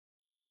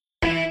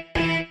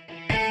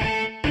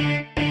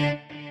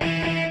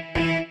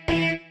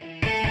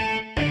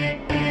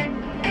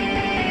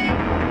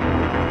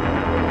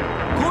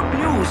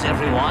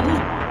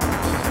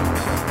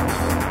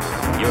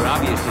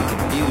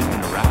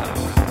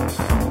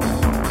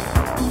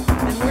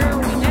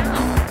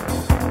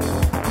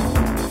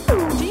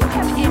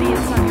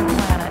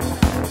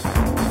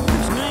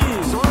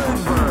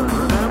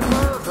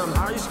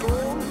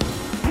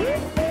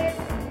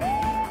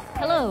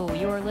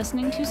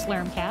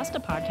Termcast, a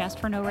podcast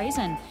for no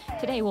reason.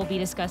 Today we'll be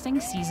discussing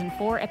Season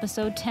 4,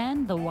 Episode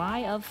 10, The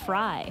Why of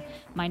Fry.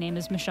 My name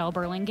is Michelle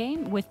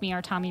Burlingame. With me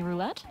are Tommy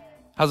Roulette.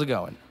 How's it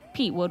going?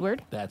 Pete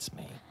Woodward. That's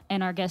me.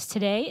 And our guest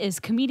today is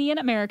comedian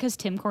America's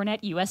Tim Cornette,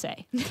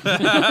 USA.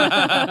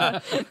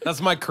 That's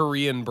my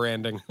Korean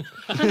branding.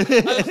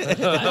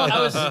 I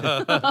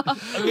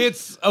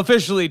It's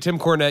officially Tim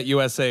Cornette,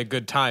 USA,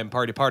 good time,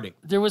 party, party.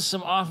 there was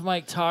some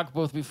off-mic talk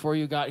both before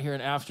you got here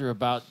and after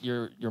about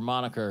your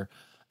moniker,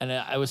 and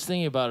I was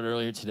thinking about it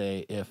earlier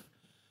today.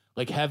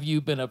 Have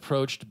you been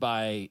approached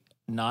by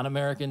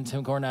non-American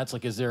Tim Cornettes?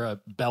 Like, is there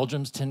a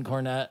Belgium's Tim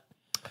Cornette?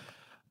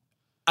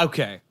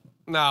 Okay.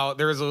 Now,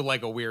 there's a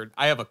weird...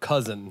 I have a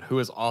cousin who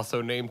is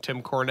also named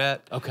Tim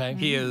Cornette. Okay.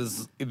 He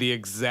is the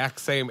exact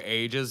same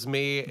age as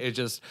me. It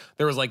just...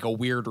 There was a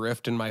weird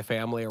rift in my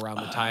family around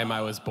the time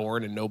I was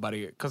born, and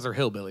nobody... Because they're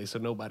hillbillies, so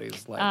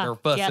nobody's they're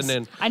fussing yes,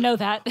 and... I know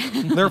that.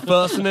 They're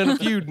fussing and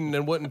feuding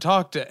and wouldn't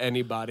talk to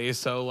anybody.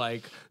 So,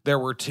 there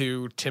were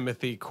two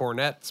Timothy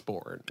Cornettes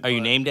born. Are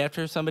you named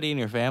after somebody in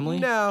your family?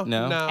 No.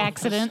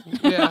 Accident.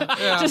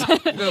 Yeah.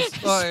 Just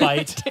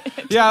Spite.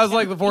 Yeah, I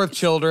was the fourth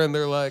children.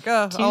 They're like,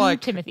 I Two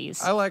like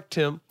Timothys. I like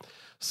Tim.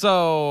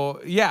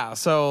 So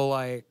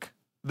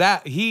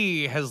that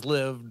he has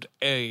lived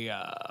a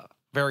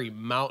very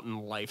mountain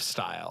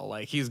lifestyle.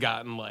 He's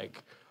gotten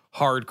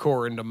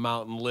hardcore into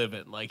mountain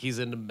living. He's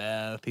into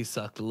meth. He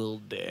sucked a little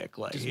dick.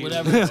 Just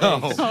whatever it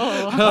takes.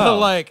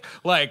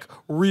 like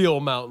real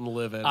mountain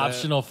living.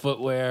 Optional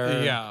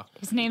footwear. Yeah.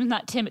 His name's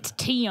not Tim, it's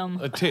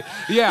Tim.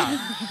 Yeah.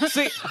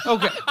 See,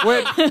 okay.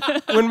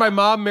 When my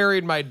mom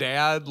married my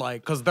dad,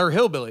 because they're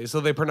hillbillies,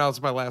 so they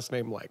pronounce my last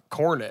name like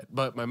Cornette.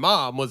 But my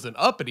mom was an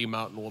uppity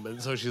mountain woman,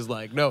 so she's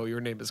like, no, your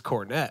name is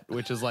Cornette,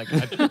 which is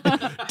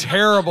a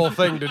terrible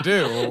thing to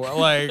do.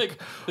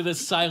 With a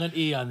silent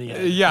E on the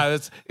end. Yeah,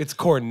 it's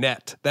Cornette.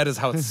 That is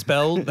how it's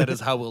spelled. That is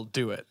how we'll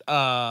do it.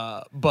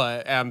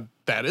 And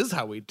that is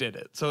how we did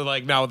it. So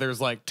now there's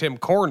Tim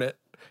Cornette.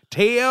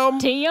 Tim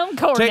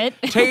Cornette.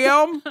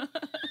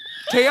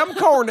 Tim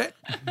Cornette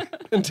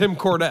and Tim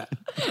Cornette.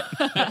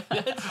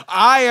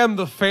 I am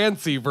the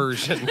fancy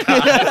version.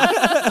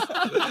 That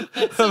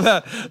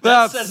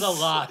says a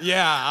lot.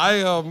 Yeah,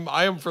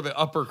 I am for the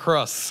upper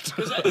crust.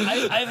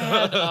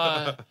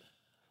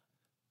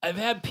 I've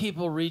had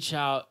people reach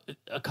out.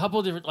 A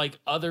couple different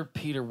other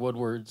Peter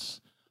Woodwards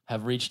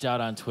have reached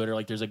out on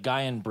Twitter. There's a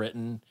guy in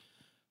Britain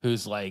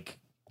who's a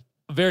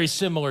very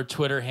similar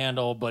Twitter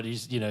handle, but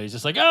he's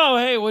just oh,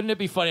 hey, wouldn't it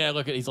be funny?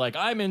 He's like,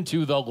 I'm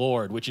into the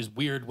Lord, which is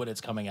weird when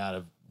it's coming out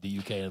of the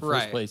UK in the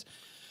first place.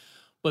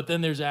 But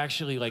then there's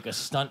actually a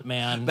stunt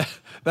man.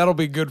 That'll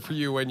be good for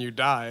you when you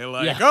die.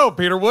 Oh,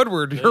 Peter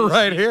Woodward, you're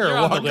right here.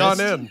 You're Walk on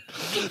in.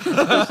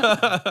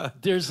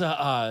 There's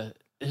a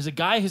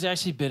guy who's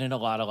actually been in a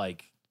lot of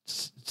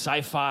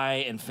sci-fi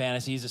and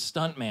fantasy. He's a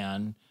stunt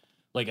man,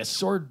 a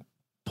sword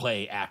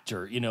play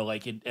actor, and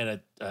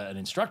an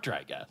instructor,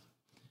 I guess.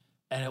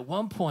 And at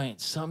one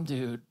point, some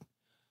dude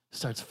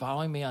starts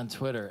following me on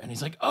Twitter, and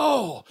he's like,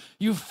 "Oh,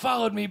 you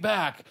followed me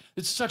back.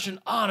 It's such an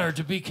honor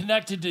to be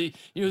connected to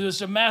this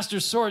a master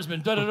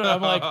swordsman." Da, da, da.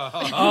 I'm like,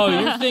 "Oh,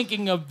 you're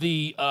thinking of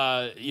the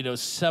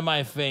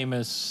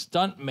semi-famous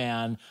stunt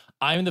man.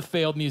 I'm the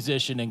failed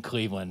musician in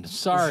Cleveland.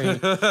 Sorry,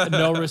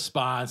 no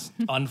response,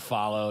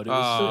 unfollowed. It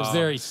was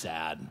very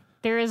sad."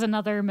 There is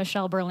another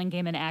Michelle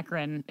Burlingame in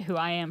Akron who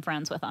I am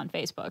friends with on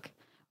Facebook.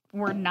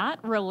 We're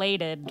not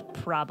related,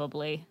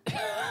 probably.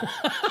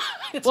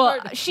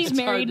 She's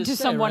married to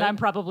someone, right? I'm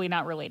probably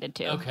not related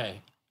to.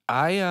 Okay.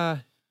 I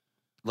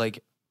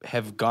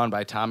have gone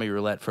by Tommy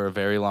Roulette for a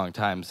very long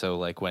time.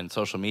 So when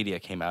social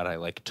media came out,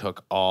 I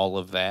took all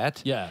of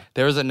that. Yeah.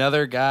 There was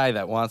another guy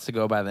that wants to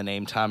go by the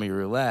name Tommy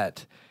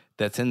Roulette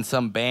that's in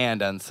some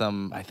band on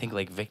some, I think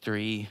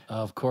Victory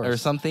of course or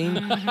something.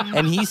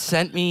 And he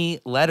sent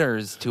me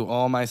letters to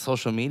all my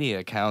social media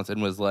accounts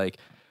and was like,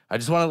 I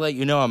just want to let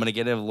you know I'm going to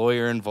get a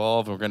lawyer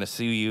involved. We're going to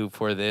sue you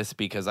for this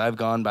because I've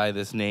gone by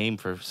this name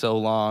for so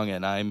long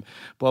and I'm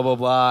blah, blah,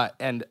 blah.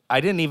 And I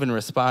didn't even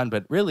respond,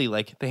 but really,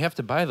 they have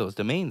to buy those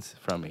domains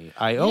from me.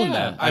 I own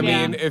them. I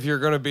mean, if you're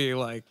going to be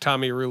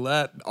Tommy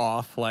Roulette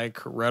off,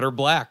 red or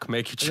black,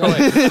 make your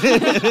choice.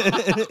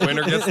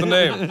 Winner gets the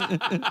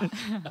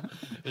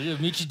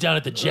name. Meet you down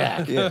at the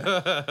Jack.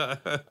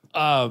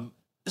 Yeah.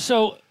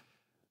 So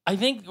I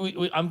think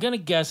I'm going to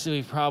guess that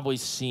we've probably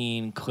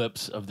seen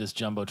clips of this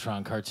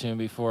Jumbotron cartoon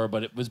before,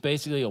 but it was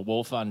basically a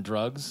wolf on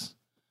drugs.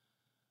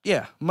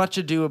 Yeah, Much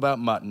Ado About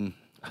Mutton.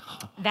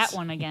 That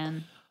one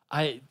again.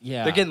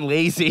 They're getting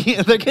lazy.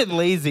 They're getting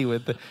lazy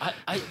with the.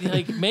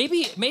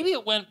 Maybe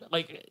it went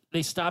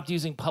they stopped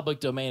using public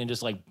domain and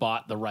just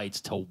bought the rights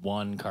to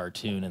one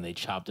cartoon and they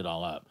chopped it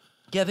all up.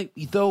 Yeah,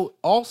 though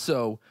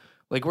also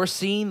we're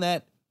seeing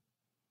that,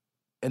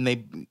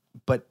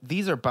 but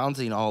these are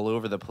bouncing all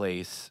over the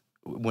place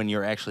when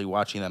you're actually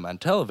watching them on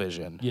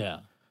television. Yeah.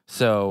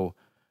 So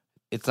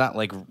it's not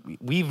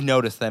we've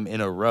noticed them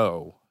in a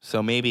row.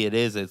 So maybe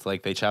it's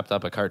like they chopped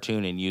up a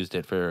cartoon and used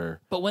it for.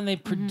 But when they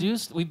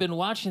produced, we've been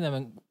watching them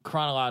in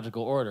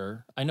chronological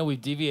order. I know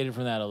we've deviated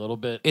from that a little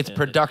bit. It's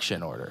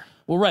production order.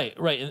 Well, right.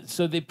 And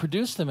so they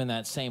produced them in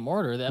that same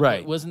order. That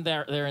Right. wasn't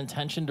their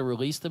intention to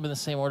release them in the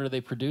same order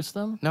they produced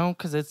them? No,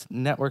 because it's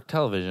network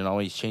television.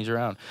 Always change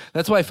around.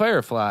 That's why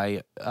Firefly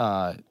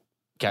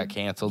got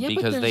canceled, Yeah, but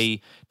because there's-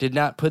 they did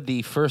not put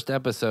the first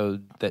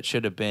episode that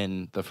should have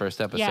been the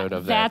first episode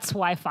of that. That's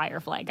why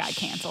Firefly got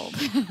canceled.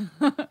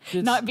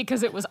 Not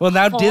because it was Well,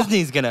 now awful.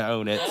 Disney's gonna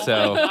own it.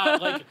 So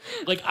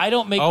like I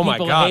don't make Oh my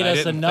people God, hate I us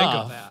didn't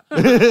enough. think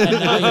of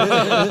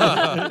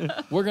that. And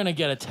now we're gonna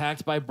get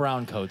attacked by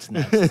brown coats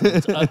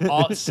next.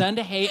 Send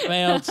a hate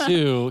mail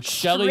to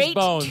Shelly's Straight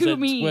Bones to at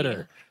me.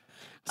 Twitter.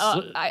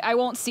 I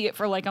won't see it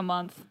for like a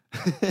month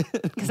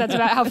because that's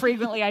about how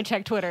frequently I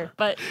check Twitter.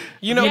 But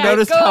you know, yeah,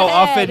 notice go how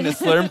ahead. often the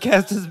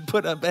Slurmcast has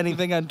put up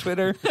anything on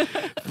Twitter,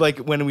 like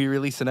when we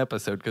release an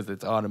episode, because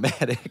it's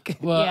automatic.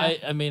 Well,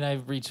 Yeah. I mean, I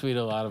retweet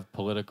a lot of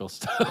political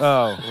stuff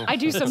Oh, I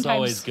do sometimes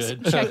always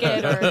good. check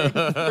it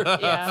or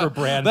yeah. for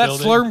brand That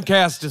building.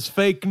 Slurmcast is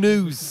fake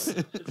news.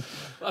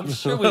 I'm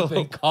sure we've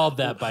been called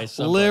that by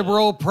somebody.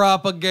 Liberal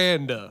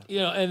propaganda. You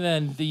know, and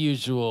then the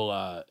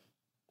usual,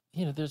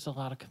 there's a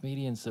lot of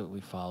comedians that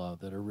we follow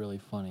that are really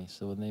funny.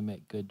 So when they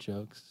make good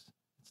jokes,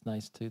 it's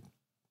nice to,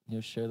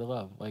 share the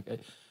love. Like,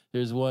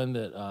 there's one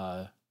that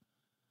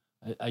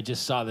I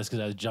just saw this because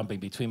I was jumping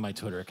between my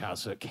Twitter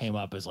accounts, so it came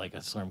up as like a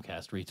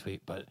Slurmcast retweet.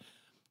 But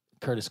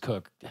Curtis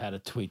Cook had a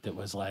tweet that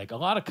was like, a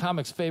lot of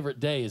comics' favorite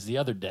day is the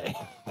other day.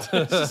 It's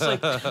just like,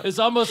 it's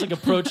almost like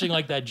approaching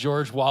like that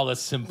George Wallace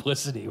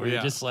simplicity where you're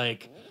Yeah. just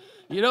like,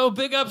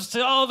 big ups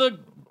to all the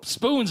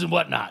spoons and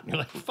whatnot. And you're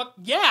like, fuck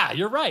yeah,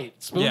 you're right.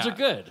 Spoons Yeah. are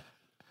good.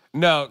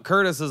 No,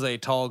 Curtis is a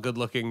tall,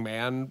 good-looking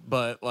man,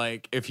 but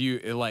like if you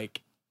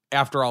like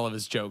after all of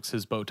his jokes,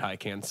 his bow tie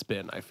can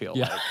spin, I feel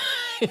Yeah, like.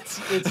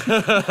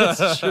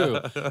 it's true.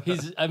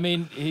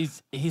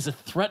 He's a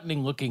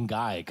threatening looking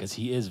guy because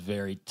he is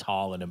very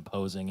tall and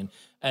imposing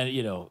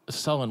and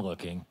sullen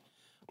looking,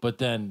 but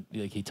then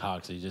like he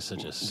talks, he's just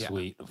such a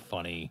sweet,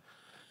 funny.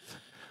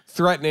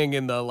 Threatening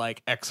in the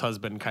like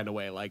ex-husband kind of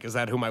way. Like, is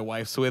that who my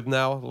wife's with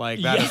now?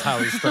 Like that is how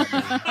he's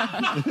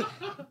threatening.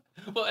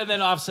 Well, and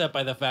then offset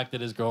by the fact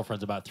that his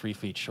girlfriend's about 3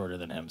 feet shorter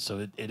than him,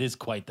 so it is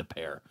quite the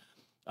pair.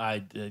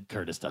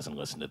 Curtis doesn't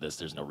listen to this.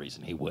 There's no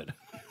reason he would.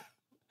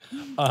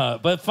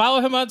 But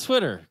follow him on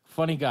Twitter.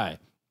 Funny guy.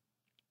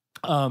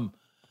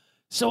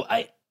 So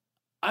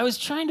I was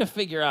trying to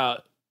figure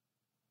out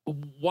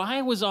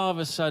why was all of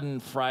a sudden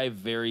Fry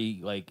very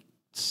like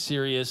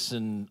serious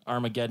and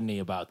Armageddon-y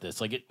about this.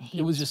 Like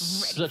it was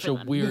just ready such for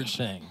a the weird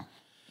mission. thing.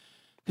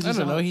 I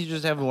don't know. He's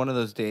just having one of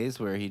those days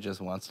where he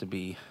just wants to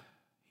be.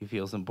 He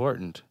feels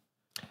important.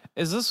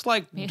 Is this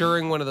like Yeah.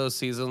 during one of those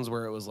seasons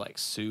where it was like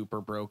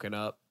super broken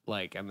up,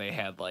 like, and they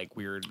had like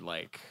weird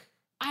like?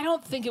 I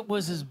don't think it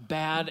was as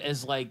bad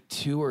as like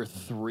 2 or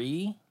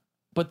 3,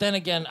 but then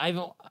again, I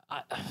Well,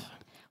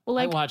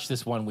 like watched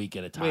this 1 week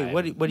at a time.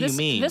 Wait, what do you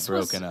mean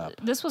broken up?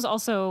 This was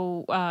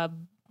also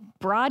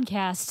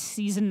broadcast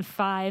season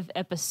 5,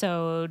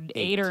 episode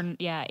 8 or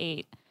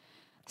 8.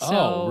 So,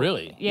 Oh,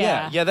 really?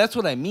 Yeah. That's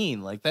what I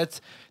mean. Like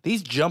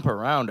these jump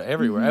around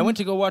everywhere. I went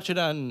to go watch it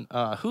on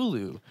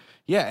Hulu.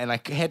 Yeah, and I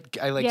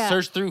Yeah.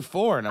 searched through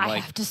 4, and I'm I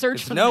like, have to search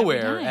it's for them every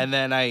nowhere. time. And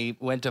then I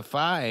went to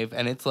 5,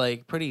 and it's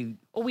like pretty.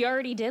 Well, we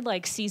already did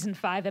like season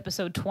 5,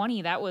 episode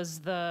 20. That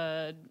was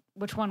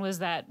which one was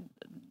that?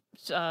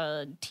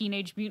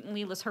 Teenage Mutant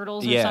Leeless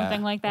Hurdles or Yeah.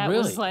 something like that. Really?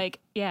 Was like,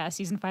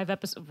 season 5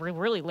 episode. We're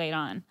really late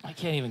on. I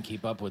can't even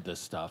keep up with this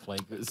stuff.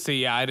 Like,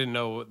 See, yeah, I didn't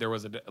know there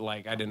was I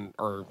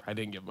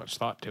didn't give much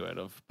thought to it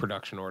of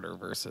production order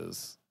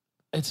versus.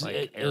 it's Like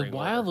it airing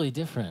wildly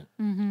different,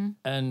 Mm-hmm.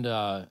 and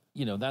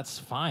that's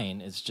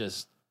fine. It's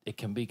just it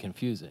can be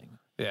confusing.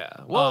 Yeah,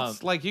 well,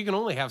 it's like you can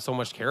only have so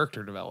much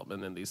character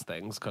development in these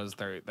things because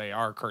they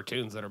are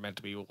cartoons that are meant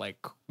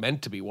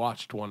to be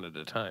watched one at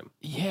a time.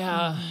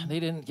 Yeah, they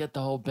didn't get the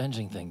whole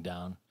binging thing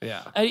down.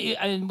 Yeah,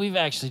 And we've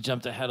actually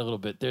jumped ahead a little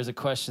bit. There's a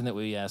question that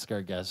we ask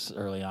our guests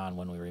early on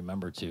when we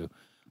remember to.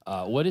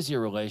 What is your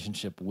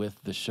relationship with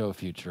the show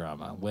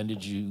Futurama? When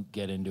did you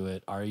get into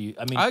it?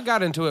 I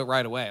got into it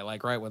right away,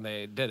 like right when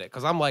they did it,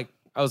 because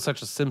I was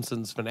such a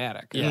Simpsons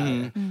fanatic. Yeah.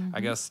 And I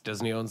guess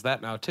Disney owns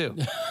that now too.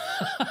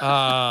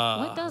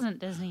 What doesn't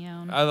Disney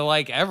own? I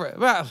like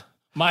well,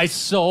 my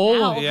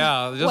soul. Ow.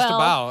 yeah, just Well,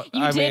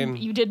 about.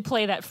 You did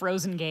play that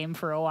Frozen game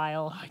for a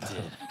while. I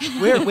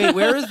did.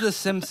 Where is the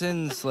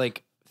Simpsons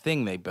like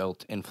thing they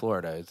built in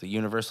Florida? Is it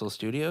Universal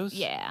Studios?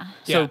 Yeah.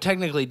 So Yeah.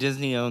 technically,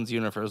 Disney owns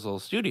Universal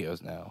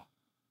Studios now,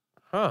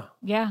 Huh.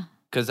 Yeah.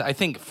 because I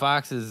think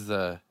Fox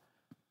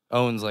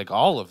owns like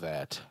all of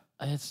that.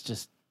 It's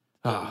just.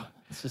 Ah.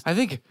 It's just I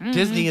think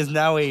Disney is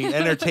now a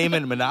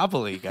entertainment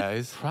monopoly,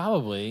 guys.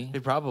 probably.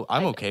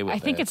 I'm okay with I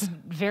that. think it's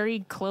very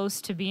close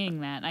to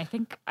being that. I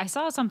think I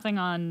saw something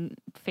on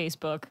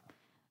Facebook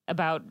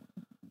about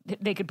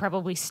they could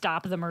probably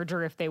stop the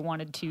merger if they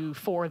wanted to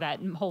for that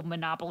whole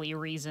monopoly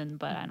reason,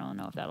 but I don't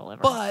know if that'll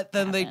ever But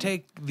then they happen.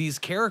 take these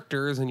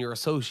characters and your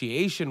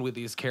association with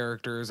these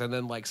characters and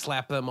then like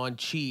slap them on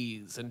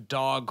cheese and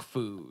dog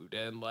food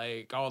and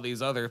like all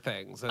these other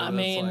things. And I it's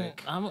mean,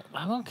 like, I'm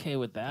okay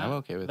with that. I'm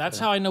okay with That's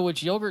that. how I know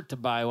which yogurt to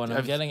buy when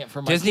I'm getting it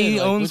for my Disney kid.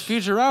 Like, owns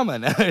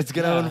Futurama now. It's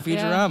gonna own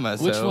Futurama.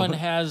 So. Which one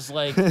has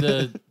like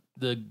the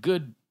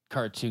good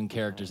cartoon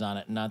characters on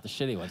it, and not the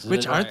shitty ones? Which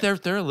Is it- aren't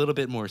they're a little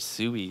bit more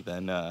suey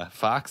than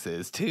Fox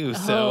is too.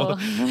 So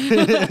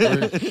Oh.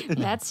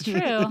 That's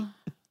true.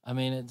 I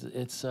mean,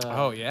 it's.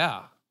 oh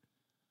yeah.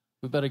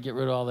 We better get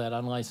rid of all that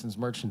unlicensed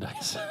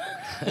merchandise.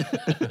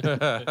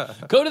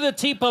 Go to the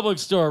T Public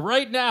store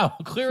right now.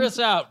 Clear us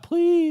out,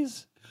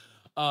 please.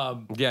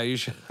 Yeah, you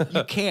should.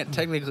 you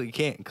technically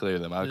can't clear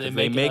them out They because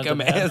they make it make on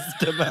them demand.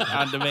 as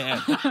on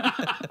demand.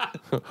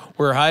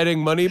 We're hiding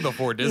money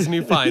before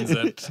Disney finds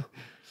it.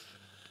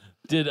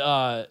 Did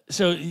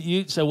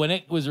so when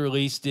it was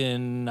released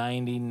in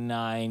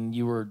 '99,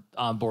 you were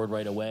on board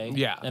right away?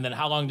 Yeah. And then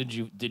how long did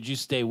you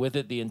stay with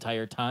it the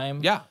entire time?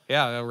 Yeah,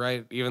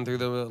 right. Even through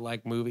the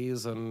like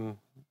movies and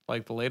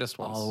like the latest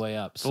ones. All the way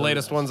up. The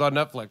latest ones on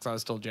Netflix, I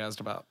was still jazzed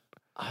about.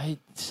 I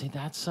see.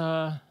 That's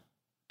I'm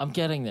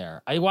getting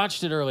there. I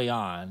watched it early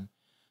on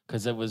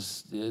because it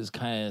was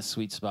kind of a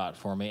sweet spot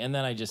for me, and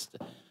then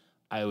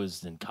I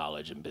was in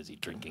college and busy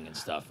drinking and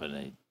stuff,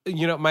 and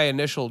You know, my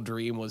initial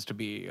dream was to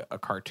be a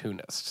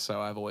cartoonist, so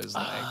I've always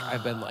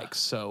I've been like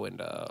so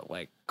into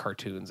like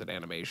cartoons and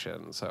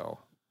animation. So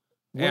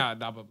yeah,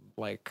 I'm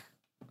like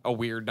a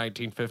weird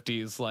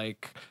 1950s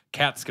like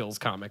Catskills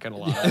comic and a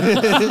lot of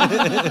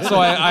it. So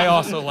I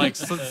also like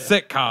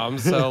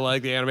sitcoms. So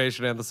like the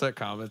animation and the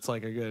sitcom, it's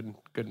like a good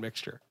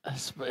mixture.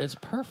 it's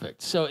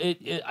perfect. So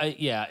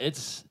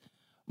it's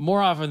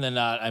more often than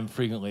not, I'm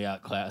frequently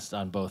outclassed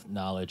on both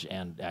knowledge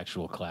and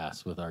actual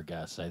class with our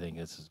guests. I think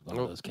this is one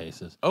of those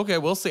cases. Okay,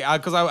 we'll see.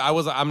 Because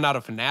I'm not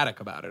a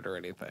fanatic about it or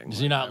anything. So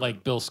you're not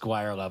like Bill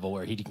Squire level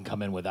where he can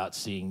come in with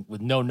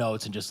no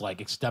notes and just like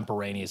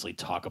extemporaneously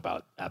talk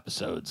about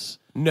episodes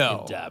No.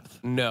 in depth.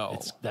 No.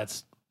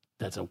 That's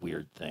a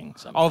weird thing.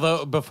 Sometimes.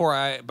 Although before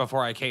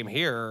I came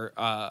here,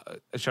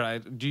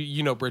 do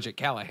you know Bridget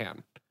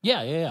Callahan?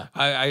 Yeah.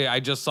 I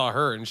just saw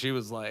her and she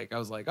was like, I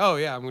was like, oh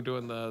yeah, I'm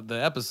doing the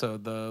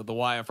episode, the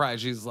Why of Fry.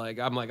 She's like,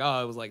 I'm like,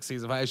 oh, it was like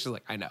season 5. She's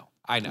like, I know.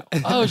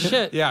 Oh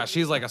shit. Yeah,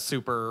 she's like a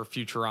super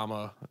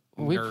Futurama.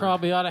 We nerd.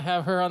 probably ought to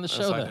have her on the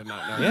show So I then. did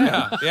not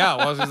know. Yeah.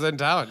 While she's in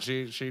town,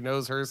 she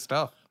knows her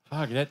stuff.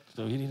 Fuck that.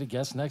 So you need a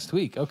guest next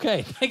week.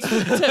 Okay. Thanks for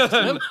the tip,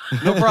 Tim.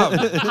 No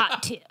problem.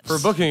 Hot tips. For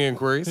booking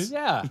inquiries.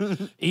 Yeah.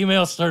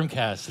 Email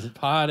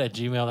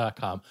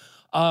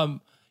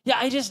stormcast@pod@gmail.com. Yeah,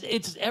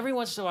 it's every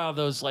once in a while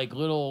those like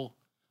little,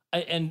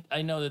 and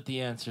I know that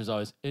the answer is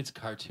always it's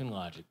cartoon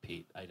logic,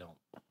 Pete. I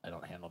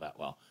don't handle that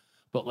well,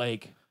 but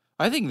like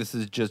I think this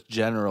is just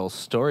general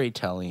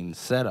storytelling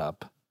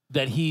setup.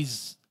 that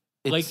he's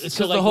It's, like because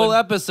so like the whole when-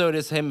 episode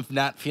is him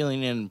not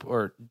feeling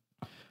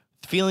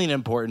feeling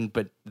important,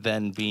 but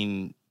then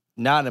being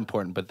not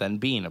important, but then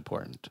being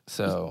important.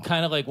 So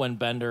kind of like when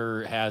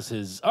Bender has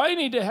his I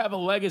need to have a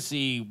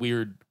legacy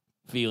weird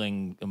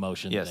feeling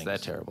emotion. yes, things.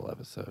 that terrible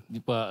episode.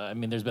 Well, I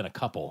mean, there's been a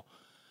couple,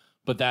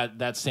 but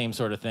that same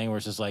sort of thing where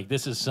it's just like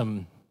this is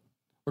some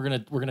we're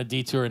gonna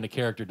detour into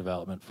character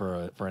development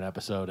for an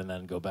episode and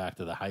then go back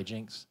to the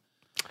hijinks.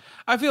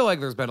 I feel like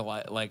there's been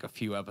a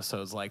few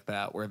episodes like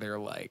that where they're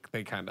like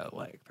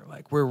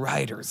we're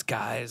writers,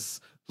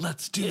 guys.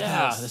 Let's do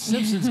Yeah, The this.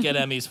 Simpsons get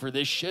Emmys for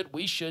this shit.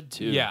 We should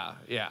too. Yeah.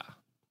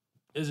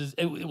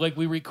 Like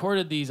we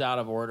recorded these out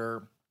of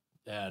order,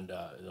 and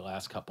the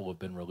last couple have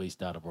been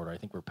released out of order. I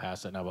think we're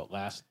past that now. But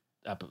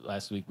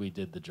last week we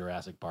did the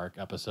Jurassic Park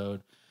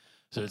episode,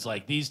 so it's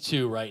like these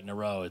two right in a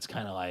row. It's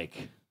kind of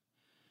like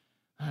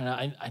I don't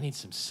know. I need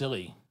some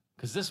silly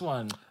because this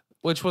one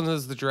Which one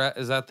is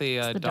is that the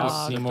the dog?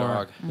 dog. Seymour.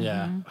 Dog.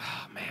 Yeah.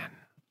 Oh man.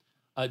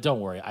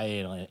 Don't worry, I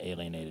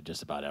alienated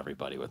just about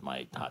everybody with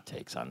my hot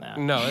takes on that.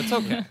 No, it's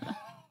okay.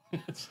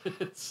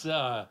 It's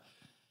yeah.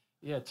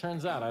 It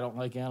turns out I don't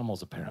like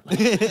animals apparently.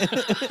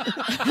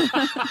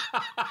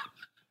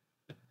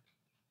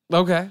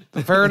 Okay.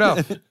 Fair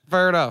enough.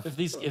 Fair enough. If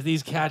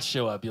these cats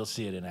show up, you'll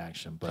see it in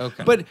action. But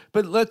Okay.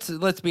 But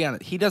let's be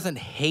honest. He doesn't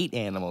hate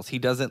animals. He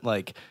doesn't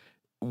like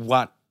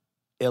want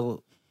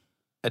ill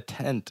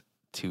intent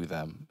to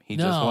them. He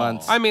just No.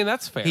 wants. I mean,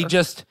 that's fair.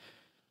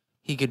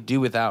 He could do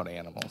without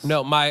animals.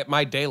 No,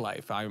 my day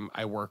life,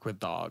 I work with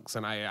dogs,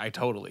 and I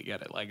totally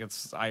get it. Like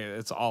it's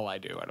all I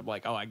do, and I'm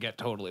like, oh, I get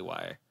totally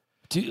why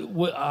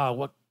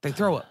what? they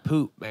throw up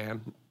poop,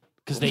 man.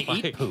 Because they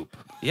Like- eat poop.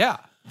 Yeah,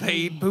 they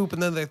eat poop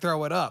and then they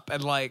throw it up,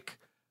 and like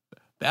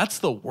that's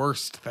the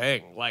worst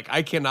thing. Like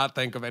I cannot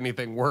think of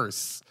anything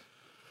worse.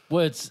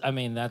 Well, I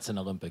mean, that's an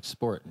Olympic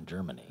sport in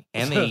Germany.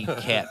 And they eat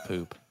cat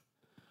poop.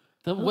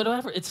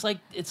 Whatever. It's like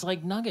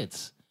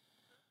nuggets.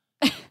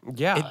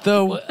 Yeah,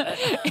 Though,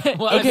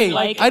 Well, okay,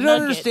 like I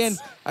don't nuggets. understand.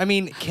 I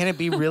mean, can it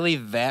be really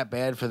that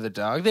bad for the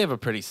dog? They have a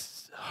pretty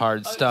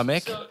hard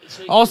stomach.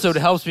 so Also, it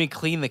helps me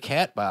clean the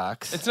cat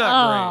box. It's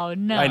not Oh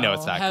no! I know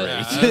it's not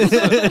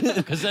great.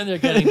 because then they're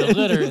getting the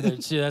litter in there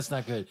too. That's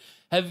not good.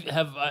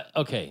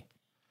 Okay,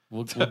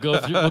 we'll go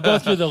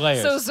through the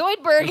layers. So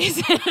Zoidberg is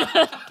in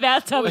a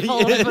bathtub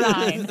full of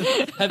brine.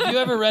 Have you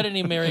ever read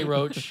any Mary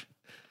Roach?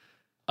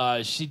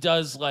 She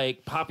does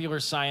like popular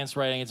science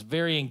writing. It's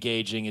very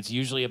engaging. It's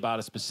usually about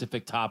a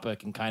specific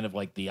topic and kind of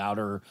like the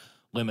outer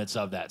limits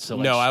of that. So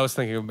like, No, I was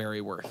thinking of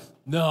Mary Worth.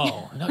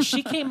 no,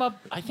 she came up.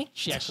 I think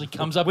she actually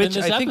comes up Which in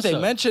this I think episode.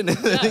 they mentioned.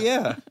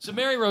 Yeah. So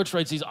Mary Roach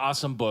writes these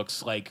awesome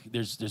books. Like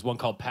there's one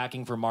called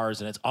Packing for Mars,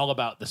 and it's all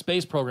about the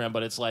space program,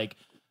 but it's like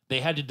they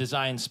had to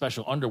design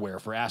special underwear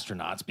for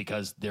astronauts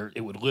because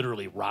it would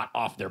literally rot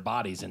off their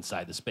bodies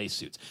inside the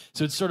spacesuits.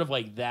 So it's sort of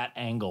like that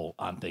angle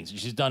on things.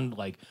 She's done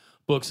like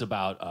books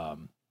about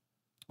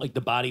like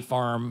the body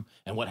farm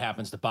and what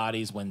happens to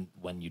bodies when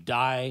you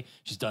die.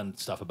 She's done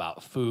stuff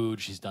about food.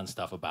 She's done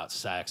stuff about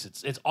sex.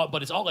 It's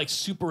all like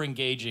super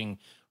engaging,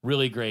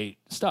 really great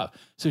stuff.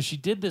 So she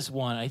did this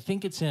one. I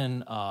think it's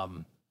in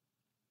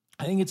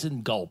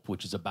Gulp,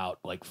 which is about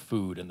like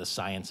food and the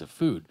science of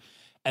food.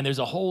 And there's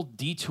a whole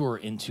detour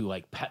into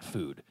like pet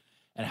food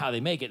and how they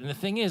make it. And the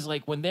thing is,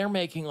 like when they're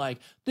making like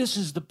this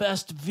is the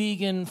best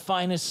vegan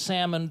finest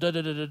salmon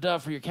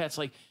for your cats,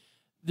 like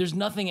there's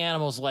nothing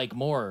animals like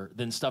more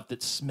than stuff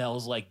that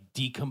smells like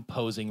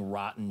decomposing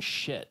rotten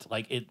shit.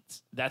 Like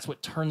that's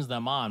what turns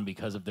them on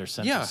because of their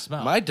sense Yeah. of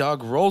smell. My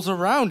dog rolls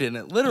around in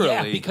it, literally.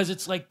 Yeah, because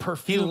it's like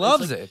perfume. He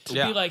loves It's like, it. It'd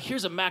Yeah. be like,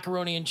 here's a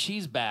macaroni and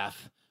cheese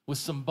bath with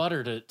some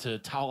butter to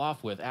towel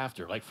off with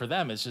after. Like for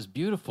them, it's just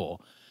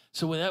beautiful.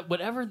 So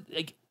whatever,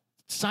 like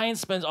science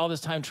spends all this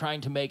time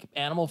trying to make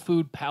animal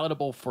food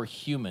palatable for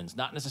humans,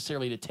 not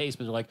necessarily to taste,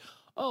 but they're like,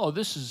 oh,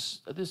 this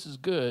is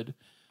good.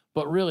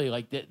 But really,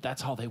 like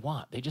that's all they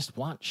want. They just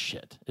want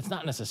shit. It's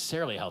not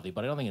necessarily healthy,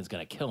 but I don't think it's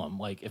gonna kill them.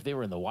 Like if they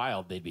were in the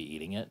wild, they'd be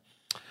eating it.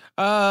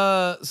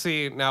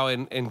 See, now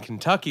in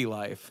Kentucky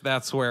life,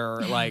 that's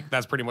where like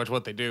that's pretty much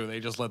what they do. They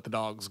just let the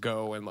dogs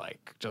go and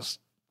like just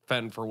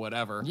fend for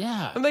whatever.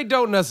 Yeah. And they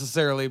don't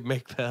necessarily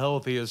make the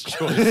healthiest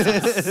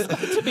choices.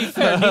 To be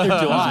fair, neither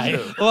do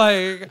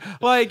I.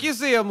 like you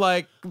see them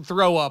like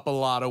throw up a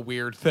lot of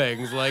weird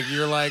things. Like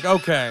you're like,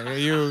 okay,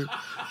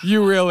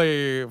 you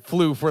really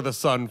flew for the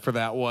sun for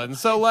that one.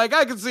 So like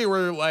I can see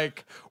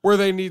where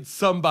they need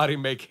somebody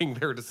making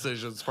their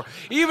decisions for.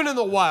 Even in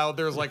the wild,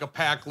 there's like a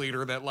pack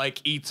leader that like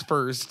eats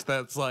first.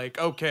 That's like,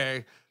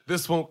 okay,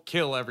 this won't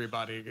kill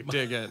everybody.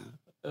 Dig in.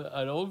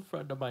 An old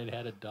friend of mine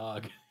had a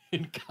dog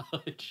in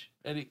college,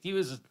 and he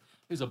was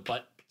a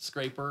butt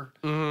scraper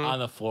on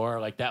the floor.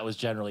 Like that was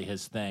generally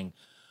his thing.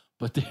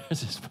 But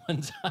there's this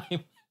one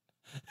time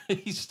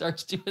he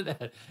starts doing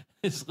that.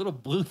 His little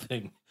blue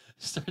thing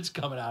starts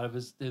coming out of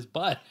his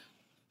butt.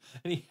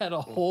 And he had a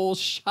whole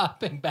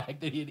shopping bag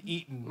that he had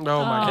eaten.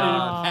 Oh my and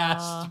God. it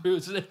passed through.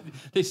 So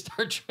they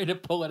start trying to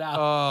pull it out.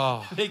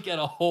 Oh. They get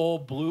a whole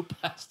blue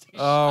plastic.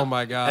 Oh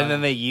my God. And then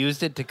they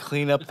used it to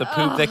clean up the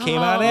poop that came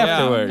out Oh, yeah,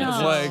 afterwards. no.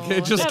 it's like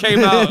it just came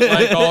out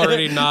like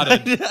already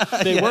knotted.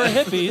 They were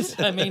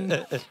hippies. I mean,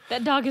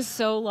 That dog is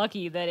so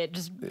lucky that it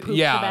just pooped the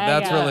Yeah, bag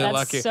that's out. really That's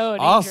lucky. So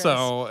dangerous.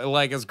 Also,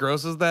 like as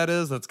gross as that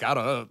is, that's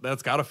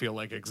gotta feel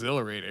like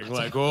exhilarating.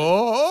 Like,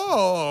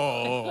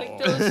 oh, like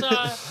those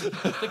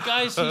the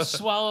guys who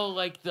swallow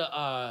like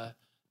the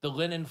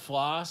linen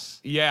floss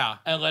yeah.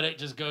 and let it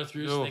just go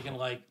through so Ooh. they can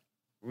like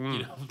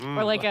you know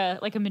Or like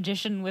a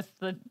magician with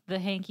the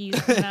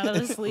hankies coming out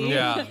of the sleeve.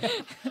 Yeah.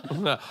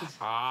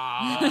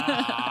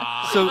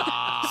 So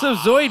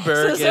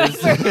Zoidberg So is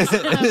Zoidberg's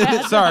in a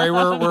bathtub. Sorry,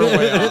 we're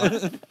way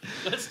off.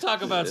 let's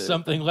talk about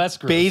something less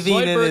gross. bathing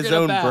in Zoidberg his a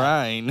own bath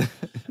brine.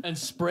 and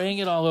spraying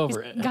it all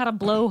over it. Got a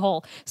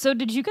blowhole. So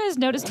did you guys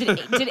notice? Did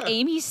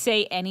Amy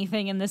say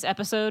anything in this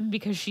episode?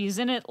 Because she's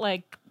in it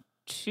like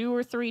 2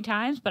 or 3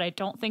 times, but I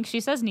don't think she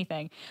says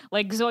anything.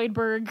 Like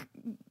Zoidberg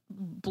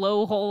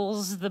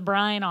blowholes the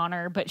brine on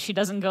her, but she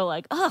doesn't go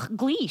like, ugh,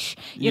 gleesh.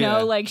 You Yeah.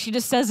 know, like she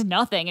just says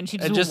nothing and she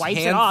And just wipes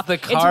it hands off. the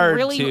card it's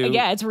really to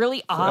it's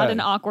really odd Fred.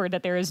 and awkward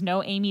that there is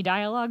no Amy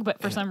dialogue,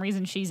 but for some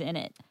reason she's in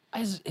it.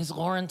 Is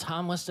Lauren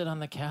Tom listed on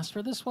the cast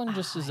for this one?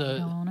 Just as I a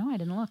don't know. I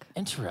didn't look.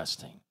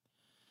 interesting.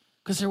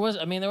 Because there was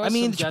some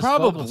It's guest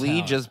vocal probably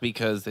talent. just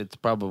because it's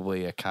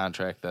probably a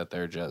contract that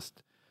they're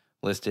just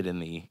listed in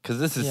the because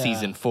this is Yeah.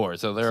 season 4,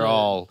 so they're So-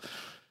 all.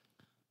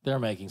 they're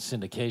making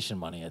syndication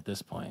money at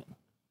this point.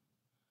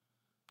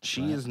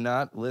 She Right. is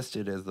not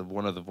listed as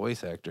one of the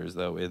voice actors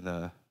though in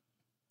the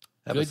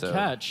episode. Good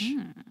catch.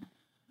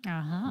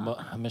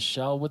 Uh-huh.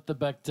 Michelle with the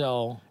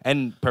Bechdel.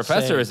 And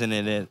Professor Same. isn't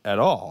in it at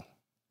all.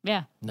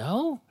 Yeah.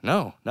 No?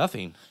 No,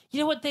 nothing. You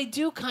know what? They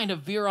do kind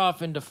of veer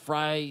off into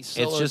Fry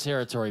solo just-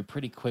 territory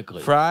pretty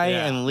quickly. Fry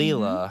Yeah. and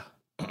Leela.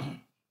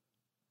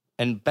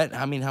 And Ben,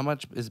 I mean, how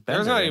much is Bender?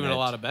 There's not in even a it?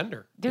 lot of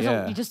Bender. There's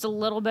Yeah. just a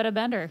little bit of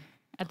Bender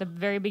at the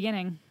very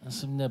beginning. And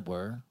some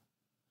Nibbler.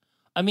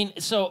 I mean,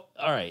 so,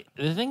 all right.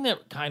 The thing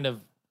that kind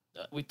of,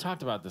 we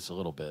talked about this a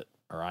little bit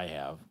or I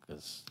have,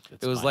 because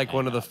It was like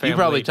one of the You Family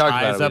probably talked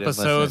about Ties it, we didn't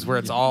episodes listen. where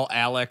it's all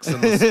Alex in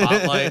the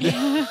spotlight.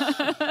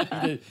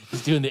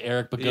 He's doing the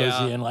Eric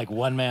Bogosian Yeah. like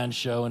one-man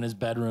show in his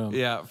bedroom.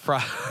 Yeah.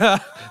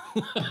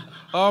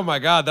 Oh my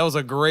God, that was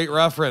a great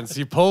reference.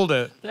 You pulled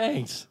it.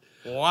 Thanks.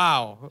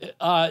 Wow.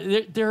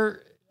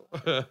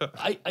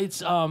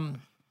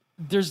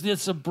 There's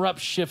this abrupt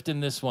shift in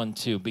this one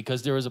too,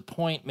 because there was a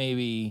point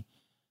maybe,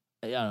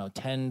 I don't know,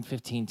 10,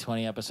 15,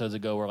 20 episodes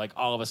ago where like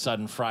all of a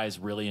sudden Fry's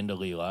really into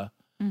Leela,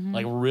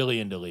 like really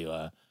into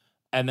Leela.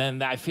 And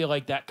then I feel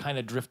like that kind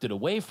of drifted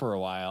away for a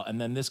while. And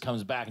then this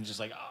comes back and just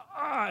like,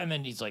 and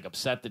then he's like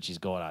upset that she's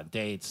going on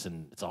dates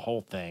and it's a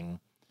whole thing.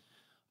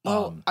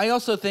 Well, I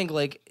also think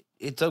like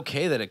it's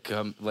okay that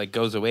it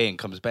goes away and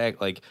comes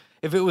back. Like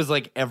if it was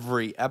like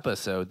every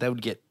episode, that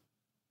would get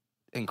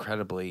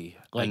incredibly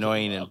Like,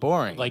 annoying and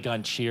boring. Like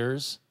on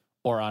Cheers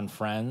or on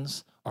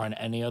Friends or on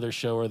any other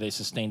show where they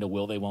sustained a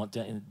will they won't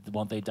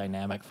they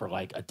dynamic for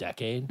like a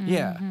decade.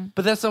 yeah,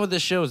 but that's not what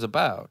this show is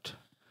about.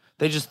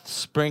 They just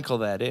sprinkle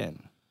that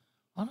in.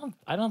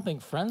 I don't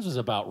think Friends was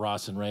about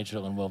Ross and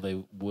Rachel and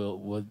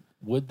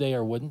would they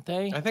or wouldn't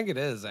they? I think it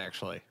is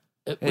actually.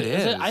 It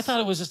Is is. I thought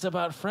it was just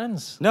about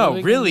Friends. No, living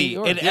in really, New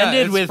York. it Yeah,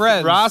 ended it's with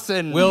Friends. Ross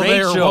and Will they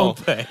or Rachel.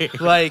 won't they?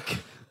 Like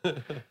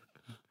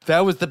that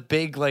was the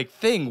big like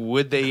thing.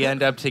 Would they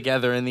end up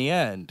together in the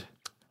end?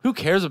 Who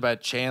cares about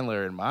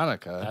Chandler and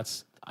Monica?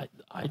 That's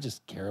I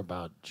just care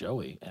about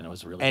Joey, and I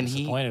was really And he-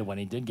 disappointed when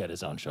he did get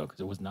his own show because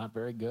it was not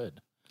very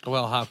good.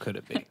 Well, how could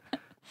it be?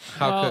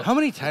 Well, How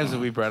many times have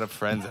we brought up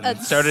Friends and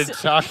started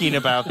talking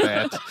about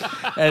that?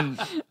 And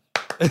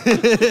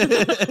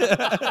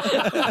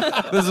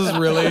This is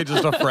really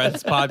just a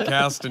Friends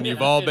podcast, and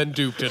you've all been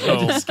duped at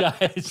home.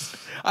 Guys,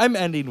 I'm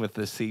ending with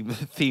the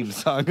theme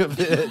song of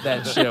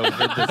that show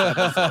for this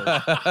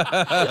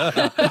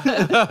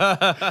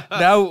episode.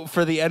 Now,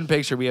 for the end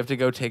picture, we have to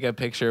go take a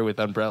picture with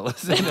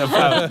umbrellas and a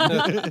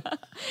fountain.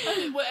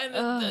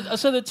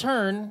 so the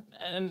turn,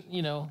 and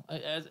you know,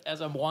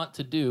 as I'm wont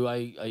to do,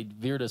 I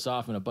veered us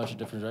off in a bunch of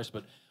different directions.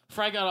 But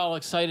Fry got all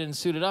excited and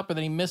suited up, and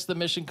then he missed the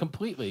mission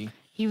completely.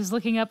 He was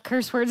looking up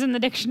curse words in the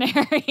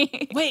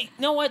dictionary. Wait,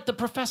 know what? The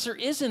professor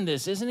is in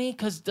this, isn't he?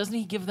 Because doesn't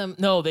he give them?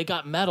 No, they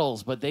got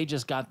medals, but they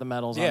just got the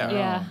medals. Yeah. on their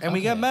Yeah. own. And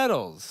we got Okay.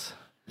 medals.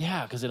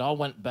 Yeah, because it all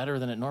went better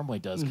than it normally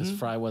does because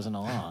Fry wasn't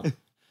along.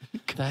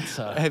 That's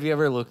Have you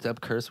ever looked up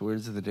curse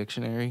words in the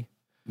dictionary?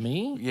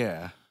 me.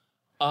 Yeah.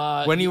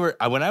 When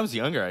When I was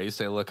younger, I used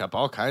to look up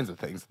all kinds of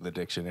things in the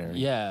dictionary.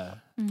 yeah,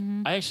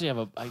 I actually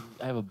have I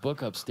have a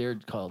book upstairs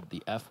called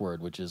The F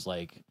Word, which is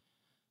like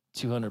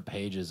 200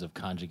 pages of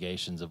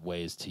conjugations of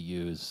ways to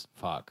use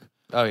fuck.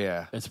 Oh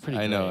yeah. It's pretty.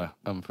 I know. great.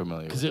 I'm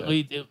familiar with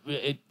Because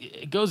that.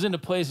 it goes into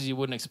places you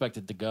wouldn't expect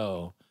it to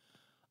go.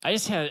 I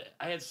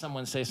had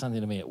someone say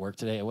something to me at work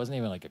today. It wasn't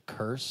even like a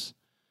curse,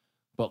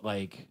 but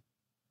like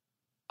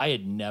I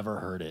had never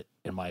heard it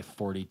in my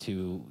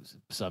 42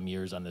 some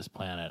years on this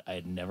planet. I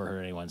had never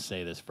heard anyone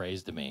say this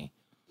phrase to me,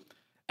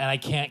 and I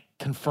can't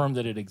confirm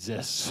that it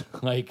exists.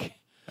 Like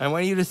I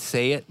want you to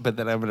say it, but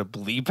then I'm going to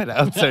bleep it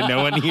out so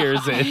no one hears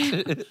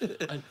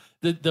it.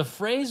 the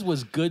phrase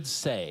was "good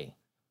say."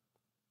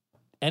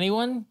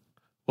 Anyone?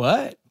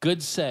 What?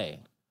 Good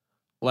say.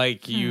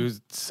 Like you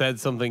said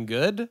something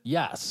good?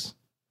 Yes.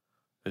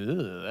 Ugh,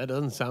 that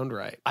doesn't sound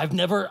right. I'd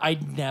never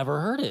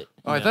heard it.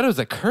 Oh, I thought it was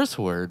a curse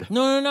word.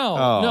 No. Oh.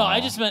 No, I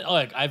just meant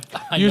like I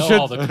You know should.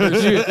 all the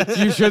curses.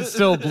 You should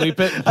still bleep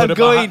it. And put I'm it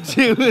going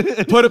behind,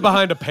 to. put it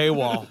behind a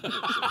paywall.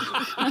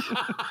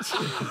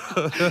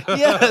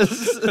 Yes.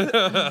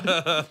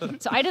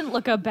 So I didn't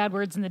look up bad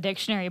words in the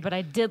dictionary, but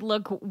I did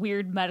look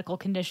weird medical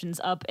conditions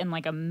up in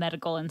like a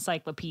medical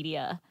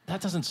encyclopedia.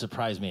 That doesn't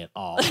surprise me at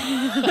all.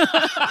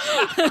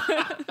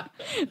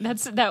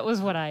 That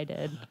was what I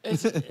did.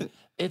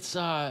 It's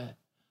I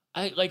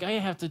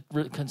have to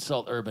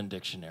consult Urban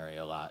Dictionary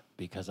a lot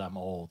because I'm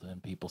old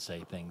and people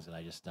say things and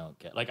I just don't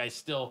get. Like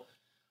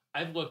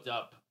I've looked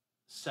up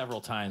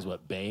several times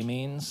what "bay"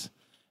 means,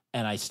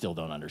 and I still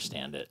don't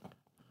understand it.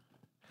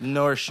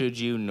 Nor should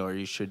you.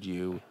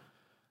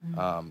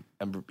 And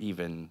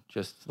even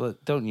just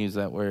don't use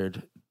that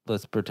word.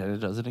 Let's pretend it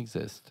doesn't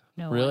exist.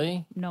 No,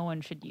 Really? no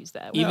one should use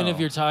that. Even No. if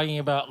you're talking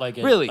about like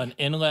Really? an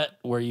inlet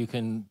where you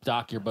can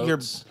dock your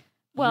boats.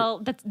 Well,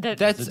 that's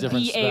That's a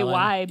different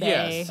BAY bay.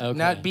 Yes, Okay.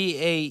 not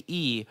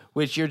BAE,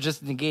 which you're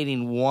just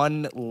negating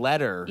one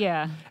letter.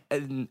 Yeah.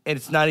 And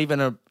it's not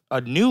even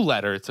a new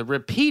letter, it's a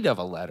repeat of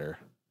a letter.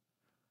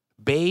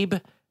 Babe.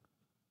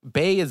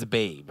 Bay is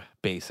babe,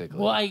 basically.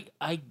 Well,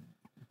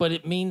 but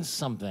it means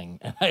something,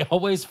 and I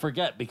always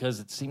forget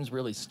because it seems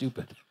really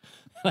stupid.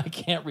 I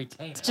can't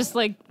retain it. Just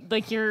like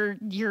your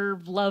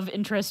love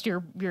interest,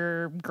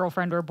 your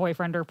girlfriend or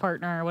boyfriend or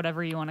partner or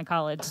whatever you want to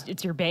call it.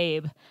 It's your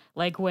babe.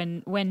 Like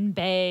when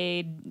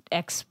bae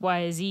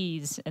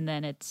XYZs, and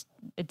then it's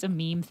a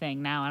meme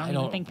thing now. I don't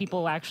even think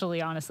people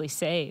actually honestly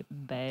say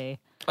bae.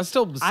 I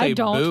still say I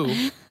don't.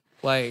 boo.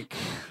 Like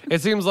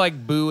it seems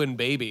like boo and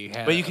baby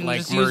have But you can like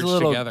just use a merged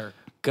little together.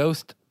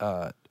 ghost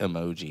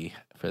emoji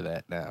for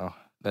that now.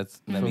 That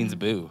means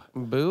boo.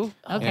 Boo?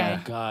 Okay. Yeah.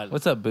 Oh, God.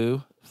 What's up,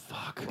 boo?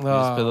 Fuck. Just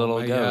a little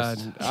my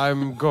ghost. God.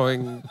 I'm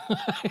going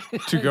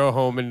to go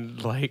home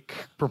and like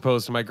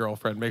propose to my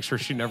girlfriend. Make sure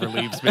she never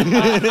leaves me. I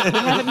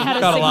haven't had a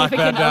Gotta lock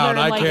significant that down. other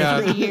in I like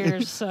can't. 3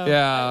 years, so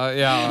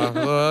yeah.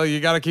 Well, you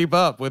got to keep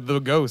up with the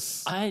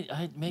ghosts.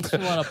 I makes me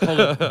want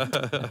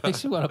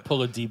to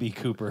pull a DB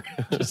Cooper,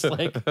 just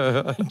like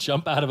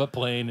jump out of a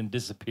plane and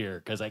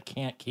disappear because I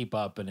can't keep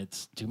up and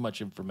it's too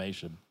much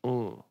information.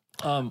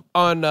 On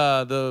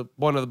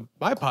one of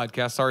my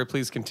podcasts, Sorry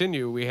Please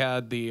Continue, we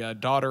had the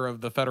daughter of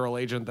the federal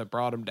agent that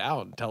brought him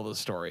down tell the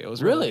story. It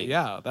was Really?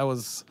 yeah. It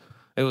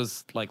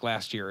was like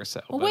last year or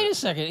so. Well, but- wait a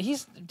second.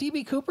 He's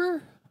DB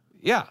Cooper?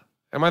 Yeah.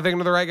 Am I thinking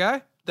of the right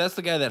guy? That's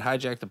the guy that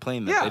hijacked the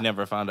plane that Yeah. they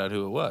never found out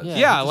who it was. Yeah.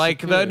 Yeah, he like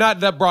the disappeared. not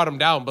that brought him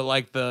down, but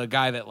like the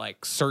guy that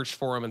like searched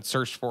for him and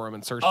searched for him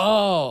and searched for him.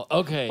 Oh,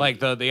 okay. Like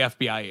the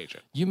FBI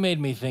agent. you made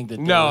me think that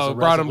there No, was a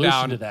brought him resolution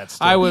down. to that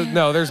story. I was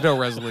no, there's no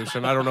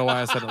resolution. I don't know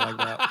why I said it like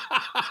that.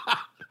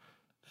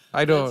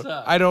 I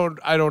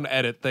don't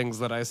edit things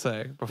that I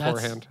say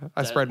beforehand.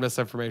 I spread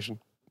misinformation.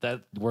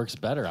 That works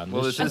better on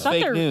Well, this this show.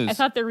 is fake news. I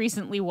thought there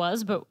recently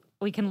was, but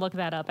we can look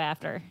that up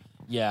after.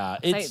 Yeah, I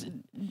it's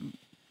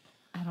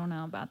don't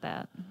know about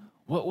that.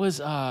 what was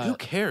Who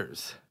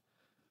cares?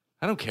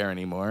 I don't care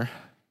anymore.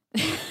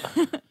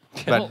 Well-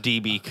 About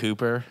DB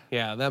Cooper.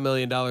 Yeah, that $1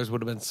 million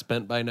would have been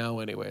spent by now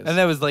anyways. And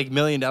that was like $1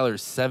 million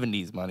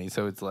 70s money.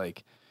 So it's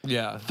like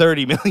yeah.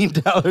 $30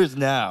 million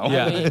now.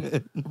 Yeah.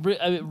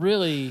 I mean,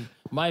 really,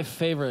 my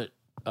favorite,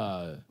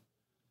 and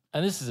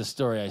this is a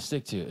story I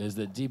stick to, is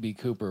that DB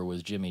Cooper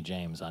was Jimmy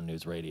James on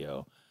News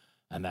Radio,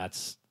 and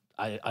that's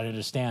I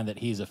understand that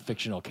he's a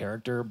fictional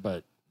character,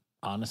 but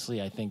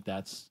honestly, I think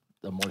that's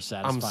a more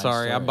satisfying. I'm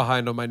sorry, story. I'm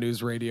behind on my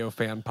News Radio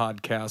fan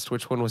podcast.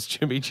 Which one was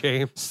Jimmy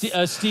James?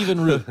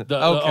 Stephen Root, the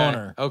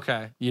owner.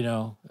 Okay. You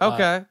know.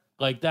 Okay.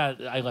 Like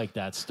that. I like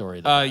that story.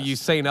 the You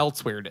best. St.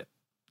 Elsewhere it.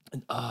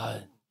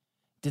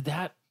 Did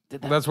that?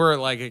 That's where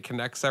it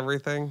connects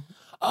everything.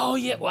 Oh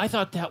yeah. Well, I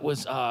thought that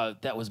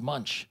was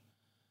Munch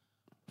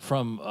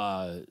from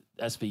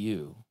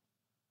SVU.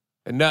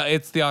 No,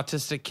 it's the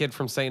autistic kid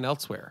from St.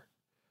 Elsewhere.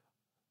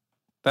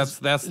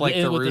 That's like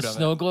the with root the of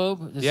snow it.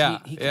 globe. Does Yeah,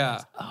 he yeah.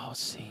 connects- Oh,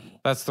 see.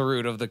 That's the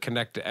root of the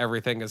connect.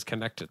 Everything is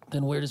connected.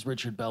 Then where does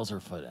Richard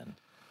Belzer fit in?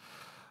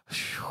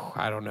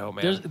 I don't know,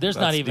 man. There's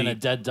not That's even a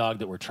deep. dead dog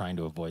that we're trying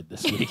to avoid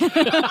this week.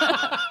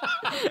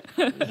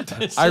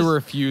 I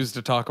refuse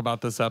to talk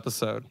about this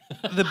episode.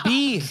 The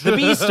B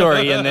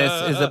story in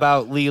this is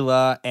about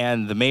Leela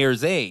and the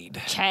mayor's aide.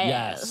 Chaz.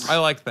 Yes. I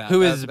like that.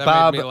 Who That- is that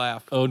Bob- Made me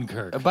laugh.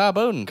 Odenkirk. Bob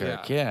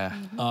Odenkirk,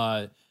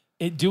 yeah.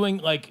 It doing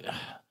like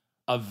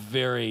a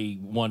very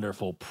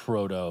wonderful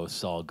proto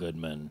Saul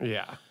Goodman.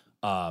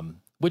 Yeah.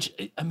 Which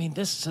I mean,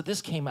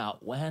 this came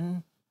out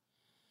when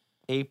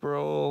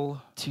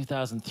April,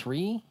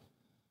 2003.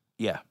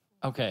 yeah.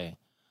 Okay.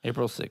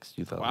 April 6th,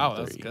 2003. Wow,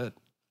 that's good.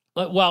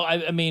 Well,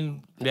 I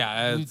mean,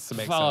 Yeah, we it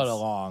makes followed sense.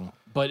 along,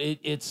 but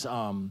it's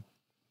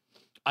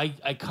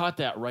I caught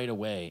that right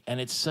away, and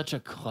it's such a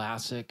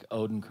classic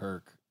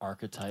Odenkirk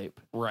archetype.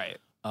 Right.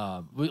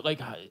 How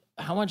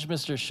much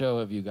Mr. Show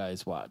have you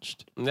guys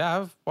watched? Yeah,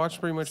 I've watched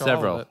pretty much all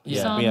Several. of it.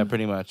 Yeah. Some. Yeah,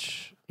 pretty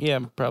much. Yeah,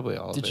 probably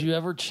all of it. Did you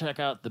ever check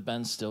out the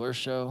Ben Stiller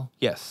Show?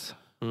 Yes.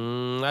 I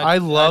I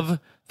love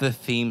the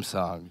theme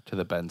song to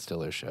the Ben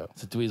Stiller show.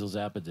 It's a Dweezil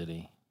Zappa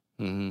ditty.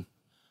 Hmm.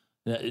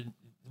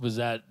 Was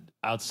that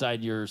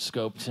outside your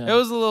scope, Tim? I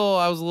was a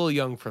little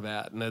young for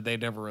that, and they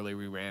never really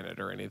reran it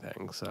or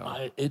anything.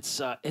 So It's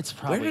Where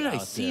probably. did I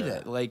out see there.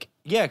 that? Like,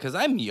 yeah, because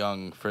I'm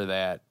young for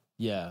that,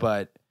 Yeah,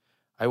 but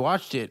I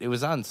watched it. It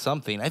was on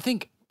something. I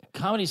think,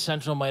 Comedy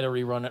Central might have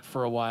rerun it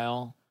for a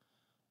while.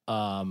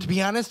 to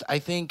be honest, I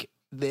think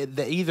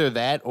the either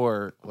that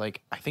or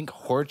like I think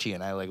Horchie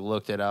and I like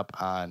looked it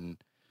up on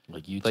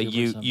Like YouTube. like or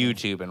something.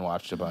 YouTube and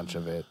watched a bunch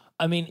of it.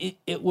 I mean,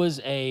 it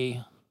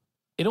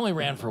only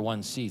ran for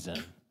one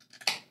season,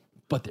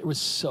 but there was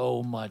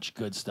so much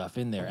good stuff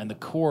in there. And the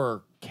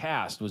core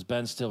cast was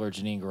Ben Stiller,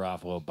 Janine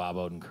Garofalo, Bob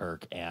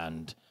Odenkirk,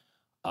 and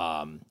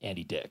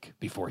Andy Dick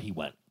before he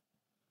went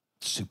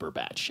super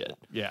bad shit.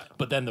 yeah.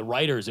 But then the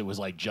writers, it was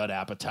like Judd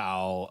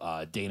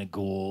Apatow, Dana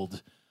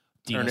Gould,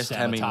 Dina Ernest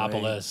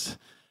Stamatopoulos.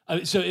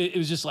 So it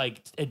was just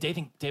like, I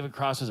think David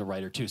Cross was a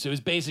writer too. So it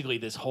was basically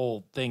this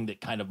whole thing that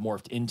kind of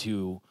morphed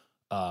into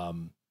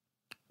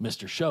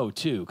Mr. Show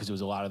too, because it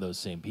was a lot of those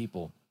same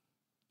people.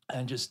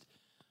 And just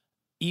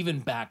even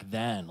back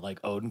then,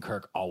 like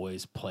Odenkirk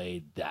always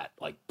played that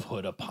like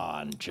put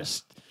upon,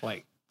 just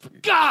Like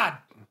God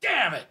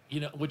damn it,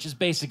 which is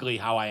basically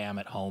how I am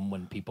at home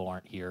when people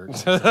aren't here.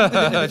 just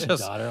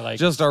Daughter, like,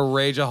 just a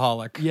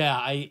rageaholic. yeah,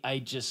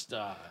 I just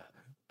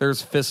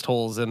There's fist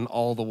holes in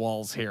all the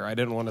walls here. I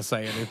didn't want to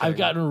say anything. I've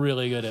gotten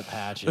really good at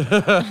patching,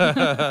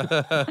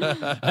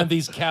 and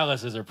these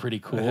calluses are pretty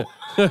cool.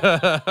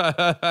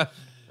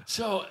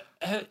 So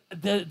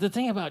the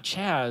thing about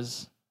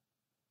Chaz,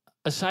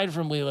 aside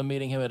from Leela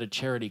meeting him at a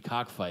charity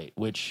cockfight,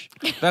 which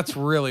That's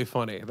really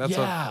funny. That's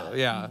Yeah.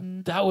 yeah.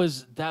 that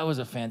was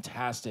a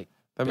fantastic.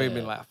 That made me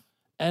bit. laugh.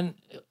 And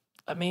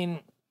I mean,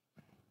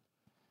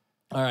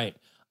 All right.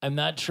 I'm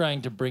not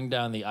trying to bring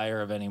down the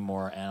ire of any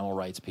more animal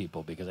rights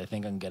people because I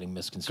think I'm getting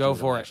misconstrued. Go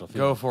for of it. actual Go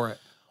feeling. for it.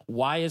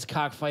 Why is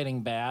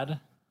cockfighting bad?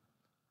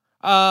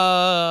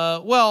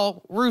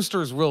 Well,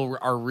 roosters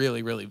are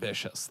really, really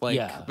vicious. Like,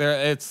 Yeah.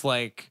 it's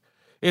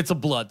a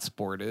blood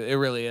sport. It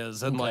really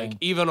is. And Okay. like,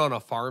 even on a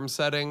farm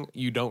setting,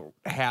 you don't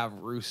have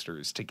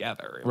roosters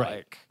together. Right.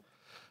 Like,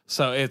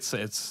 so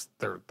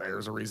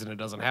there's a reason it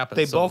doesn't happen.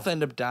 They So- both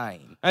end up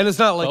dying. and it's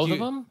not like Both you, of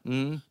them?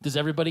 Mm. Does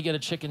everybody get a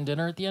chicken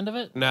dinner at the end of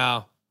it?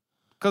 No,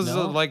 because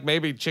No? like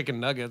maybe chicken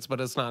nuggets, but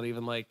it's not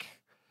even like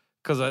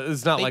because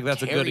it's not They like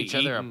that's a tear good each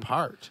other eating.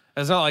 apart.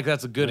 It's not like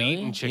that's a good Really?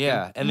 eating chicken.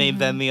 Yeah, and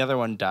then the other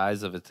one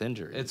dies of its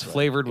injury. It's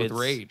flavored with It's-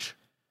 rage.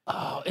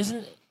 Oh,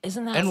 isn't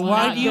that And not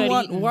why do you good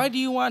want eating. why do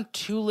you want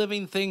two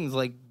living things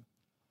like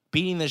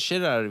beating the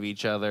shit out of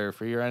each other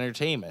for your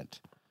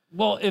entertainment?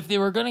 Well, if they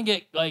were going to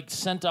get like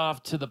sent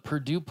off to the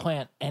Purdue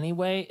plant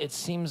anyway, it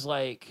seems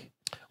like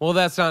Well,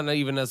 that's not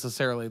even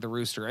necessarily the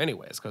rooster,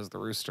 anyways, because the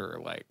rooster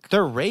like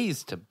They're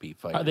raised to be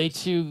fighters. are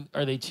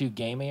they too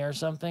gamey or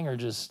something or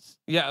just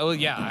yeah, well,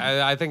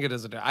 yeah. I think it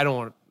is. I don't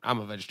want. I'm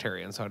a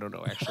vegetarian, so I don't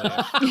know actually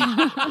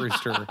if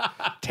rooster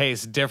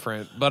tastes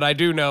different, but I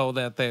do know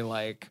that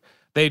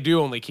they do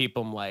only keep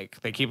them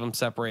they keep them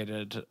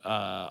separated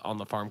on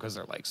the farm because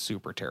they're like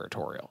super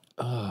territorial.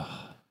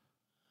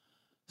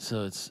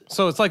 so it's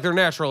So it's like their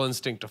natural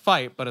instinct to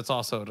fight, but it's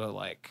also to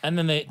like and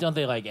then they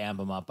like amp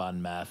them up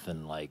on meth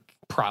and like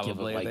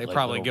probably give it, they like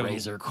probably little give them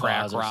razor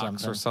crack claws or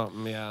rocks or something.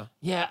 something. Yeah.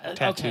 Yeah, okay.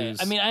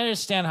 Tattoos. I mean, I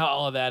understand how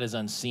all of that is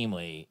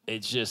unseemly.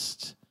 It's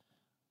just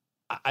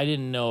I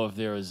didn't know if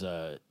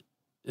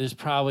there's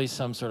probably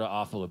some sort of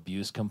awful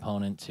abuse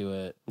component to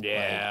it.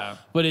 Yeah. Like,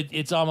 but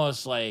it's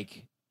almost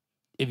like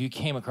if you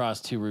came across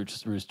two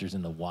roosters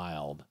in the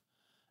wild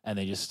and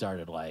they just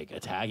started like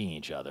attacking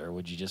each other,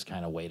 would you just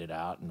kind of wait it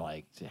out and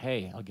like, say,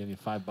 hey, I'll give you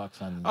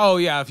 $5 on Oh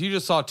yeah, if you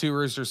just saw two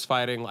roosters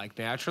fighting like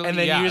naturally, and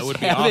then yeah, you it just would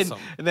be have awesome.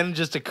 and then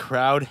just a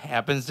crowd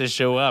happens to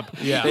show up.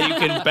 Yeah. that you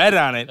can bet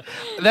on it.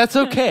 That's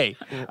okay.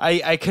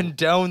 I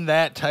condone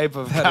that type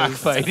of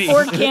cockfighting.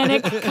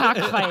 Organic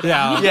cockfighting.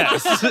 Yeah.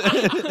 Yes.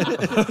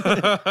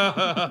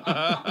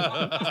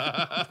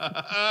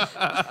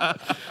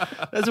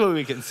 That's what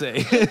we can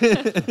say.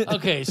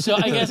 Okay, so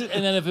I guess,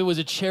 and then if it was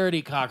a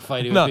charity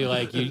cockfight, it would No. be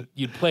like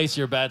you'd place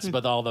your bets,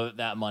 but all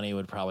that money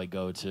would probably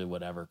go to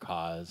whatever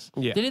cause.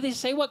 Yeah. Did they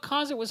say what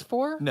cause it was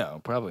for?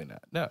 No, probably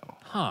not. No.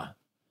 Huh.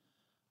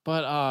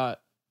 But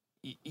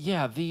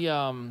yeah,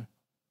 the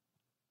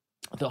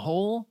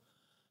whole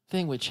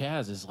thing with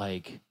Chaz is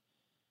like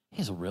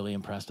he's really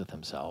impressed with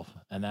himself,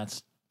 and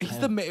that's He's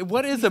kind the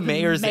what is a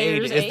mayor's aide?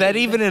 mayor's Is that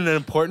aide. even an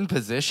important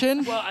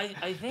position? well,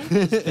 I think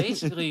it's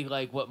basically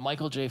like what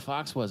Michael J.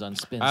 Fox was on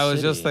Spin I was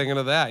City. just thinking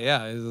of that.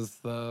 Yeah, is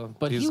but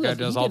this he guy was,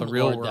 does he all the didn't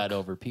real lord work. that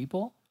over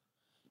people.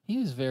 He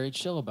was very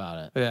chill about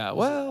it. Yeah,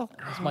 well,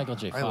 It's Michael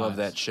J. Fox. I love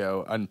that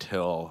show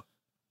until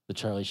The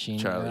Charlie Sheen.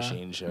 Charlie era.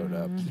 Sheen showed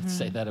up. You can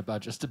say that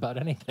about just about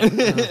anything.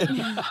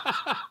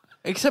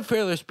 Except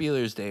Ferris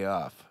Bueller's Day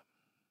Off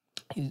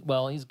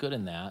He's good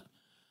in that.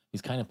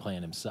 He's kind of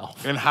playing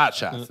himself. and Hot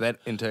Shots. That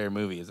entire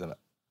movie is an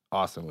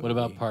awesome movie. What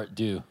about Part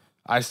 2?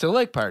 I still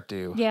like Part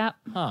 2. Yeah.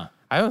 Huh.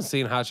 I haven't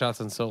seen Hot Shots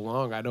in so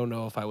long. I don't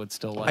know if I would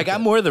still like I got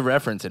it. more of the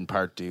reference in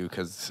Part 2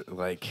 because,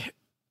 like,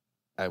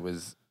 I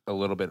was a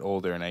little bit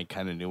older and I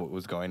kind of knew what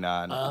was going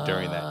on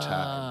during that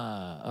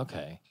time.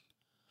 Okay.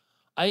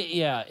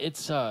 I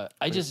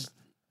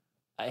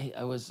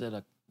was at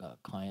a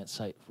client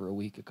site for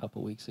a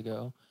couple weeks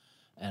ago,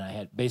 and I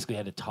had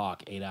to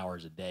talk 8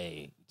 hours a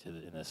day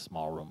in a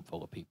small room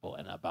full of people.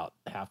 And about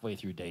halfway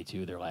through day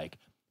 2, they're like,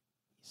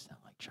 "You sound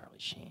like Charlie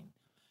Sheen."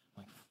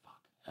 I'm like,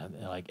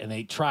 "Fuck!" And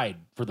they tried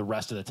for the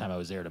rest of the time I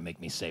was there to make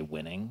me say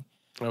 "winning."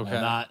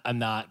 Okay. I'm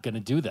not gonna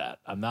do that.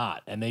 I'm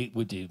not, and they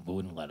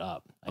wouldn't let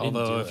up. I didn't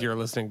Although do if it. you're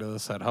listening to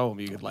this at home,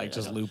 you could Yeah,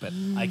 just no. loop it.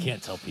 I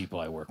can't tell people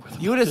I work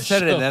with. You would have the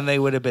said it, show. and then they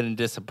would have been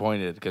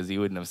disappointed because you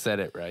wouldn't have said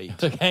it right.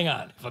 Like, hang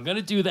on. If I'm going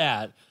to do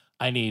that,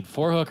 I need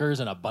 4 hookers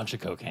and a bunch of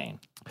cocaine.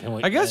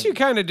 I guess you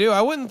kind of do.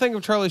 I wouldn't think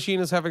of Charlie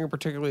Sheen as having a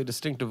particularly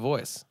distinctive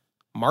voice.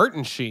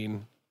 Martin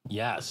Sheen,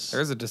 Yes.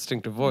 there's a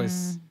distinctive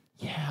voice.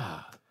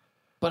 Yeah.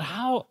 But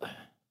how...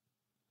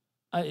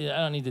 I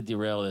don't need to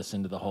derail this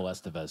into the whole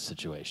Estevez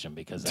situation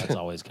because that's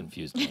always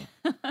confused me.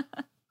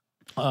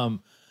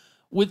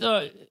 With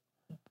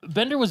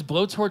Bender was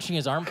blowtorching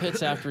his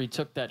armpits after he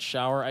took that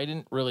shower. I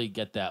didn't really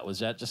get that. Was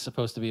that just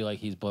supposed to be like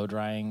he's blow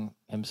drying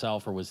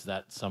himself, or was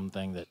that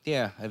something that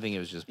Yeah, I think it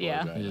was just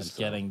Yeah. blow drying just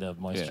himself. getting the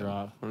moisture Yeah.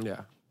 off?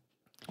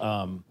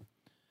 Yeah.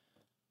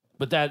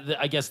 But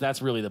I guess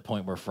that's really the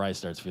point where Fry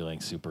starts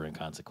feeling super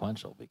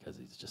inconsequential because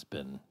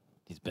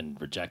he's been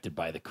rejected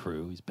by the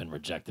crew. He's been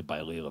rejected by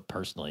Leela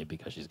personally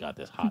because she's got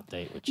this hot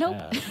date with Nope.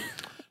 Chad.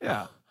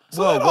 Yeah.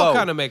 So Whoa, that all whoa.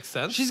 kind of makes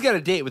sense. She's got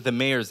a date with the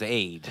mayor's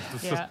aide.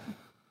 Yeah.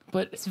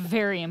 But It's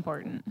very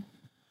important.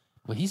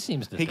 well, he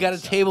seems to. He think got a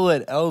so. table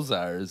at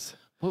Elzar's.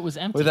 What was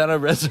empty? without a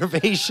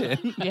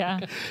reservation. Yeah.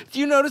 Do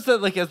you notice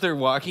that, like, as they're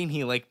walking,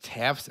 he, like,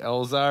 taps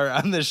Elzar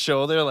on the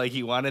shoulder like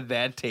he wanted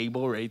that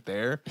table right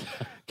there?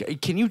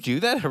 Can you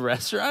do that at a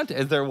restaurant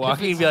as they're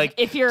walking and be like,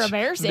 If you're a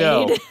Mare's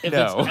no, aide. If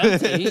no.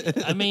 it's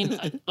empty, I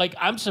mean, like,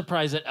 I'm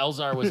surprised that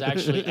Elzar was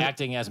actually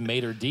acting as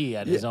maitre d'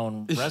 at his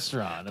own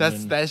restaurant.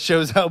 That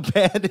shows how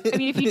bad I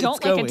mean, if you it's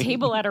don't like going. a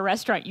table at a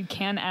restaurant, you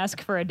can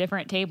ask for a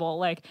different table.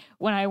 Like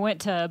when I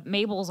went to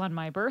Mabel's on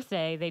my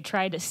birthday, they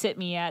tried to sit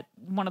me at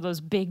one of those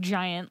big,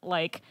 giant,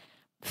 like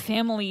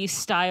family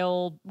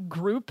style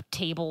group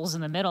tables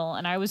in the middle,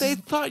 and I was They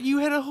thought you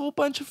had a whole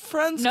bunch of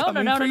friends no,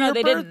 coming for your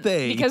they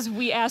birthday. didn't, because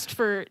we asked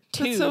for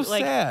two. That's so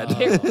like sad.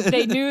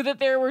 they knew that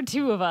there were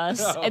two of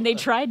us, and they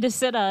tried to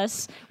sit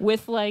us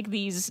with like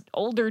these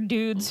older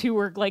dudes who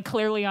were like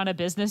clearly on a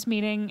business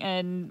meeting,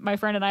 and my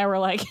friend and I were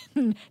like,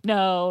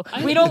 no,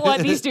 we don't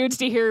want these dudes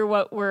to hear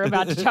what we're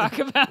about to talk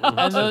about.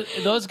 And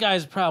those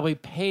guys probably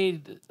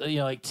paid,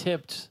 like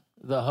tipped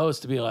the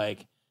host to be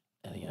like,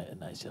 any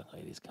nice young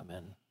ladies come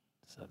in,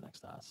 sit next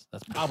to us.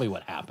 That's probably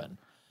what happened.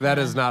 That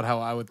is not how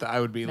I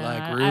would be No,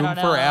 like, I room don't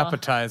for know.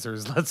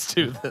 appetizers. Let's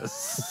do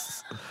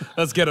this.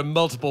 Let's get a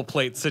multiple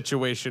plate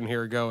situation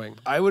here going.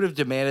 I would have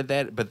demanded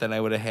that, but then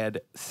I would have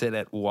had sit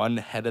at one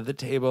head of the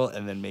table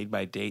and then made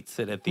my date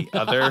sit at the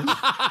other.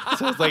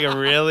 So it's like a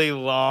really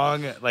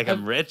long, like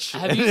I'm rich.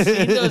 Have you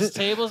seen those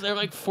tables? They're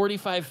like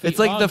 45 feet It's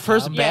like long, the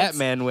first Tom.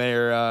 Batman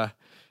where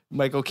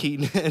Michael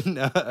Keaton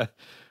and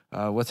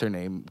what's her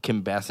name?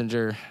 Kim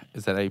Basinger.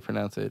 Is that how you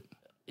pronounce it?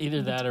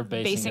 Either that or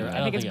Basinger. Basinger. I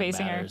don't think it's it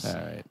Basinger. matters. All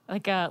right.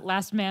 Like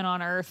Last Man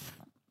on Earth,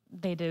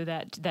 they do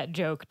that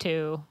joke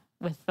too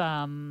with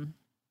the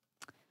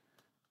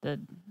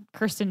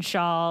Kirsten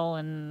Shaw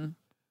and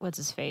what's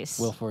his face?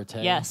 Will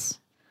Forte. Yes.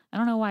 I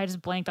don't know why I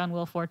just blanked on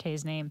Will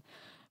Forte's name.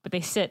 But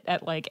they sit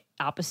at like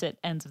opposite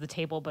ends of the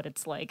table, but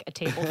it's like a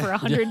table for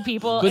 100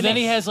 people. But and then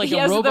he has like he a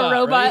has robot, the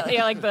robot, right?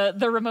 yeah, like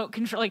the remote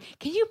control. Like,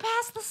 can you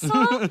pass the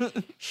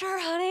salt? Sure,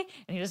 honey.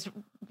 And he just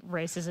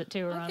races it to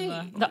her on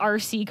the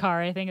RC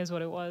car, I think is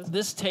what it was.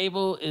 This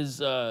table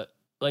is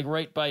like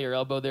right by your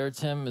elbow there,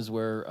 Tim, is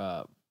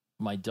where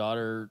my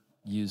daughter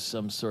used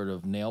some sort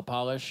of nail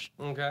polish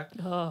Okay.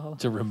 Oh,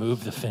 to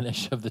remove the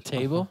finish of the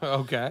table.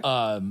 Okay.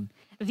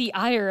 the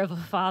ire of a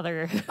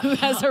father who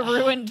has a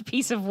ruined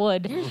piece of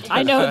wood.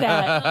 I know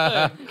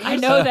that. I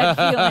know that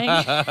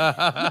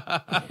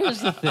feeling.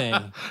 Here's the thing.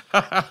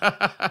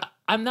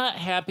 I'm not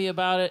happy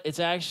about it. It's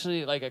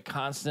actually like a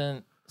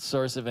constant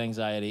source of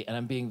anxiety, and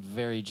I'm being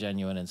very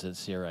genuine and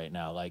sincere right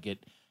now. Like it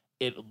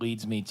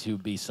leads me to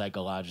be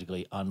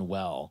psychologically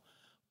unwell,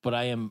 but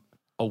I am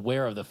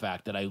aware of the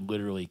fact that I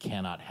literally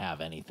cannot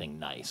have anything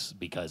nice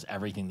because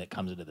everything that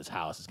comes into this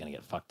house is going to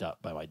get fucked up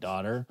by my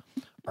daughter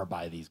or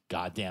by these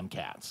goddamn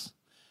cats.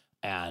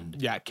 And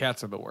Yeah,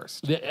 cats are the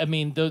worst. I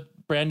mean, the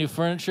brand new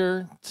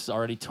furniture, it's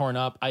already torn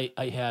up. I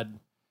had,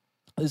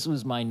 this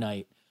was my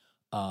night.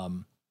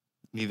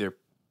 Neither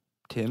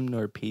Tim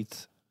nor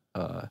Pete's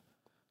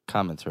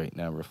comments right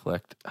now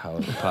reflect how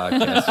the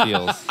podcast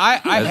feels.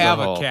 I as have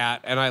a whole. cat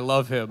and I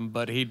love him,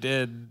 but he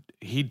did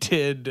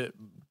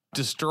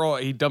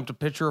destroy. He dumped a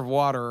pitcher of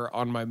water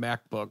on my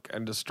MacBook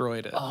and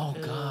destroyed it. Oh,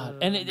 God.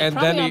 And And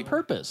probably then on he-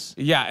 purpose.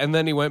 Yeah, and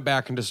then he went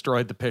back and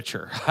destroyed the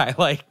pitcher.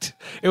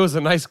 It was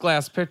a nice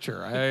glass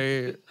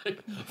pitcher.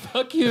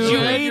 Fuck you. Did you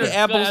and read your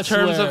Apple's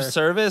terms of glassware.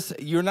 service?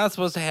 You're not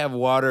supposed to have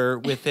water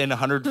within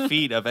 100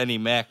 feet of any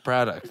Mac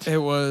product. It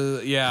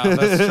was, yeah,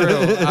 that's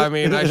true. I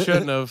mean, I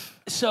shouldn't have.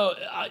 So,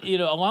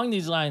 along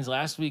these lines,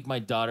 last week my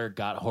daughter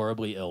got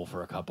horribly ill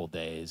for a couple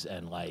days,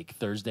 and like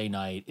Thursday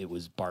night, it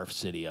was barf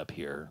city up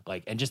here,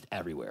 like, and just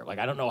everywhere. Like,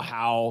 I don't know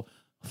how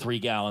 3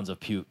 gallons of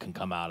puke can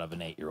come out of an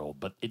 8-year-old,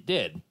 but it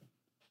did.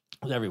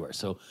 It was everywhere.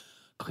 So,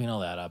 clean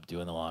all that up,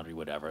 doing the laundry,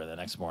 whatever. The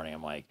next morning,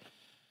 I'm like,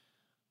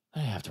 I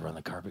have to run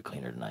the carpet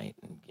cleaner tonight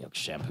and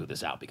shampoo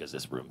this out because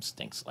this room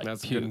stinks like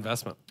That's a puke. good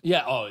investment.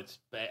 Yeah. Oh, it's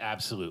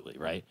absolutely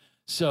right.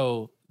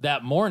 So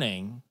that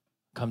morning,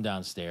 come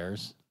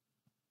downstairs,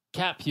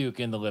 cat puke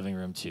in the living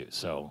room too.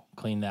 So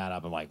clean that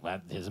up. I'm like,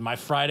 this is my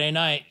Friday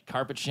night,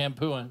 carpet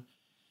shampooing.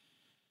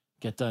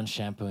 Get done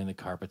shampooing the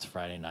carpets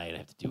Friday night. I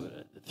have to do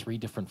it at 3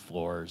 different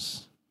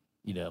floors.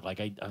 I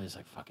was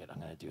like, fuck it,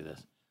 I'm going to do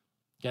this.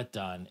 Get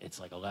done. It's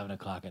like 11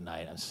 o'clock at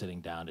night. I'm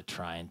sitting down to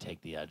try and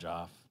take the edge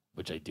off,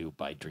 which I do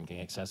by drinking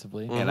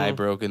excessively. And I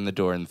broke in the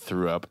door and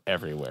threw up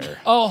everywhere.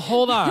 Oh,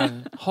 hold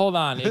on. Hold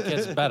on. It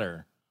gets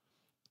better.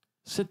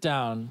 Sit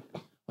down.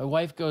 My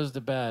wife goes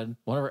to bed.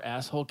 One of her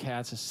asshole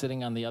cats is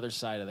sitting on the other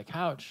side of the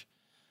couch.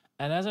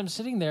 And as I'm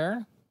sitting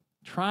there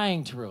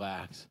trying to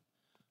relax,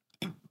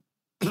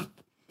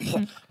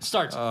 it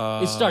starts.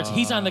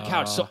 He's on the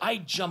couch. So I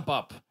jump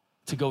up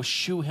to go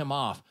shoo him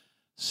off,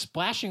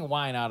 splashing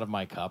wine out of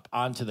my cup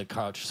onto the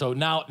couch. So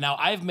now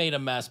I've made a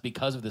mess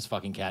because of this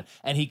fucking cat,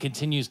 and he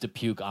continues to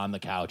puke on the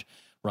couch,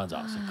 runs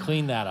off. So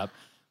clean that up.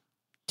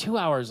 2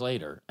 hours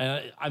later,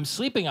 and I'm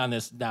sleeping on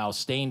this now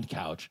stained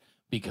couch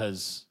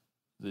because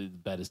the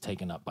bed is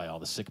taken up by all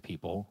the sick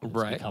people. It's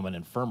Right. become an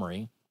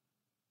infirmary.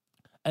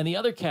 And the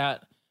other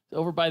cat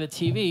over by the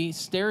TV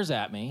stares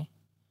at me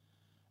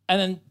and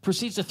then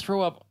proceeds to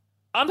throw up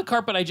on the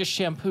carpet I just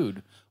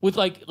shampooed with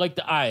like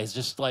the eyes,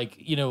 just like,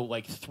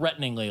 like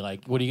threateningly,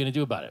 like, what are you going to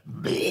do about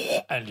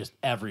it? And just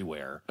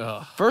everywhere.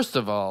 First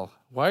of all,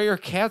 why are your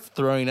cats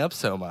throwing up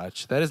so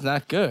much? That is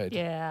not good.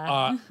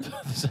 Yeah.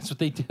 That's what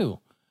they do.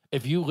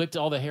 If you licked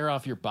all the hair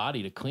off your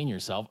body to clean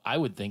yourself, I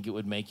would think it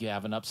would make you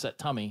have an upset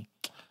tummy.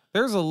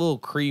 There's a little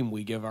cream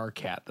we give our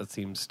cat that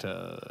seems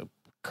to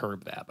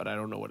curb that, but I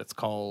don't know what it's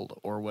called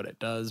or what it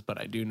does, but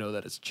I do know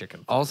that it's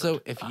chicken.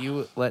 Also, if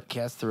you let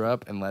cats throw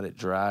up and let it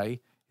dry,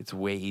 it's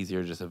way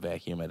easier just to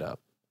vacuum it up.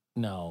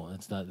 No,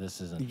 it's not.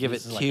 This isn't. You give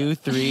it this is 2,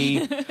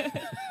 3,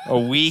 a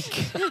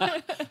week.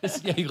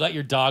 You let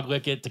your dog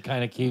lick it to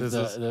kind of keep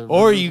the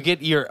Or you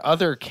get your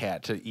other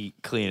cat to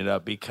clean it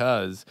up,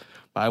 because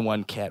my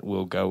one cat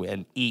will go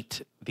and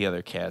eat the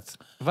other cat's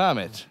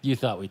vomit. You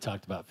thought we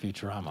talked about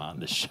Futurama on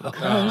this show.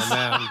 Oh,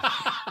 man.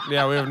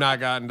 Yeah, we have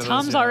not gotten to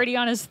Tom's this yet. already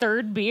on his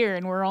 3rd beer,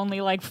 and we're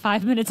only like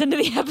 5 minutes into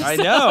the episode. I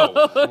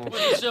know.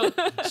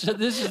 So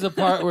this is the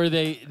part where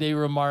they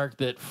remark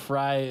that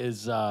Fry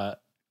is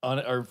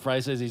or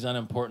Fry says he's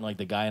unimportant, like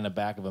the guy in the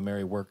back of a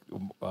Mary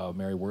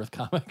Worth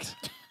comics.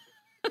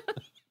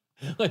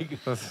 Like,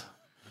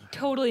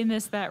 Totally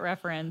missed that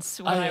reference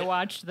when I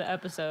watched the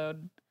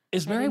episode.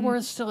 is Mary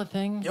Worth still a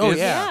thing? Oh,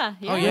 Yeah,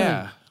 yeah. Oh, yeah.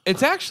 yeah.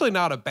 It's actually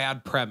not a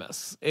bad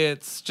premise.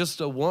 It's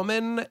just a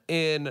woman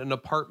in an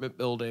apartment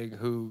building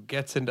who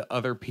gets into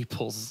other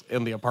people's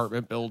in the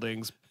apartment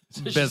building's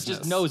So business. she's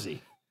just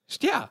nosy.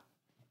 Yeah.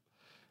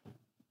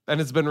 And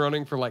it's been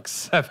running for like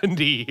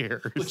 70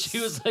 years. But she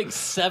was like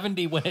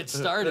 70 when it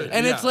started.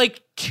 And it's Yeah.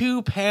 like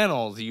 2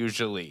 panels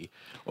usually.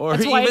 Or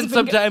That's why even it's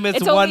been- sometimes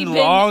it's only one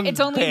been- long It's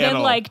only panel.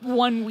 been like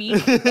 1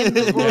 week in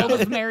the world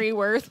of Mary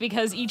Worth,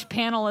 because each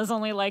panel is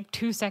only like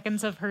 2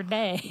 seconds of her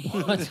day.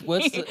 What's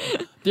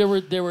the,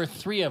 there were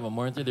 3 of them,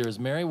 weren't there? There was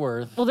Mary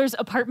Worth. Well, there's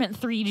Apartment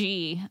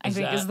 3G, I Is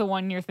think, is that- the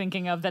one you're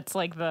thinking of. That's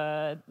like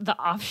the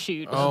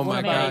offshoot. Oh of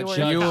my Mary God. Worth.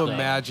 Can you Judge thing.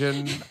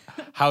 imagine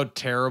how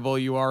terrible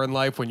you are in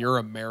life when you're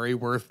a Mary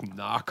Worth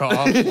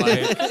knockoff?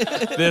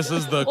 Like, this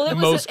is the Well, it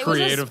was most it was a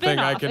creative thing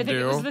I spin-off. can think It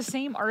do. was the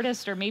same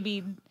artist, or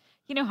maybe,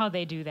 you know how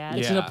they do that.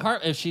 It's Yeah.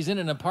 if she's in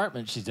an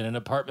apartment, she's in an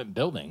apartment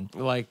building.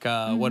 Like,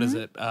 what is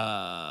it?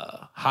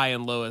 High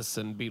and Lois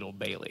and Beetle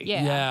Bailey.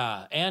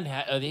 Yeah. And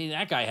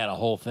that guy had a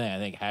whole thing. I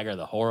think Hagar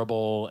the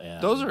Horrible.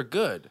 And Those are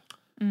good.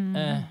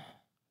 eh.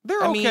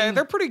 They're I okay. mean,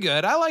 They're pretty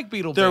good. I like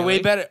Beetle They're Bailey.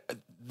 way better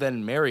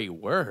than Mary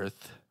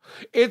Worth.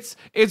 It's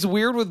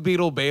weird with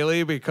Beetle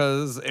Bailey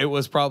because it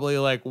was probably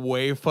like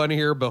way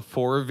funnier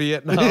before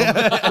Vietnam.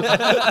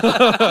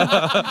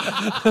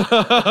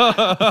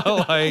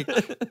 Like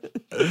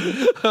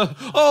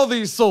all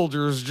these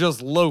soldiers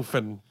just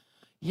loafing.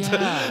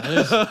 Yeah,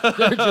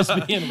 they're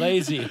just being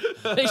lazy.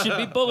 They should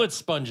be bullet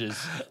sponges.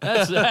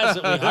 That's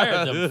what we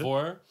hired them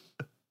for.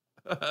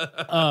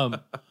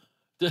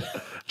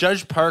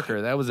 Judge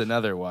Parker, that was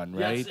another one,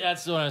 right?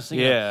 That's what I was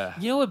thinking. Yeah.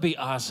 You know what would be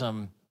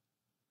awesome?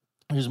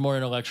 There's more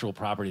intellectual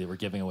property that we're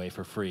giving away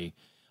for free.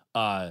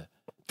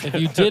 If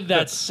you did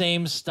that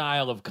same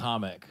style of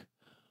comic,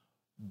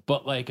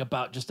 but like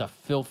about just a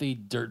filthy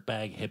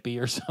dirtbag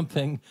hippie or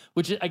something,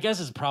 which I guess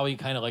is probably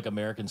kind of like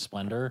American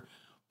Splendor,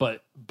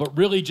 but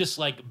really just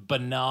like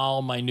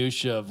banal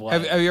minutia of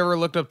like. Have you ever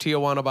looked up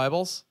Tijuana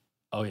Bibles?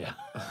 Oh yeah,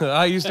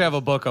 I used to have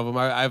a book of them.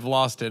 I've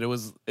lost it. It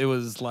was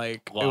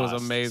like it was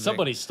Lost. amazing.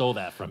 Somebody stole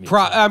that from you.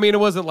 I mean, it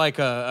wasn't like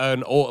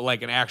an old,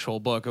 like an actual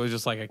book. It was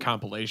just like a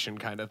compilation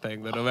kind of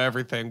thing that of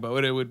everything.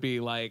 But it would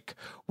be like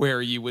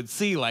where you would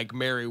see like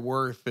Mary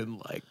Worth in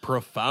like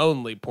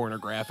profoundly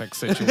pornographic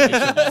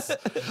situations,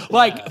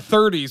 like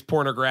 30s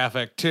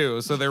pornographic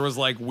too. So there was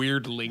like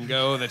weird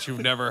lingo that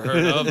you've never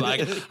heard of.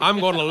 Like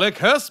I'm going to lick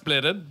her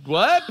splitted.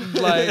 What?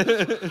 Like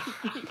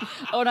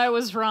Oh, and I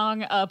was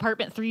wrong.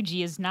 Apartment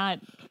 3G is not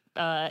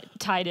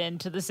tied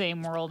into the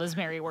same world as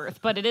Mary Worth,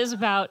 but it is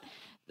about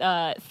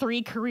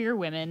 3 career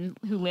women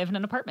who live in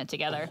an apartment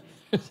together.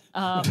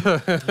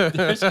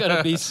 There's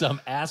gonna be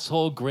some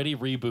asshole gritty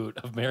reboot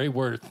of Mary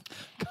Worth.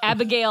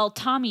 Abigail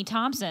Tommy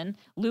Thompson,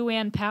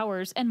 Luann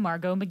Powers, and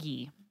Margot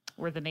McGee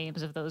were the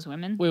names of those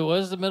women. Wait, what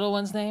was the middle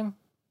one's name?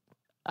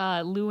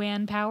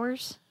 Luann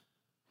Powers.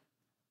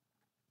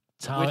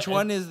 Tom, Which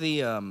one is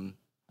the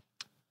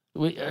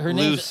Wait, her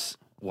name. loose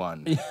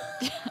one?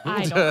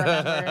 I don't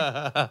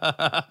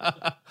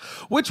remember.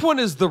 which one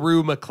is the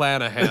Rue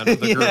McClanahan of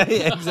the group?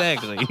 Yeah,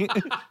 exactly.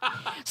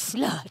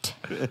 Slut.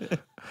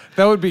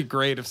 That would be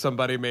great if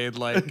somebody made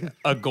like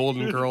a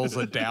Golden Girls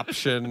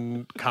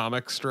adaptation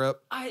comic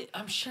strip.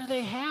 I'm sure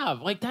they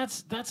have. Like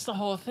that's the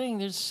whole thing.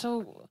 There's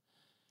so.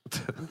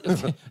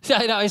 See,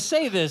 I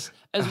say this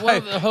as one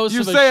of the hosts.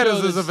 You of a say it show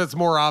as that's- if it's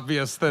more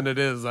obvious than it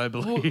is, I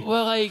believe.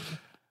 well, like.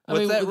 I What's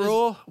mean, that this-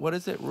 rule? What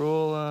is it?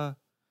 Rule?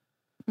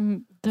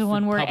 The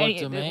one where public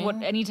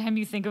domain? anytime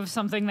you think of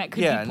something that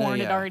could Yeah, be no, porn,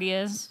 it yeah. already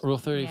is. Rule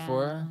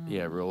 34.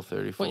 Yeah, Rule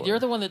 34. Wait, you're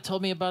the one that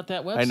told me about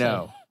that website. I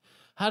know.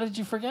 How did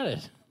you forget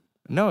it?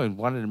 No, I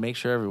wanted to make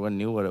sure everyone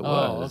knew what it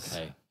Oh, was.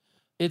 okay.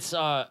 It's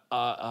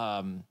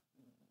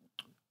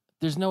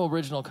there's no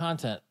original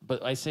content,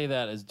 but I say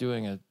that as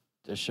doing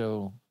a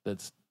show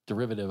that's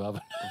derivative of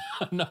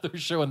another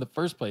show in the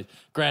first place.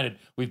 Granted,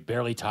 we've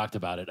barely talked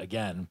about it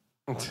again.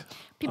 Yeah,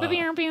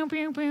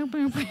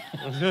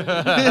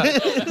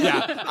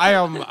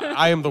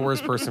 I am the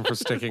worst person for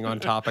sticking on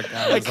topic,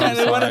 guys. I'm kind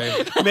of want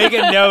sorry. to make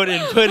a note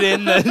and put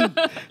in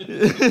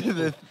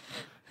the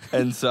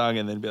end song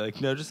and then be like,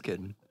 no, just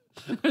kidding.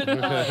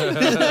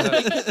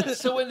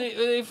 So when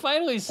they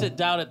finally sit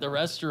down at the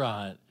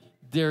restaurant,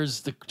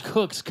 there's the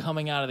cooks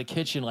coming out of the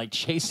kitchen like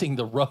chasing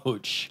the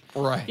roach.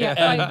 Right.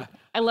 Yeah,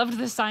 I loved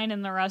the sign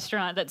in the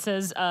restaurant that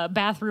says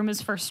bathroom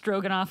is for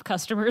Stroganoff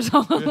customers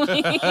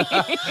only.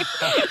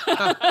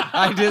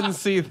 I didn't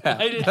see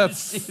that. I didn't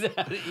see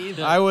that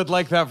either. I would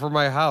like that for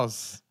my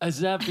house. Is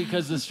that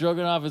because the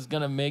stroganoff is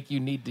going to make you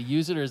need to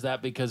use it, or is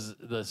that because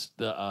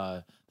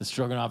the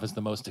stroganoff is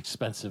the most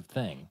expensive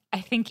thing?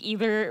 I think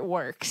either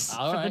works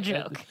All for right. the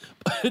joke.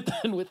 But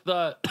then with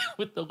the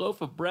loaf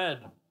of bread,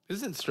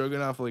 Isn't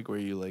stroganoff like where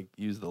you like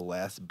use the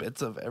last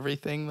bits of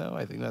everything though?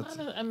 I think that's.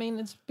 I mean,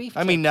 it's beef.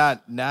 I mean, tips.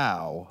 not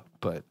now,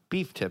 but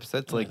beef tips.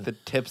 That's like the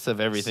tips of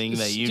everything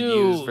that you Stew-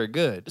 use for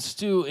good.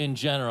 Stew in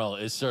general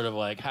is sort of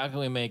like, how can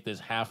we make this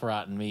half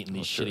rotten meat and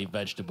these shitty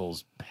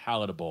vegetables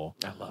palatable?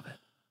 I love it.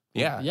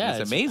 Yeah, Yeah,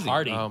 it's amazing.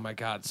 Hearty. Oh my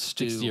God,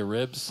 Sticks to stew. your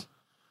ribs.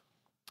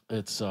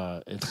 It's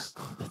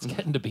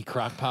getting to be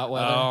crock pot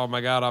weather. Oh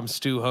my God, I'm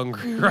stew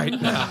hungry right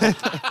now.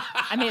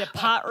 I made a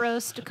pot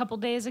roast a couple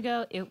days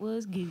ago. It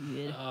was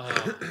good.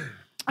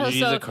 Did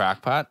you use a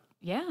crock pot?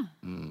 Yeah,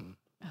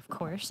 of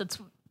course.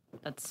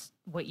 That's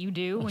what you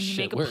do when you shit,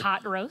 make a we're-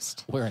 pot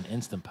roast. We're an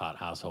Instant Pot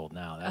household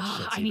now. That Oh,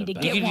 shit's I need even to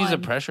better. You get could use a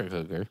one. pressure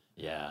cooker.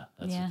 Yeah,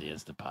 that's Yeah. what the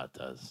Instant Pot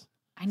does.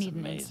 I need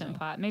an amazing. Instant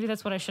Pot. Maybe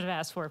that's what I should have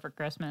asked for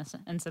Christmas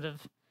instead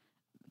of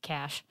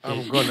cash.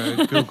 I'm going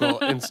to Google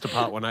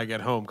Instapot when I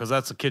get home because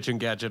that's a kitchen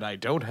gadget I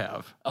don't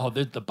have. Oh,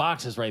 the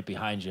box is right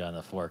behind you on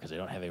the floor because they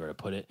don't have anywhere to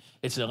put it.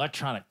 It's an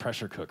electronic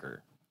pressure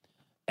cooker,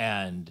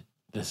 and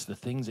the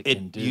things it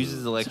can It do.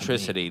 uses to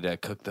electricity to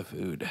cook the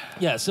food. me-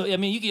 Yeah, so I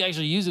mean, you can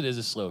actually use it as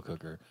a slow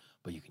cooker,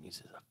 but you can use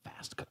it as a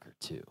fast cooker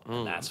too.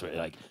 And that's where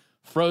like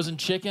frozen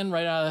chicken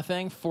right out of the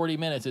thing, 40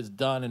 minutes, it's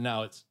done, and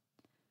now it's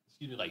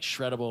like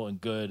shreddable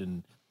and good,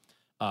 and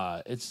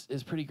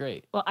it's pretty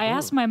great. Well, I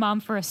asked my mom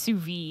for a sous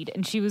vide,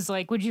 and she was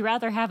like, "Would you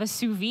rather have a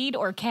sous vide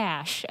or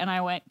cash?" And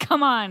I went,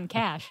 "Come on,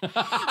 cash."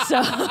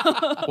 So,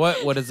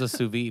 What is a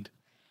sous vide?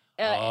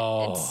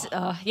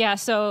 yeah,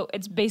 so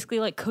it's basically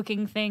like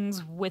cooking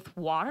things with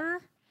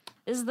water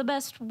is the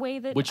best way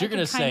that. Which I you're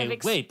gonna could kind say,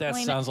 of wait, that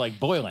explain it. sounds like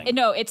boiling.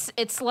 No,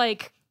 it's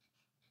like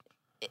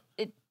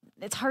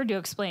it's hard to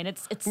explain.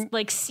 It's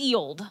like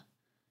sealed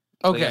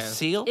Like Okay. a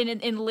seal?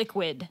 in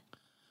liquid.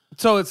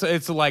 So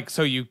it's like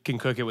so you can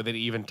cook it with an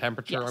even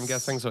temperature, I'm Yes.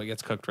 guessing, so it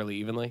gets cooked really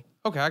evenly.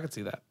 Okay, I can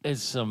see that.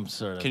 It's some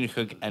sort of Can you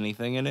cook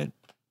anything in it?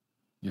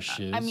 your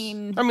shoes. I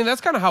mean, I mean, that's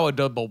kind of how a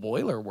double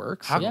boiler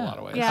works in Yeah. a lot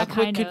of ways. Yeah. How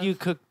quick kind could of. you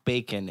cook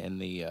bacon in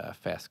the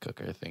fast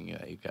cooker thing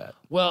that you got?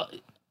 well,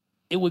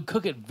 it would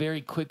cook it very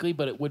quickly,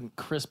 but it wouldn't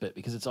crisp it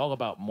because it's all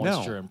about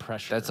moisture and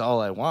pressure. That's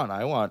all I want.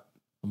 I want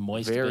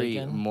moist very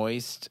bacon.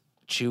 moist,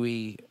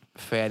 chewy,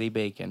 fatty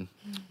bacon.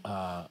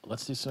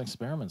 Let's do some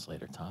experiments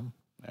later, Tom.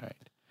 All right.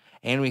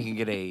 And we can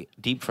get a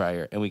deep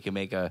fryer and we can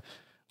make a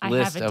I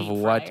list have a of deep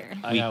what fryer.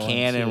 I we got one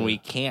can and too. we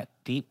can't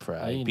deep Oh,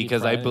 fry you can deep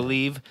because I fry it?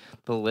 believe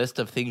the list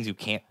of things you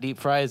can't deep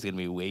fry is going to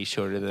be way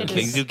shorter than It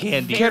things is you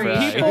can deep very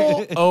fry.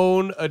 true. People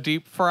own a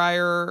deep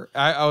fryer.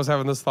 I was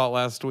having this thought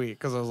last week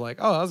because I was like,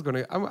 oh,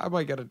 I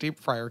might get a deep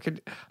fryer.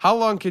 How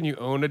long can you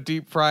own a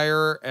deep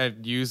fryer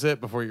and use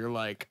it before you're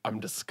like, I'm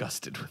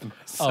disgusted with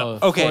myself?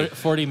 Oh, Okay.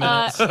 40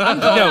 minutes.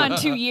 I'm going on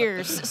 2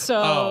 years,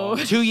 so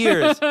 2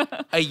 years,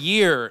 a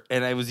year,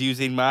 and I was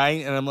using mine,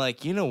 and I'm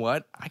like, you know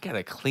what? I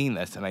gotta clean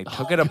this, and I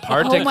took it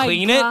apart Oh to my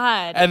clean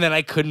God. it, and then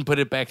I couldn't put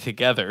it back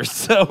together,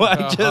 so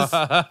I just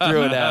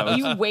threw it out.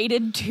 you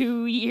waited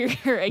 2 years,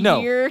 a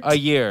No, year. a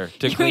year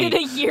to You clean. waited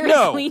a year to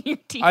no, clean your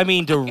teeth. I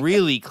mean to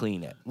really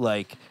clean it.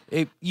 Like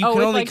you Oh, can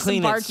with, only like, some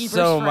clean it barkeeper's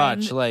so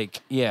friend. much.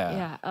 Like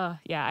yeah.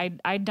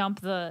 I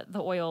dump the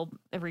oil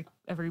every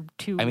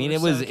 2. I mean, or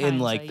it was so in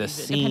times like I the use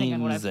it, depending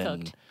on what I've seams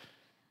and cooked.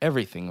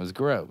 everything was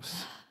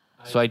gross.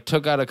 So I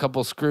took out a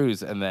couple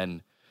screws, and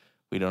then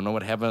we don't know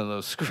what happened to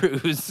those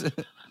screws.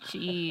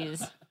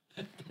 Jeez.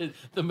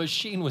 The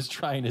machine was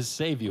trying to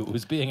save you. It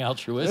was being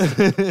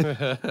altruistic.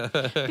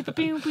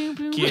 Boom, boom,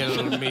 boom.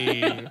 Kill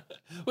me.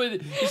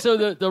 So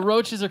the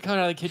roaches are coming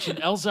out of the kitchen.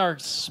 Elzar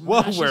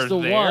smashes we're the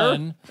there.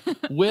 one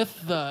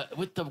with the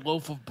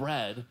loaf of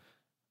bread.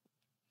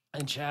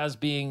 And Chaz,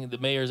 being the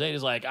mayor's aide,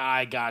 is like,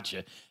 I got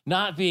you.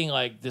 Not being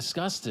like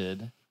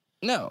disgusted.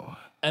 no,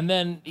 And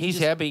then he's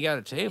happy he got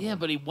a table. Yeah,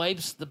 but he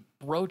wipes the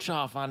roach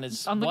off on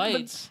his On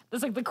whites.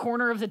 that's like the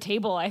corner of the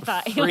table. I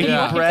thought. Free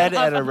Yeah. bread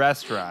at a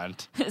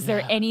restaurant. Is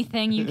there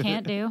anything you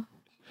can't do?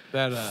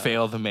 That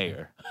Fail the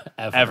mayor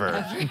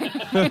Ever.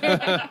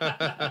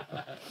 ever.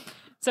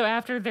 So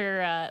after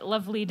their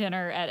lovely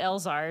dinner at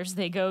Elzar's,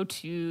 they go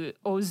to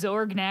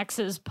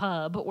Ozorgnax's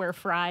pub where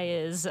Fry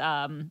is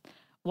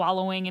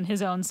wallowing in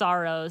his own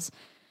sorrows.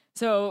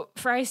 So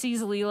Fry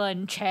sees Leela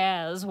and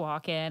Chaz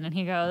walk in, and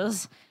he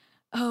goes,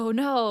 oh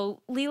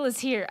no, Leela's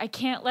here. I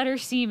can't let her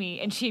see me.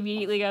 And she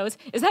immediately goes,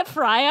 is that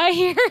Fry I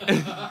hear?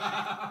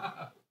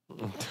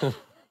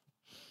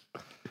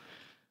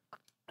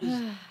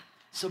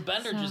 So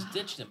Bender just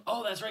ditched him.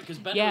 Oh, that's right, because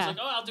Bender Yeah. was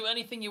like, oh, I'll do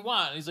anything you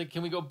want. And he's like,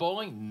 can we go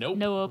bowling? Nope.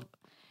 Nope.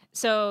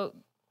 So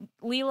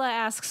Leela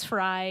asks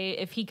Fry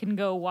if he can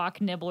go walk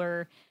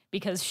Nibbler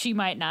because she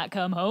might not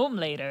come home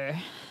later.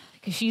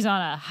 Because she's on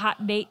a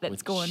hot date that's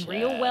With going Chad.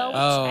 real well with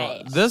Oh,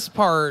 Chad. this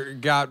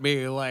part got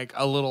me like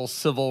a little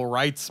civil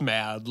rights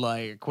mad,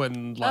 like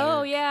when like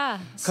Oh yeah.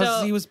 because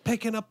So he was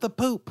picking up the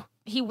poop.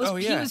 he was Oh,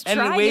 yeah. he was And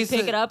it trying to weighs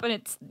pick the- it up, and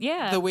it's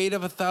The weight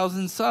of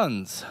 1,000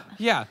 suns.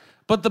 Yeah,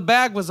 but the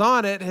bag was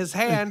on it, his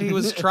hand. He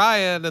was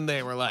trying, and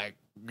they were like,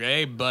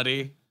 "Hey,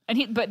 buddy."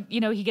 and but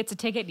he gets a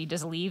ticket and he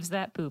just leaves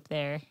that poop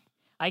there.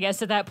 I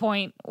guess at that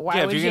point, why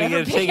Yeah, if would you're you gonna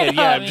ever get a pick ticket, it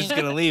yeah, up? I'm just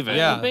gonna leave it.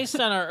 Yeah. Based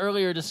on our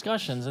earlier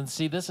discussions, and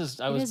see, I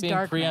was is being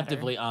dark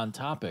preemptively on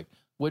topic.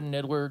 Wouldn't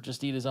Nibbler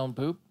just eat his own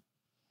poop?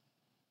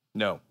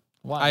 No,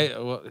 Why?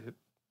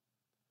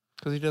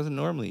 because he doesn't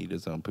normally eat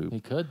his own poop. He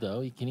could, though.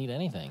 He can eat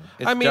anything.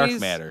 It's dark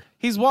he's, matter.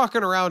 He's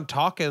walking around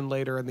talking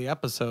later in the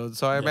episode,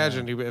 so I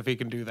imagine if he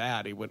can do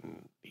that, he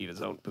wouldn't eat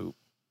his own poop.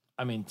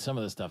 I mean, some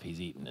of the stuff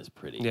he's eating is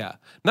pretty. Yeah,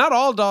 not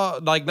all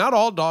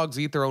dogs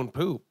eat their own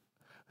poop.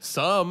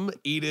 Some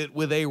eat it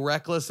with a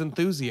reckless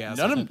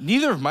enthusiasm.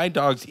 Neither of my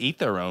dogs eat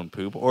their own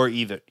poop or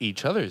either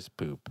each other's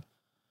poop.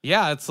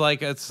 Yeah, it's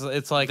like a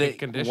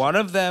condition. One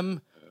of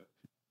them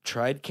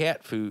tried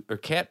cat food or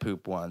cat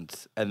poop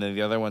once, and then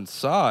the other one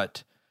saw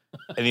it,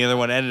 and the other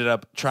one ended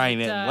up trying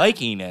it and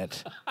liking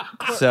it.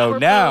 So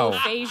now,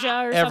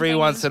 Corporophagia or every something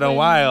once is in a when-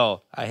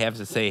 while, I have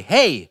to say,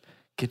 "Hey,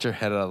 get your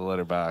head out of the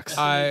litter box."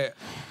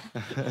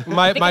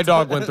 My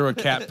dog went through a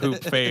cat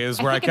poop phase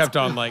where I kept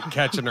on like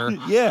catching her.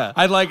 Yeah,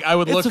 I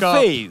would it's look a up.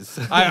 phase.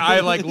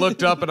 I like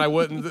looked up and I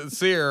wouldn't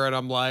see her, and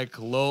I'm like,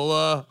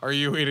 Lola, are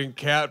you eating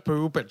cat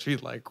poop? And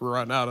she'd like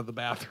run out of the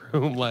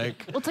bathroom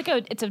like. Well,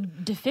 it's a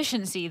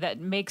deficiency that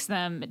makes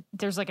them.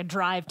 There's like a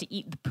drive to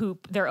eat the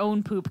poop, their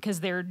own poop, because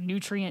they're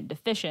nutrient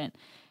deficient.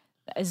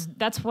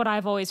 That's what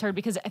I've always heard,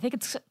 because I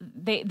think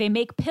they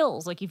make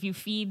pills. Like if you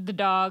feed the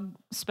dog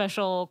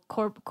special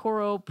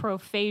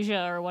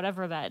coroprophagia or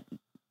whatever that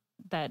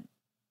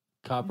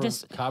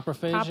Coprophagia?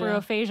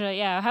 Coprophagia,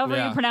 yeah. However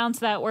Yeah. you pronounce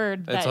that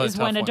word, It's that a is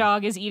tough when a one.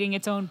 dog is eating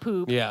its own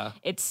poop. Yeah.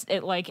 It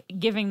like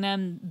giving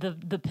them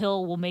the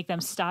pill will make them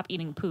stop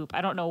eating poop.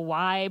 I don't know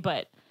why,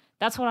 but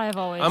that's what I've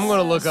always I'm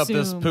gonna look up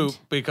this assumed. poop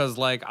because,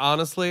 like,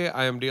 honestly,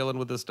 I am dealing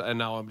with this, and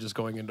now I'm just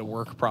going into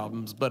work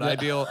problems. But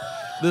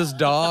this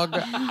dog.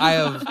 I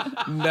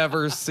have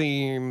never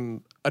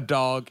seen a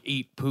dog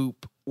eat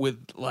poop with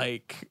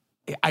like.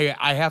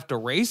 I have to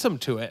race him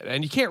to it,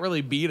 and you can't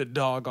really beat a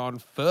dog on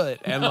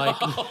foot. And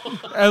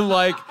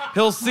like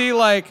he'll see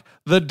like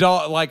the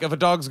dog, like if a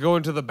dog's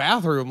going to the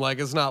bathroom, like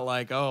it's not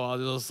like, oh, I'll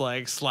just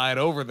like slide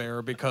over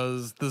there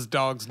because this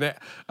dog's name.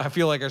 I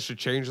feel like I should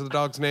change the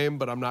dog's name,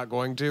 but I'm not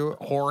going to.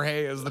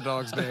 Jorge is the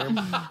dog's name.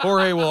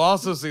 Jorge will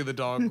also see the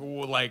dog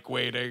like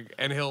waiting,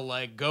 and he'll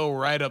like go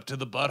right up to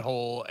the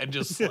butthole and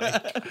just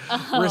like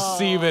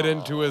receive it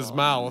into his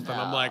mouth. And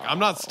I'm like, I'm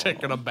not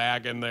sticking a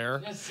bag in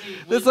there.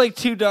 It's like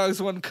 2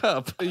 dogs, 1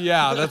 cup.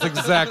 Yeah, that's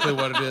exactly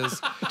what it is.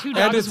 Two And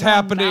dogs, it's one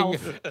happening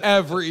mouth.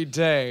 every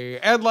day.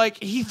 And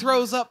like he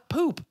throws up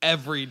poop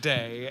every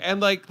day. And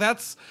like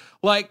that's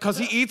like cuz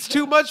he eats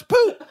too much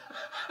poop.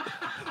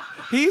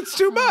 He eats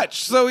too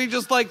much, so he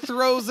just like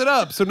throws it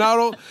up. So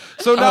now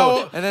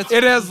and that's-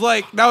 it has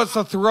like now it's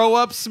a throw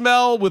up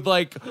smell with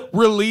like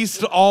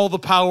released all the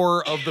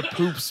power of the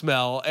poop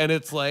smell, and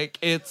it's like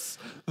it's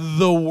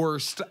the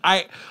worst.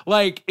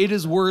 It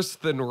is worse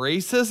than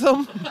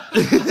racism.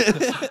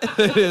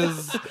 It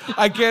is.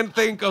 I can't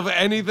think of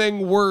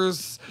anything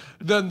worse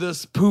than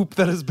this poop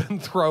that has been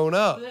thrown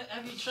up.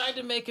 Have you tried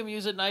to make him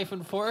use a knife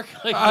and fork?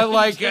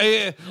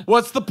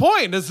 What's the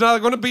point? It's not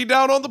going to be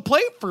down on the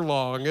plate for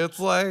long. It's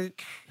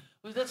like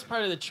Well, that's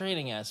part of the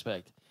training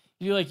aspect.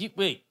 You're like,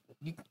 wait.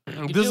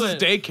 this is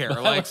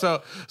daycare. Like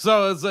so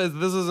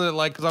this isn't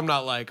like because I'm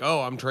not like,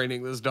 oh, I'm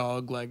training this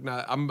dog. Like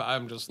not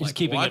I'm just like He's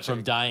keeping it watching.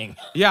 from dying.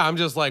 Yeah, I'm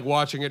just like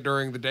watching it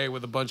during the day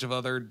with a bunch of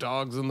other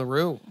dogs in the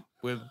room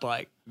with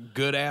like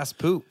good ass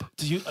poop.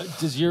 Does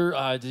your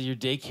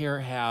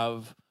daycare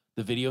have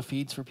the video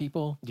feeds for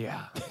people?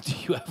 Yeah. Do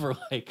you ever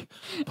like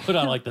put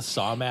on like the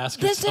saw mask?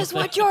 Or This is something?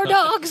 what your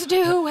dogs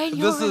do when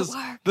you're This is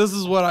at work. this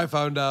is what I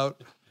found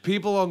out.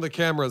 People on the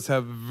cameras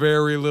have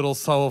very little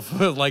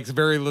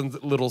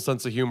little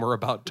sense of humor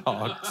about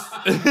dogs.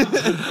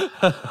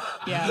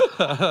 Yeah.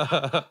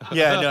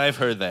 Yeah, no, I've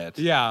heard that.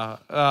 Yeah,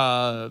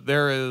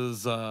 there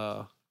is.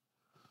 Oh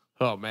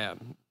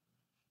man,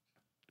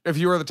 if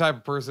you were the type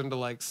of person to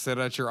like sit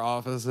at your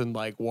office and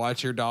like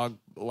watch your dog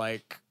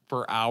like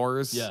for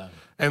hours, Yeah.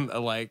 and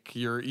like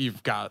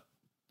you've got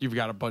you've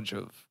got a bunch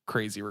of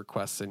crazy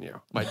requests in you.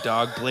 My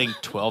dog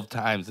blinked 12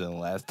 times in the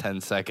last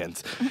 10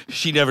 seconds.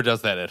 She never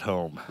does that at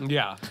home.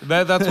 Yeah,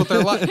 that's what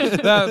they're like.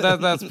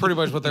 That's pretty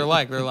much what they're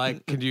like. They're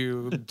like, "Could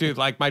you, dude?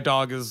 Like, my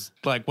dog is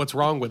like, what's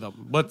wrong with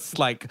them? What's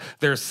like,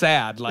 they're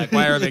sad. Like,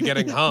 why are they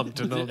getting humped?"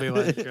 And they'll be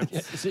like,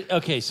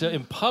 Okay, so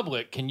in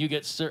public, can you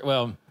get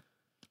well?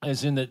 I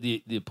assume that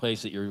the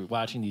place that you're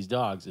watching these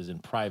dogs is in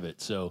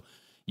private, so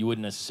you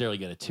wouldn't necessarily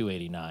get a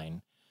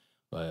 289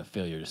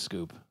 failure to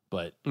scoop.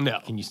 But No.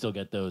 can you still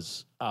get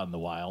those out in the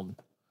wild?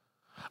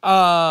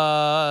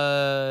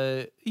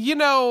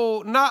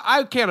 not.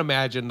 I can't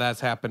imagine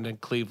that's happened in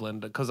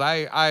Cleveland because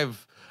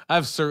I've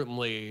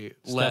certainly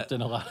Stepped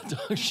in a lot of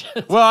dog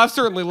shit. Well, I've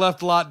certainly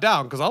left a lot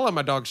down because I'll let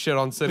my dog shit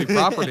on city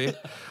property.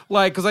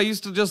 Because I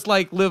used to just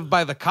like live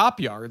by the cop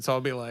yard. So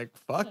I'll be like,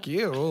 fuck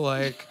you.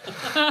 Like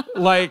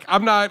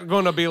I'm not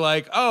going to be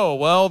like, oh,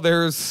 well,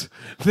 there's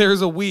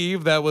a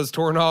weave that was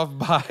torn off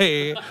by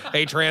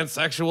a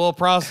transsexual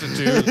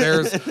prostitute.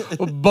 There's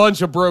a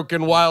bunch of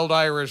broken wild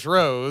Irish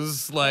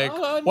rose. Like,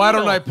 why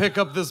don't I pick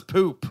up this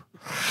poop?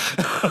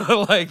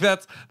 Like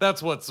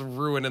that's what's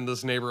ruining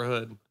this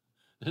neighborhood.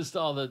 Just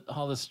all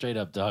the straight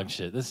up dog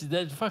shit.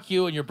 Fuck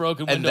you and your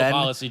broken And window then-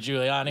 policy,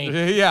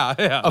 Giuliani. Yeah.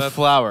 A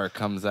flower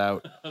comes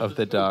out of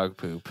the dog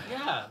poop.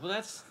 Yeah, well,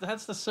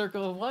 that's the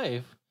circle of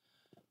life.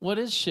 What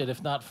is shit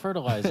if not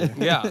fertilizer?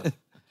 Yeah.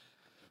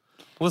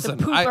 Listen,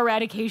 Poop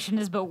eradication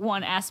is but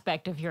one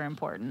aspect of your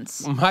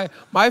importance.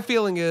 my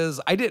feeling is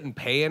I didn't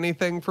pay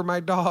anything for my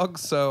dog,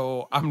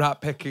 so I'm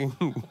not picking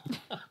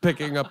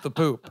up the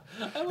poop.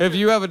 If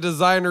you have a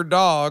designer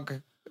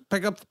dog,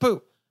 pick up the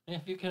poop.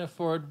 If you can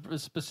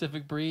afford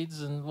specific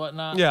breeds and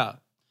whatnot. Yeah.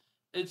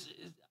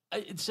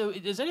 So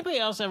does anybody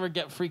else ever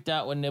get freaked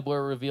out when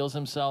Nibbler reveals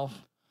himself?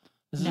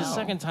 This is the No.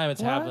 second time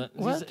it's happened.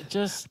 What?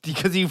 Just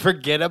Because you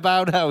forget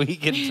about how he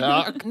can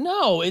talk.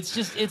 no, it's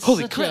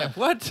Holy such crap,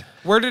 what?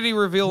 Where did he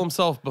reveal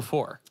himself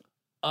before?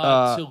 To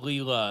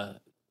Leela.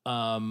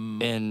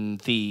 In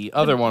the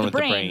other one with the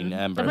brain.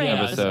 brain The brain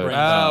episode. brain.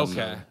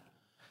 Okay.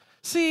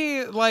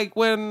 See, like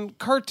when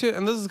cartoon,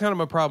 and this is kind of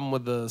my problem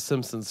with the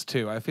Simpsons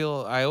too.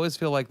 I always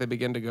feel like they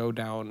begin to go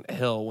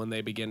downhill when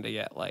they begin to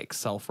get like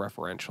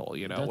self-referential.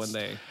 You know, when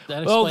they.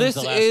 That Well, explains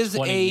this the last is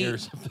 20 a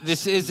years of the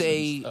this is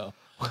a Simpsons,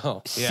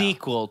 Well, yeah.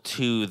 sequel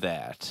to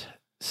that.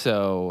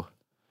 So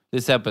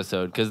this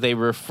episode, because they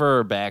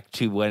refer back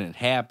to when it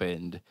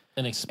happened.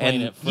 and explain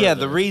And it further. yeah,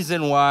 the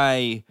reason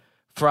why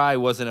Fry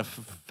wasn't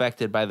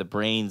affected by the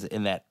brains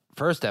in that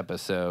first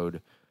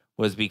episode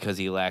was because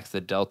he lacks the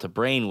delta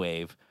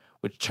brainwave,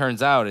 which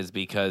turns out is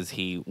because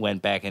he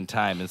went back in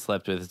time and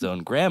slept with his own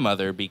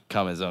grandmother,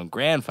 become his own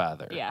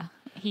grandfather. Yeah,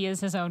 he is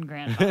his own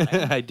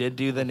grandfather. I did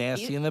do the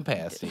nasty and the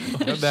pasty.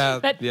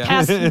 That yeah.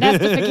 past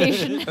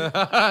nastification.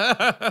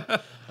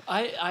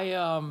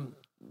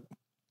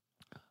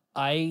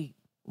 I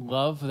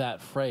love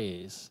that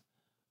phrase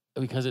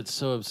because it's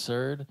so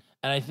absurd.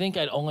 And I think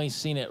I'd only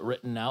seen it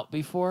written out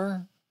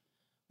before,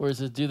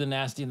 whereas it do the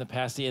nasty and the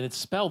pasty, and it's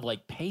spelled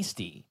like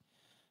pasty.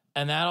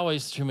 And that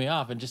always threw me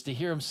off. And just to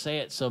hear him say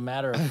it so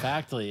matter of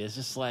factly is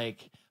just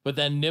like, but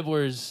then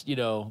Nibbler's,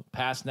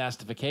 past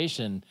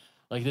nastification,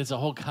 like it's a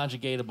whole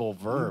conjugatable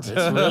verb.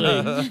 It's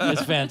really,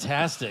 it's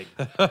fantastic.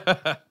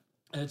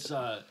 It's,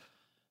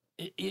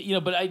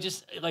 but I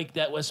just like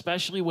that,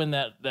 especially when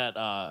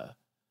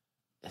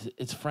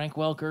it's Frank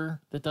Welker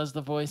that does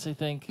the voice, I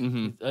think.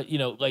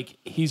 Like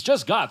he's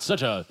just got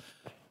such a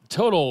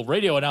total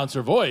radio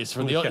announcer voice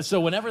from the. So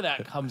whenever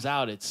that comes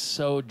out, it's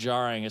so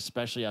jarring,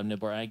 especially on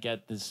Nibbler. I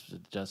get this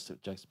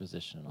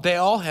juxtaposition. And all They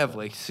all have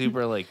like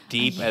super like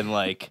deep and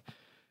like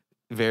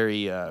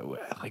very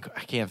like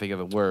I can't think of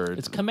the word.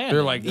 It's commanding.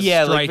 They're like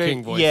Yeah, like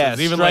striking very- voices. yeah,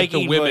 Even like the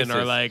striking women voices.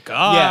 are like,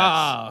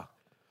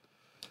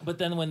 But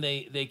then when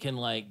they can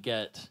like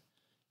get.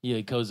 He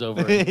goes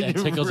over and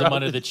tickles him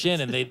under the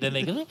chin, and they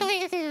go. They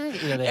have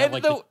And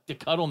like the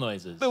cuddle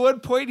noises. The one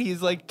point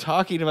he's like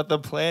talking about the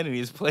plan and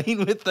he's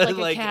playing with the Like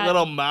a like cat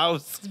little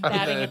mouse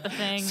batting on at the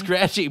thing.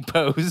 scratchy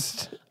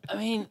post. I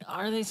mean,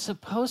 are they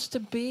supposed to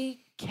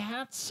be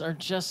cats or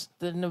just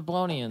the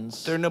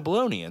Niblonians? They're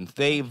Niblonians.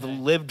 They've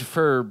lived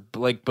for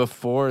like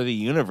before the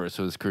universe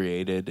was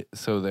created,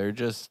 so they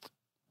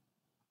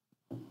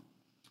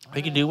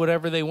can do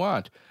whatever they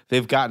want.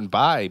 They've gotten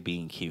by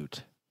being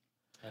cute.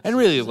 And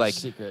really, That's a like,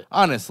 secret.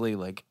 honestly,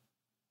 like,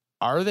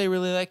 are they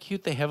really that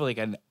cute? They have like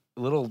a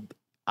little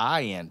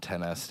eye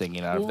antenna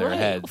sticking out of their Right.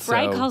 head.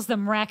 Fry so. calls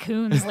them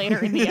raccoons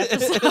later in the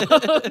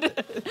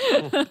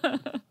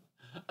episode.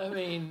 I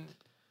mean,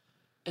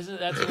 that's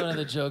one of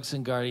the jokes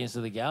in Guardians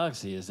of the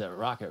Galaxy is that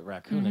Rocket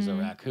Raccoon is a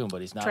raccoon,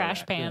 but he's not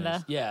Trash a raccoon.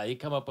 panda. Yeah, you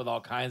come up with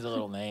all kinds of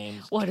little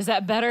names. What, is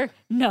that better?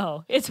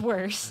 No, it's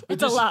worse.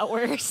 It's a this- lot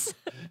worse.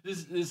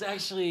 This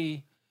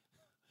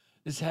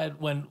had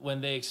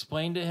when they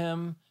explained to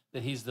him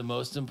that he's the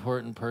most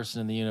important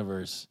person in the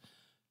universe.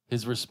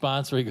 His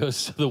response where he goes,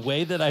 "So the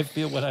way that I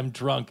feel when I'm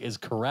drunk is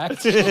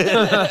correct."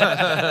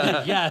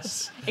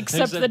 Yes.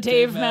 Except the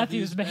Dave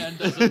Matthews Band.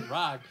 doesn't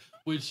rock,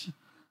 which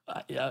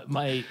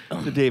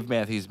The Dave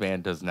Matthews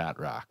Band does not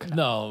rock.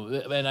 No,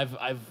 and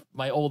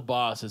my old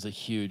boss is a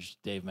huge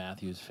Dave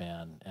Matthews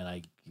fan, and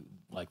I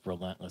like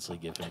relentlessly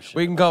give him shit.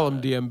 We can call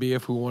him DMB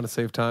if we want to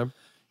save time.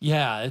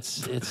 Yeah,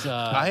 it's.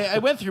 I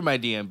went through my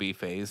DMB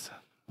phase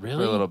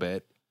Really? for a little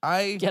bit.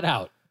 Get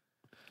out.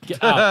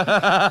 Get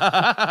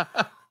out.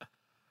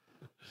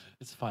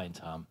 It's fine,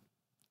 Tom.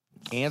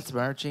 Ants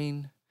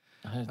marching.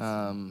 It's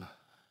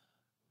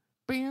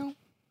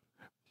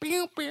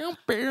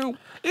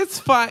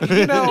fine.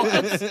 You know,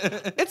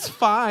 it's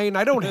fine.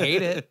 I don't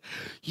hate it.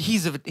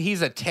 He's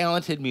a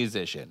talented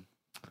musician.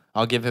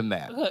 I'll give him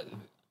that. Look,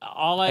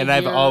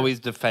 I've always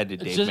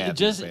defended Dave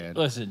Matthews Band.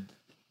 Listen,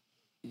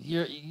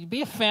 you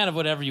be a fan of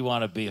whatever you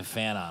want to be a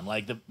fan on.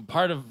 Like the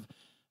part of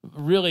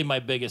really my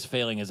biggest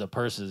failing as a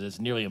person is it's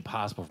nearly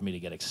impossible for me to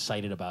get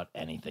excited about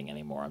anything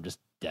anymore. I'm just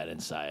dead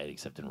inside,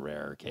 except in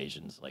rare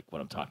occasions, like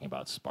when I'm talking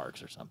about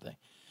Sparks or something.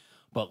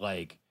 But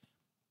like,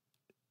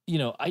 you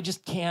know, I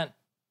just can't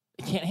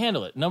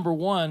handle it. Number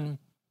one,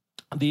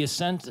 the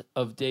ascent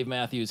of Dave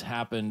Matthews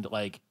happened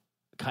like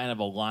kind of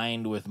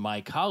aligned with my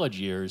college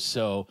years.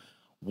 So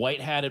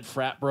white-hatted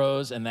frat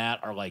bros and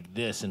that are like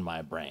this in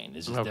my brain.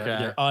 It's just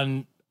they're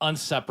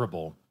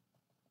inseparable.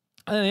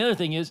 And then the other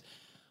thing is,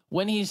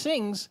 when he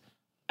sings,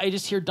 I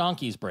just hear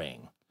donkeys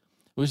braying,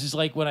 which is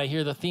like when I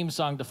hear the theme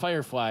song to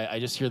Firefly, I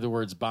just hear the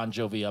words Bon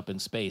Jovi up in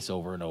space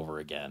over and over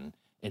again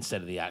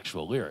instead of the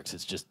actual lyrics.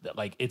 It's just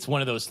like, it's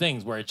one of those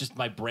things where it just,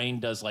 my brain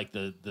does like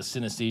the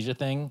synesthesia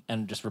thing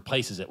and just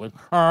replaces it with,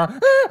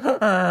 and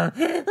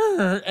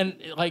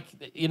like,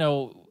 you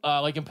know,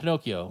 like in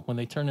Pinocchio, when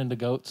they turn into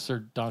goats or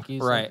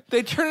donkeys. Right.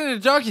 They turn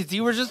into donkeys.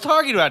 You were just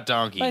talking about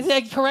donkeys.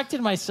 I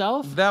corrected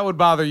myself. That would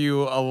bother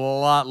you a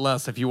lot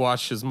less if you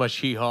watched as much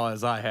Hee Haw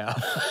as I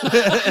have.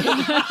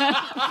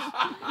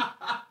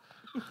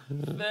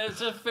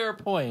 That's a fair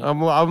point.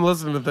 I'm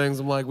listening to things.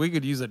 I'm like, we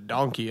could use a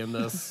donkey in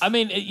this. I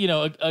mean, you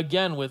know,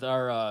 again with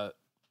our,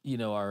 you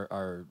know,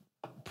 our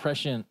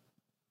prescient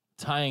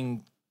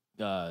tying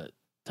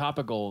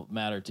topical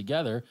matter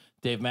together.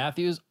 Dave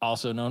Matthews,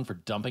 also known for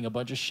dumping a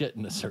bunch of shit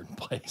in a certain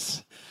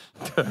place.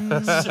 So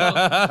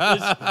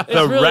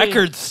the really...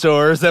 record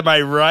stores, am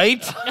I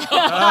right?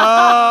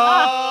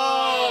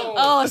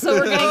 Oh, so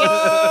we're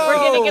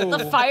gonna get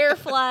the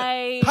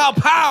Firefly pow,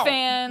 pow.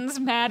 fans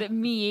mad at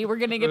me. We're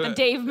gonna get the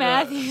Dave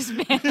Matthews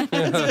fans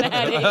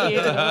mad at you.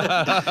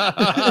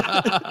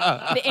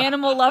 The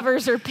animal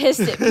lovers are pissed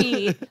at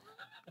me.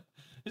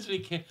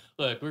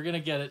 Look, we're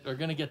gonna get it. We're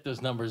gonna get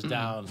those numbers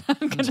down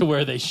to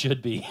where they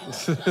should be.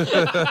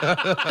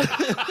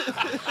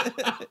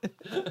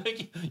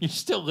 You're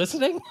still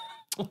listening?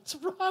 What's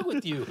wrong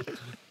with you?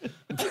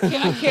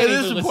 I can't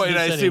At this point,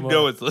 I assume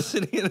no one's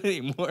listening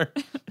anymore.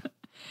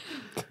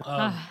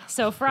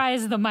 So Fry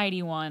is the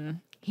mighty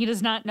one. He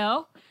does not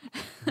know.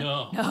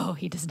 No. No,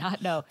 he does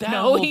not know. That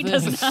no, whole he thing.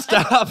 does not.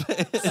 Stop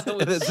it.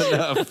 It's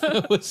enough.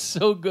 It was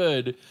so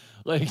good.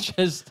 Like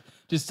just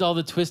all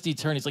the twisty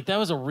turnies. Like that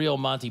was a real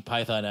Monty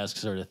Python-esque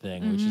sort of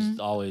thing, which is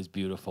always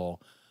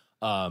beautiful.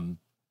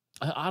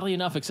 Oddly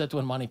enough, except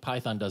when Monty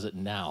Python does it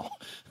now.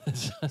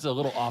 It's a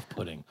little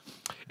off-putting.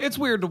 It's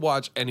weird to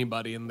watch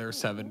anybody in their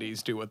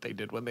 70s do what they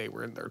did when they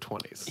were in their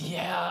 20s.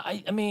 Yeah,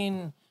 I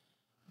mean,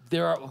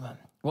 there are...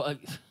 Well,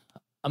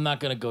 I'm not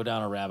going to go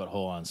down a rabbit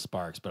hole on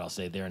Sparks, but I'll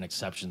say they're an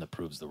exception that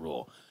proves the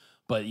rule.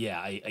 But yeah,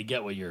 I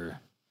get what you're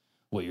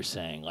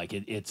saying. Like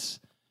it's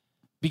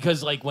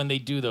because like when they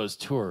do those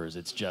tours,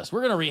 it's just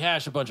we're going to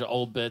rehash a bunch of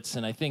old bits,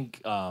 and I think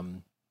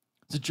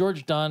so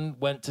George Dunn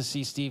went to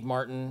see Steve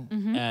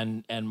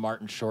Martin and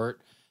Martin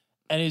Short,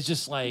 and it's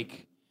just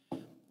like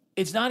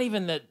it's not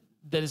even that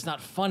it's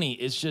not funny.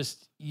 It's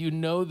just you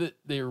know that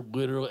they're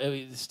literally, I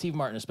mean, Steve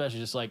Martin especially,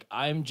 just like,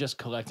 I'm just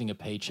collecting a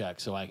paycheck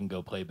so I can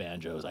go play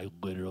banjos. I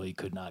literally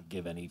could not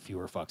give any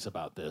fewer fucks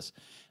about this.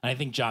 And I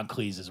think John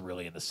Cleese is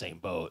really in the same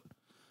boat.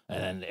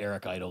 And then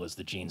Eric Idle is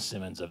the Gene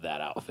Simmons of that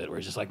outfit, where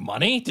he's just like,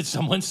 money? Did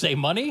someone say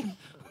money?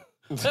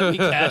 Let me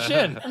cash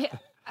in.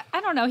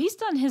 I don't know. He's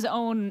done his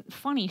own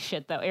funny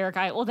shit though. Eric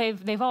Idle. Well,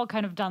 they've all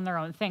kind of done their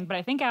own thing, but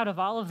I think out of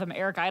all of them,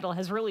 Eric Idle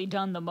has really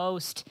done the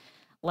most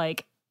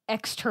like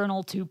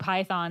external to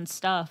Python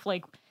stuff.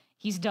 Like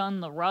he's done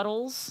the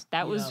Ruddles.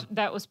 That was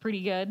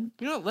pretty good.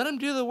 You know, let him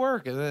do the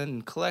work and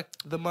then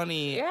collect the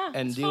money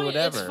and do fine.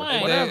 wadatever. It's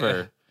fine.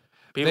 Whatever.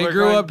 They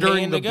grew up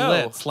during the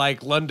Blitz,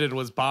 like London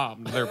was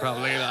bombed. They're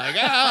probably like,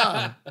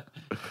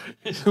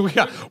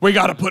 we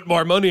got to put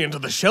more money into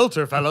the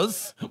shelter,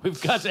 fellas.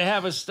 We've got to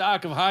have a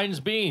stock of Heinz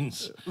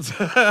beans.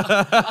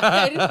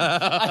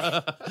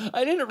 I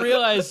didn't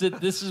realize that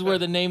this is where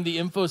the name the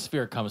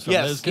Infosphere comes from.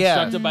 Yes, It was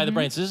constructed by the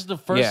brain. So this is the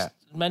first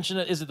mention.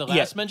 Is it the last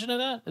Yeah. mention of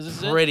that? Is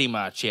this Pretty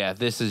much, yeah.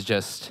 This is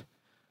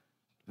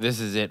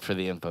it for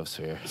the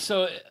Infosphere.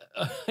 So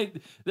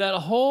that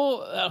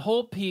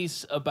whole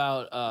piece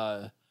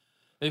about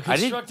they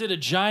constructed a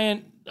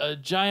giant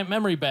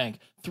memory bank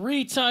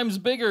 3 times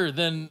bigger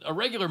than a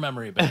regular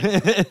memory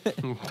bank,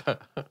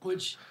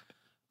 which,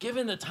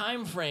 given the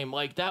time frame,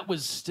 like that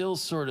was still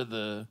sort of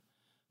the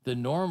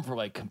norm for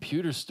like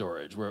computer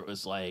storage, where it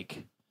was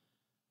like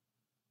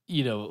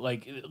you know,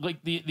 like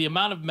the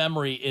amount of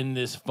memory in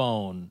this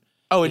phone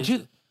Oh,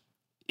 and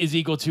is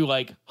equal to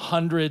like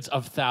hundreds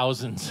of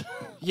thousands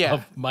Yeah.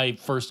 of my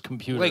first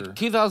computer. like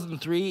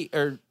 2003,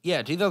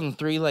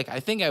 like I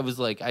think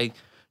I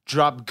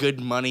dropped good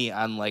money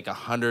on like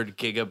 100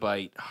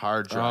 gigabyte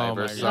hard drive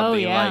my or God.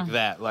 something Oh, yeah. like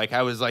that. Like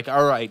I was like,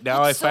 all right,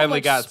 now That's I so finally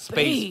much got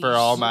space for space.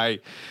 all my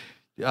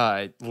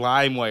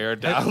LimeWire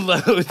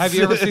downloads. Have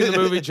you ever seen the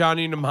movie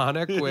Johnny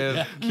Mnemonic with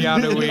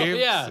Keanu Reeves?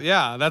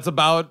 Yeah.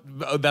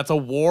 That's a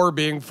war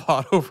being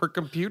fought over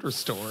computer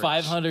storage.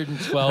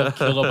 512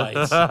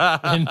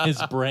 kilobytes in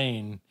his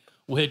brain,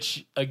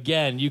 which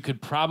again, you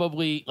could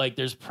probably like.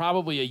 There's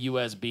probably a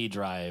USB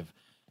drive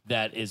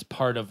that is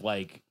part of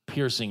like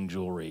piercing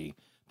jewelry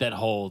that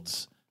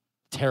holds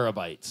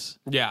terabytes.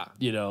 Yeah.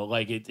 You know,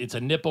 like it's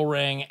a nipple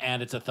ring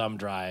and it's a thumb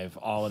drive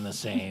all in the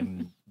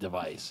same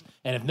device.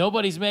 And if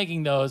nobody's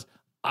making those,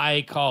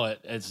 I call it.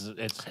 It's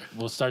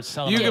we'll start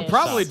selling. You them could as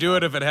probably stuff. do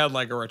it if it had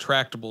like a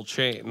retractable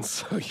chain.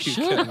 So you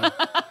can.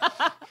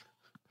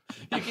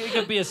 It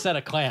could be a set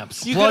of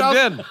clamps. You Plugged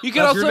could in. You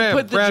could That's your also name,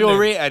 put the brand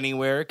jewelry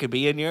anywhere. It could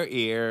be in your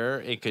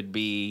ear. It could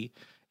be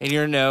in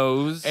your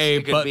nose. A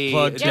it could butt be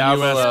plug to down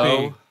USB.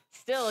 below.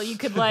 Still, you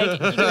could pull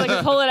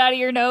it out of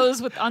your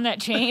nose on that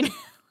chain.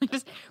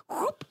 Just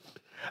whoop.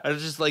 I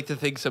just like to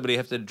think somebody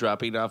have to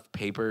dropping off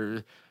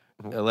paper,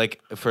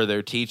 like for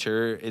their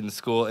teacher in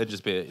school, and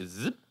just be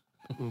zip,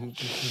 and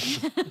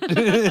just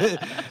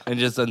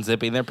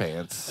unzipping their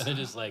pants. And they're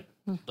just like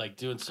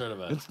doing sort of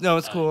a No,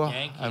 it's cool.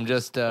 yank, I'm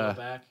just pull it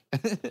back.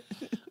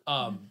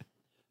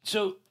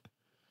 So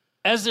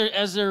as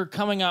they're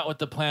coming out with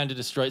the plan to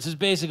destroy, this is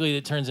basically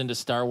it turns into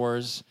Star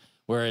Wars,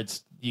 where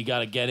it's you got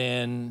to get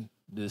in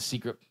the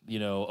secret,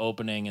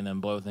 opening and then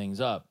blow things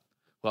up.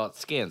 well, it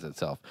scans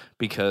itself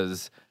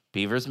because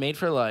beaver's made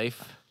for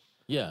life.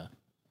 Yeah,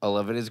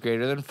 11 is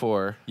greater than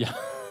 4. yeah.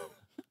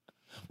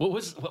 What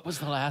was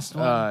the last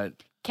one?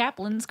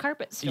 Kaplan's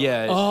carpet store.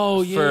 Yeah.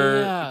 Oh, yeah, For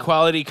yeah.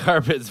 quality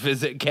carpets,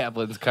 visit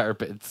Kaplan's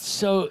Carpets.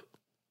 So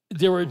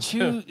there were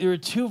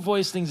two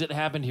voice things that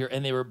happened here,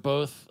 and they were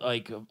both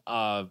like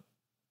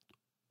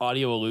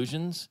audio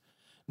illusions.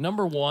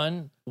 Number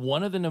one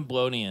of the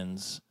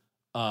Neblonians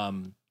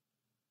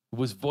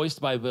was voiced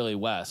by Billy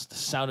West,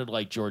 sounded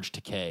like George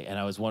Takei, and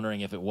I was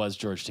wondering if it was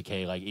George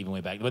Takei, like even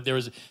way back. But there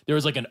was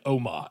like an oh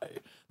my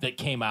that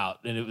came out,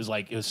 and it was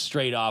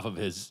straight off of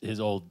his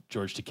old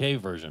George Takei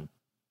version.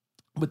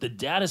 But the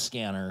data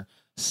scanner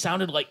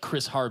sounded like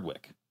Chris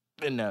Hardwick.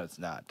 No, it's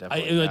not. It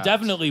Definitely not.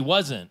 definitely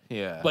wasn't.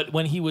 Yeah. But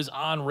when he was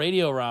on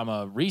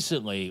Radiorama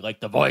recently, like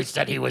the voice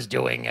that he was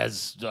doing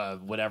as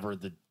whatever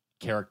the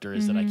character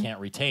is that I can't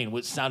retain,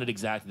 which sounded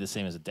exactly the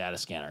same as a data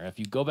scanner. If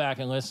you go back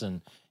and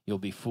listen, you'll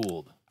be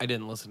fooled. I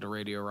didn't listen to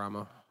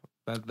Radiorama.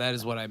 That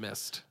is what I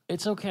missed.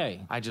 It's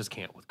okay. I just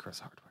can't with Chris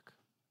Hardwick.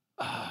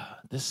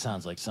 This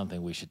sounds like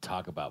something we should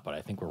talk about, but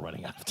I think we're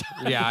running out of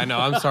time. Yeah, I know.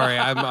 I'm sorry.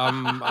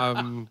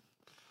 I'm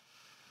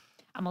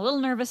I'm a little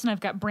nervous and I've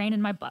got brain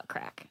in my butt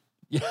crack.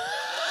 Yeah.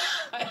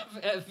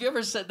 Have you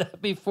ever said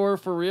that before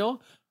for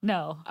real?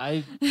 No.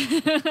 I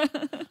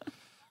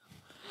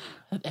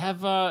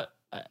have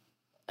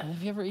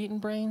you ever eaten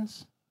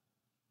brains?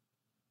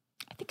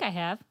 I think I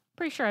have.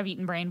 Pretty sure I've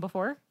eaten brain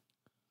before.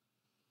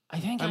 I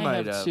think I I might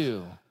have have.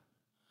 too.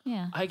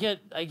 Yeah. I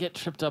get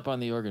tripped up on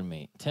the organ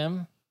meat.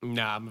 Tim?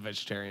 nah, I'm a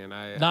vegetarian.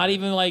 Not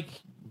even like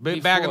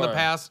Back in the before.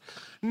 past.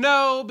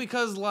 No,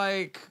 because Not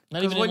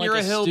even in, when like, you're a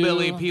a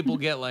hillbilly, stew? people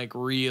get like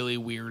really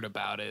weird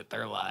about it.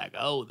 They're like,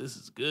 "Oh, this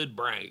is good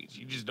brains.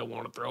 You just don't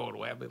want to throw it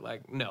away." I'd be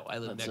like, "No, I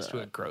live That's next to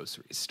a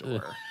grocery Uh.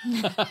 store."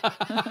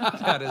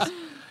 That is,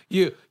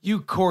 you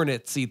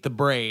cornets eat the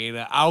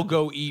brain. I'll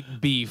go eat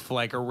beef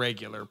like a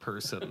regular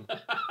person.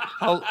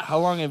 How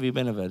long have you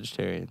been a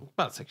vegetarian?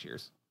 About 6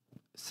 years.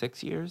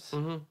 6 years?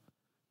 Mm-hmm.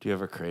 Do you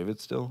ever crave it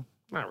still?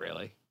 Not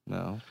really.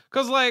 No.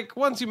 Cause like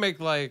once you make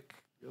well,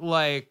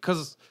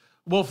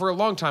 for a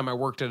long time I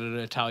worked at an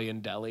Italian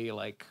deli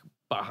like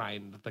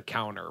behind the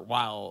counter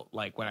while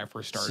like when I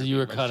first started. So you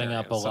were being cutting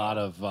up a vegetarian, lot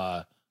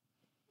of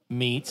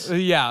meats.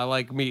 yeah,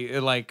 like meat,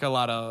 like a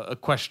lot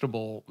of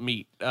questionable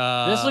meat.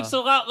 This looks a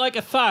lot like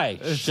a thigh.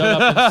 Shut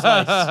up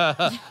and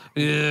slice.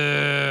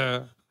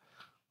 Yeah.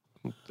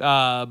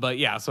 But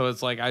yeah, so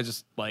it's like I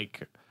just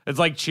like it's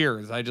like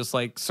Cheers. I just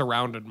like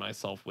surrounded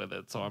myself with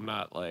it, so I'm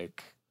not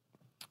like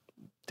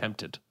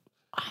tempted.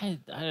 I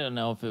don't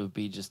know if it would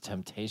be just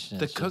temptation.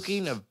 The It's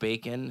cooking just- of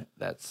bacon,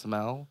 that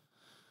smell,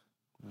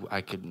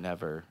 I could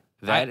never.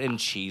 That and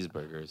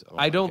cheeseburgers. Oh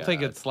I my don't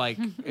think God. it's like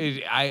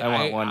I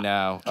want one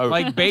now. Oh,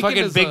 like bacon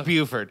fucking is Big a-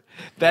 Buford.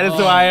 That is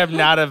why I'm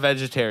not a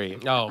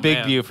vegetarian. Oh, Big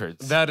man.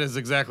 Bufords. That is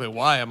exactly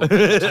why I'm a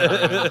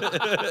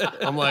vegetarian.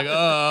 I'm like,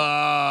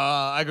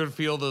 I could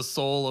feel the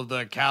soul of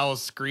the cow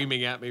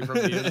screaming at me from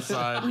the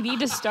inside. We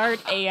need to start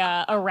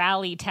a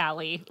rally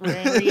tally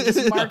where we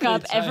just mark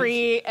up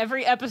every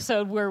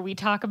episode where we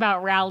talk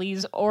about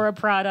rallies or a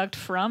product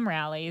from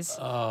rallies.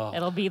 Oh.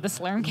 It'll be the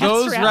Slurmcast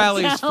Those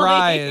rally rallies tally.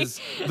 fries,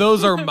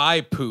 those are my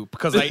I poop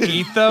because I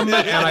eat them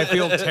and I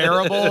feel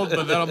terrible.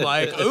 But then I'm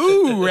like,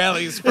 ooh,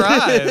 Rally's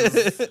fries.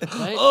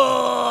 Right?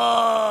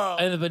 Oh,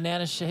 And the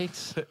banana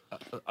shakes.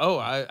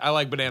 I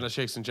like banana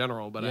shakes in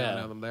general, but I Yeah.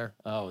 haven't had them there.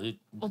 Oh,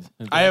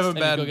 I haven't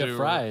next time been you go get to-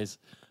 fries.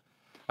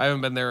 I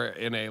haven't been there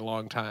in a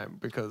long time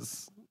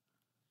because,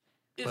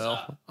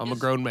 well, I'm a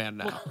grown man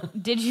now.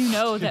 Did you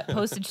know that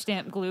postage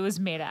stamp glue is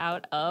made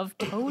out of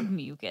toad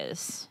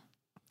mucus?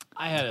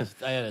 I had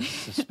a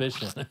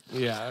suspicion.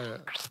 Yeah.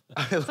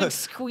 It's like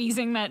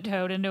squeezing that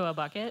toad into a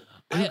bucket.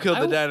 Who killed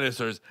the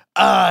dinosaurs?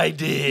 I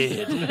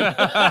did.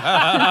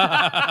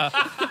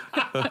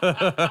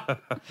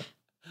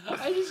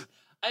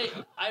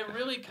 I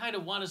really kind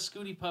of want a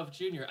Scooty Puff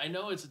Jr. I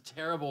know it's a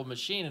terrible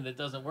machine and it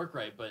doesn't work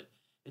right, but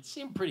it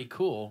seemed pretty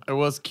cool. It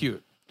was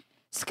cute.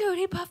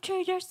 Scooty Puff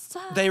Jr.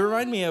 son. They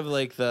remind me of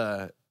like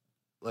the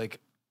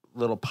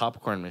little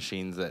popcorn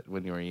machines that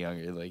when you were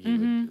younger, like you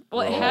would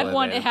Well, it roll had in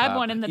one. and It had pop.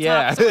 one in the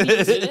Yeah. top. So when, he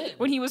was, Did it?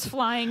 when he was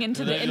flying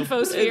into the Did it-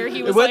 infosphere,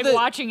 he was When like the-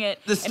 watching it,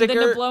 the and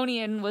sticker- the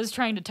Neblonian was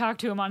trying to talk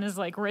to him on his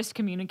like wrist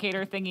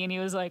communicator thingy, and he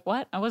was like,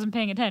 "What? I wasn't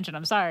paying attention.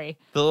 I'm sorry."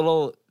 The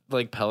little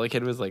like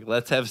pelican was like,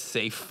 "Let's have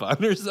safe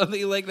fun" or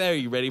something like that. Are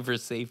you ready for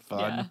safe fun?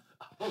 Yeah.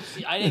 Oh,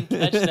 see, I didn't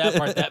catch that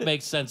part. That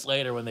makes sense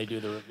later when they do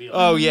the reveal.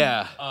 Oh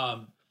yeah.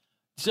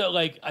 So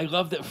like, I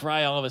love that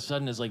Fry all of a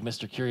sudden is like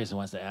Mr. Curious and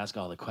wants to ask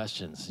all the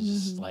questions.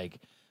 He's just like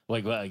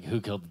who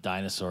killed the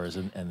dinosaurs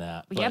and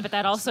that. Yeah, but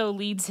that also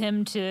leads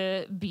him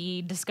to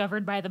be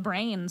discovered by the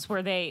brains,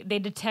 where they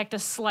detect a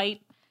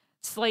slight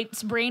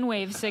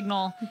brainwave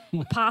signal,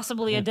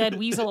 possibly a dead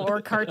weasel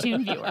or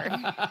cartoon viewer.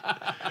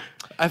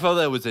 I felt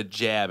that was a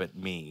jab at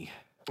me.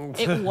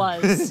 It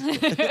was.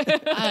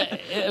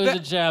 it was a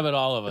jab at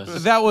all of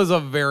us. That was a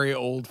very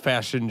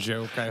old-fashioned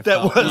joke. I That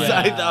felt. was.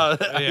 I Yeah.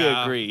 thought. I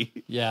Yeah. agree.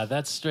 Yeah,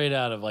 that's straight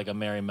out of like a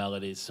Merry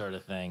Melodies sort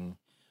of thing.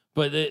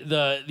 But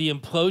the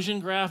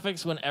implosion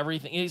graphics when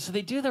everything so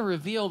they do the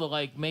reveal to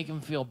like make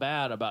him feel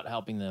bad about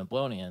helping the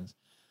Implonians.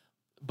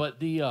 But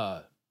the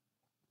Well-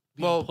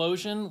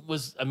 implosion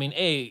was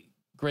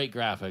great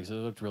graphics. It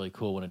looked really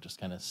cool when it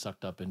just kind of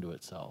sucked up into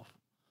itself.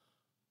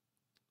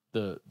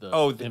 The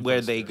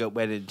Where they infosphere.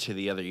 went into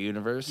the other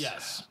universe.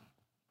 Yes.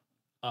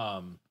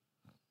 Well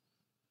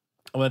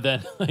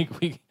then like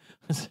we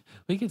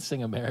could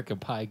sing American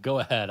Pie. Go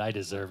ahead, I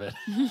deserve it.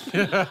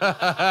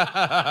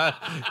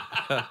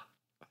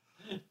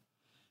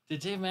 Did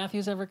Dave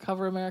Matthews ever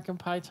cover American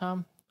Pie,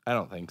 Tom? I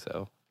don't think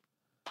so.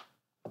 Do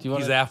you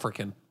want He's to?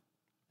 African.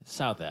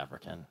 South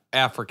African.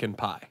 African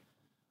pie.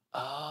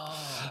 Oh.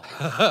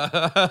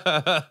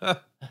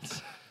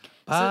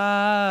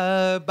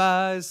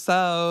 Bye,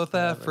 South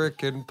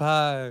African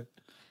pie.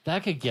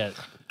 That could get.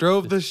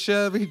 Drove the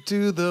Chevy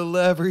to the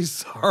levee,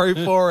 sorry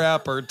for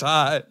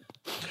appetite.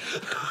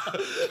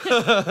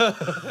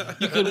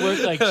 You could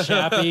work like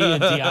Chappie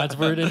and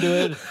Deonsford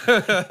into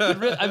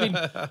it. I mean,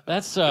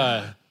 that's.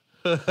 I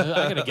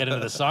gotta get into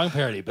the song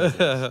parody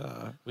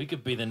business. We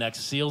could be the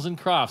next Seals and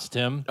Crofts,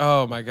 Tim.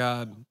 Oh my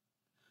God.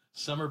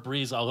 Summer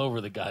breeze all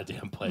over the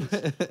goddamn place.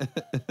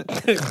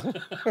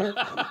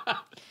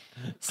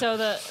 So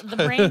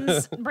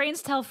the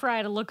brains tell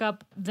Fry to look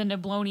up the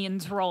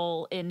Neblonian's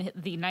role in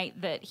the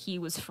night that he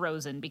was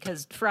frozen,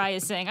 because Fry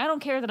is saying, "I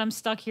don't care that I'm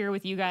stuck here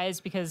with you guys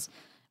because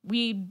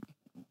we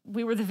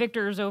were the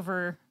victors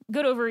over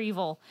good over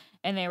evil."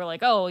 And they were like,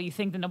 "Oh, you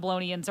think the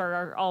Neblonians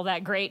are all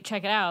that great?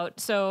 Check it out."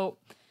 So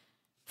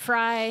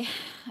Fry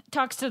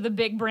talks to the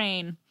big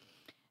brain,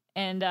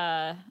 and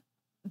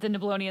the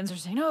Neblonians are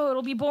saying, "Oh,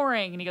 it'll be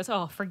boring," and he goes,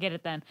 "Oh, forget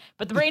it then."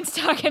 But the brains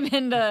talk him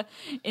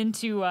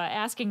into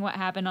asking what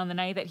happened on the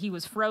night that he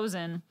was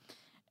frozen,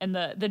 and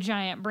the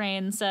giant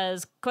brain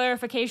says,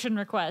 "Clarification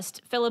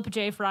request: Philip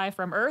J. Fry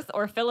from Earth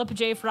or Philip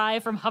J.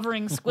 Fry from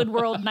hovering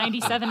Squidworld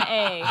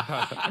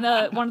 97A?"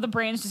 And one of the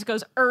brains just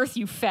goes, "Earth,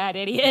 you fat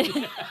idiot."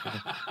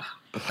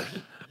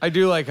 I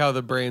do like how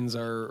the brains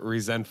are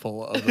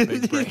resentful of the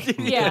big brain.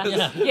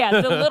 Yeah.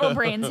 The little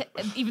brains,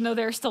 even though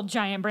they're still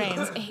giant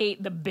brains,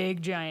 hate the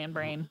big giant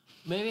brain.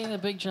 Maybe the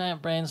big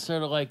giant brain's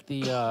sort of like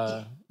the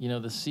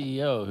the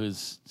CEO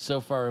who's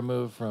so far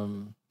removed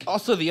from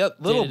Also, the day-to-day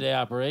little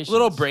operations.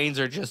 little brains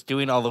are just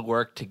doing all the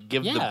work to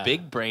give the Yeah.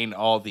 big brain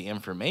all the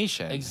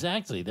information.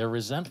 Exactly. They're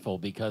resentful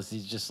because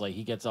he's just like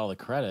he gets all the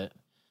credit.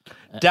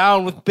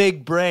 Down with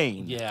big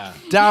brain. Yeah.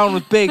 Down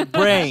with big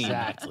brain.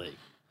 Exactly.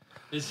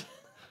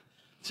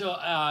 So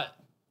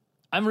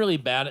I'm really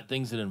bad at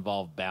things that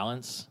involve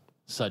balance,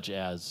 such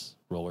as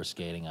roller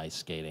skating, ice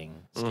skating,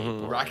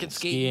 skateboarding, Rocket skating?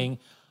 skiing.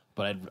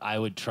 But I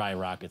would try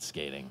rocket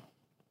skating.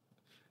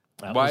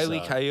 That Wile E.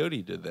 was,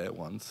 Coyote did that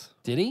once.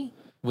 did he?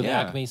 With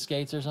Yeah. Acme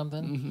skates or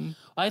something?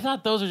 I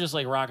thought those are just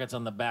like rockets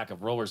on the back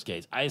of roller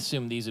skates. I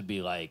assumed these would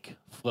be like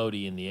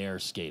floaty in the air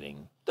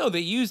skating. No, they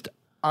used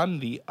on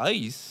the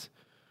ice.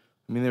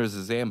 I mean, there was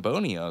a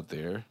Zamboni out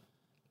there.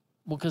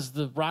 Well, because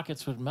the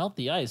rockets would melt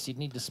the ice, you'd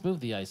need to smooth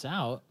the ice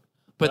out.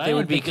 But I they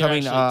would didn't be think they were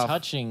coming actually off.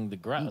 touching the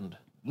ground.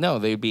 No,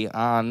 they'd be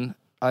on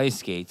ice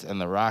skates, and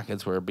the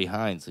rockets were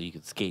behind, so you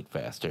could skate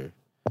faster.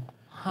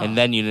 And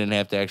then you didn't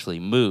have to actually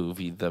move.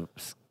 The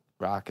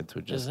rockets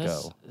would just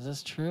go. Is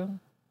this true?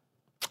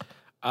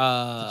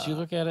 Did you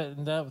look at it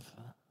in depth?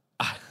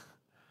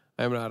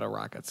 I'm not a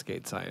rocket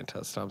skate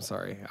scientist. I'm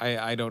sorry.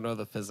 I don't know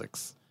the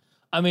physics.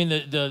 I mean,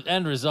 the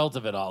end result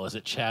of it all is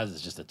that Chaz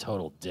is just a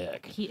total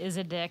dick. He is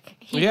a dick.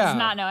 He Yeah. does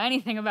not know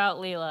anything about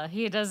Leela.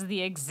 He does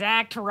the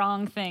exact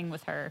wrong thing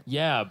with her.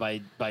 Yeah,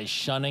 by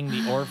shunning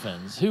the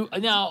orphans. Who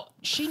now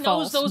she knows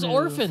False those move.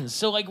 orphans.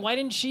 So like, why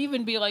didn't she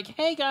even be like,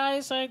 "Hey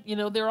guys,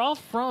 they're all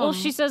from." Well,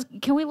 she says,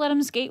 "Can we let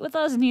him skate with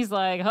us?" And he's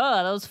like,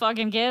 "Huh, those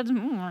fucking kids."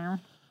 Mm.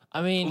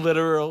 I mean,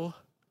 Literal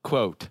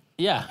quote.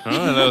 yeah.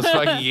 Oh, those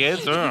fucking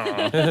kids.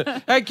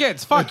 Oh. Hey,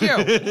 kids, fuck you.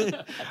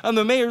 I'm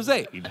the mayor's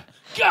aide.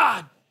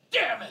 God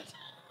damn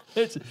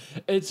it!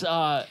 It's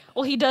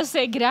Well, he does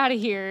say, "Get out of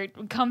here.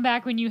 Come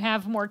back when you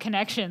have more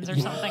connections," or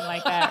something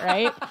like that,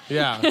 right?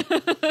 Yeah.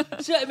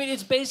 So, I mean,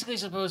 it's basically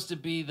supposed to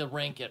be the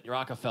rink at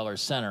Rockefeller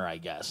Center, I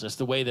guess. Just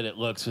the way that it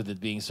looks with it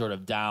being sort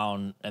of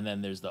down, and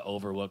then there's the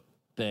overlook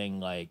thing.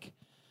 Like,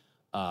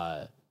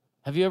 have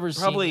you ever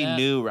Probably seen that?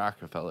 new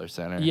Rockefeller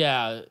Center.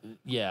 Yeah,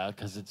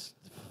 because it's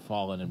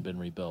fallen and been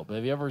rebuilt. But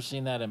have you ever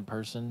seen that in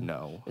person?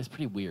 No. It's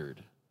pretty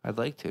weird. I'd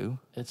like to.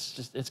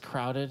 It's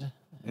crowded.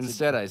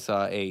 Instead, I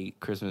saw a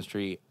Christmas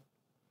tree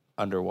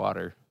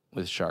underwater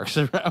with sharks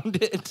around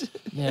it.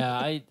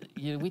 Yeah,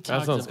 we That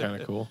talked. sounds kind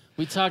of cool.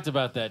 We talked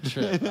about that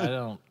trip. I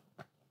don't.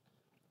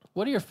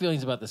 What are your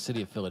feelings about the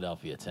city of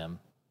Philadelphia, Tim?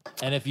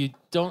 And if you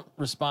don't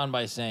respond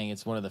by saying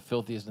it's one of the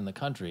filthiest in the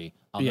country,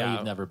 I'll know Yeah.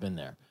 you've never been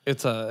there.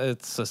 It's a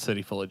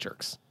city full of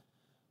jerks.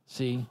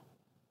 See,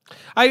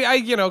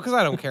 I because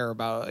I don't care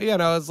about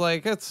it's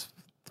like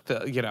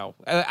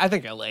I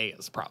think LA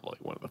is probably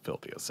one of the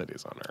filthiest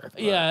cities on earth.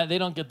 but- yeah, they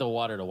don't get the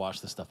water to wash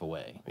the stuff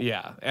away.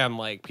 yeah, and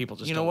like people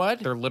just You know don't- what?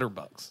 they're litter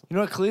bugs. You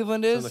know what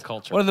Cleveland in is? the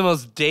culture. One of the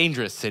most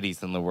dangerous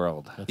cities in the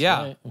world. That's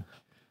Yeah. right.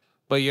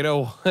 But you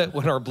know what?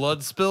 When our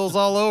blood spills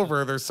all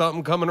over, there's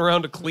something coming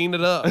around to clean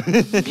it up.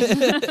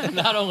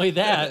 Not only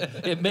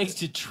that, it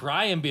makes you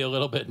try and be a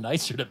little bit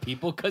nicer to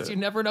people because you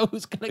never know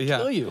who's going to Yeah.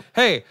 kill you.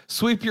 Hey,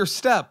 sweep your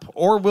step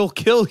or we'll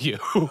kill you.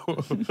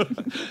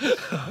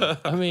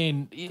 I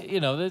mean,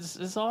 this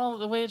is all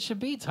the way it should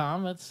be,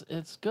 Tom.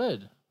 It's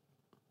good.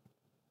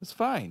 It's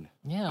fine.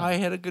 Yeah. I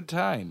had a good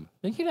time.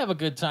 think you'd have a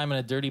good time in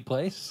a dirty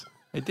place.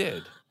 I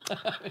did.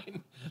 I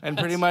mean, And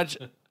pretty much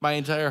my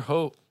entire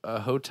hotel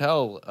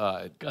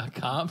got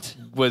comped.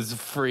 was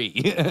free.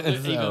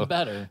 Even So,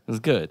 better. it was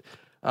good.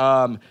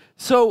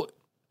 So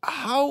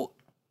how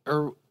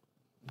or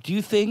do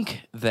you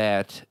think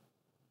that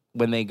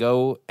when they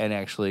go and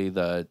actually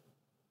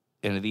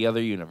into the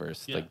other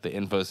universe, Yeah. like the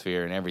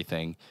infosphere and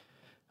everything,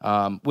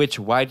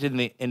 why didn't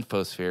the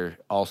infosphere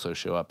also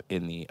show up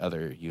in the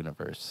other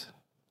universe?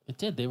 It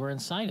did. They were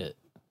inside it.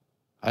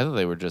 I thought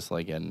they were just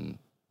like in.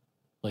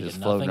 Like Just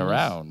in floating nothingness?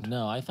 around.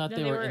 No, I thought No,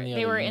 they were in the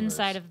they other were universe.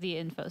 inside of the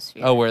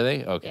infosphere. Oh, were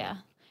they? Okay. Yeah.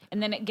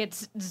 And then it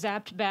gets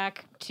zapped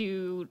back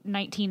to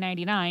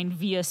 1999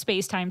 via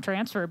space-time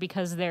transfer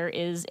because there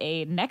is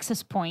a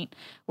nexus point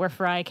where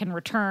Fry can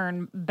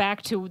return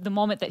back to the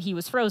moment that he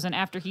was frozen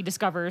after he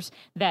discovers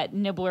that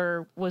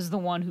Nibbler was the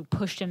one who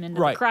pushed him into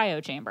Right. the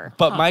cryo chamber.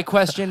 But my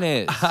question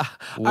is, I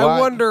why-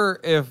 wonder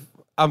if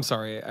I'm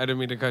sorry, I didn't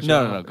mean to cut you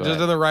No, off. no, no, go Just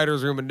ahead. in the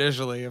writer's room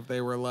initially, if they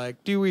were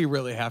like, "Do we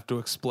really have to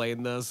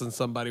explain this?" and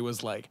somebody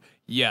was like,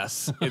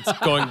 "Yes, it's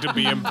going to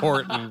be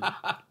important,"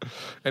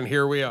 and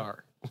here we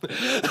are.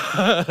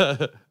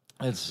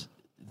 It's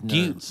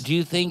Do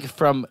you think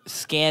from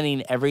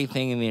scanning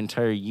everything in the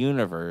entire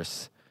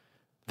universe,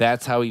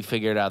 that's how he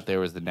figured out there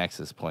was the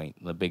nexus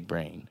point, the big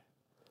brain?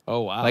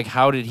 Oh wow! Like,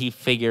 how did he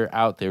figure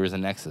out there was a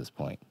nexus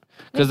point?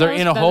 Because That they're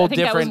was- in a that- whole I think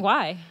that was different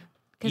why.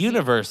 'Cause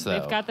universe,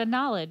 They've though. got the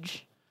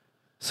knowledge.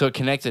 So it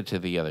connected to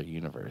the other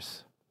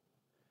universe.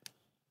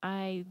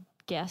 I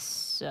guess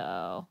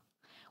so.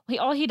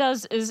 All he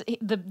does is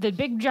the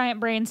big giant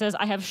brain says,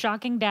 "I have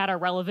shocking data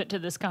relevant to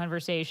this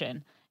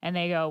conversation," and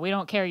they go, "We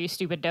don't care, you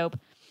stupid dope."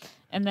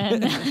 And then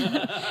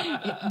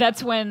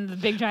that's when the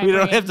big giant We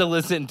don't brain, have to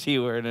listen to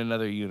you. We're in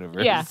another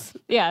universe.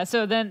 yeah.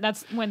 So then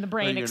that's when the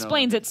brain you're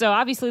explains it. So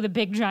obviously the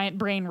big giant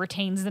brain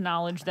retains the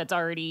knowledge that's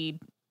already,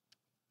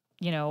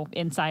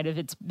 inside of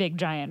its big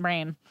giant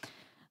brain.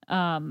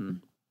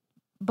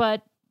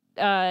 But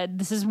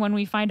this is when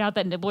we find out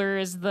that Nibbler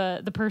is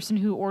the person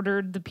who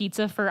ordered the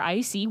pizza for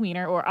I.C.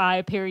 Wiener, or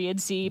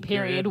I.C.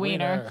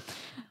 Wiener.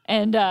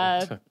 And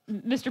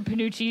Mr.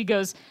 Panucci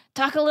goes,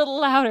 "Talk a little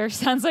louder.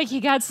 Sounds like you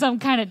got some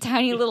kind of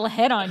tiny little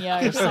head on you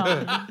or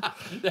something."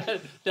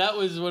 that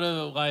was one of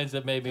the lines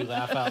that made me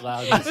laugh out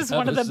loud. That was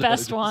one of the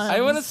best ones. I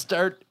want to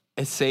start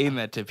saying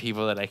that to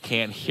people that I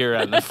can't hear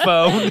on the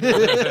phone. You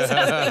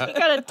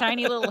got a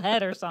tiny little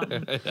head or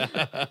something.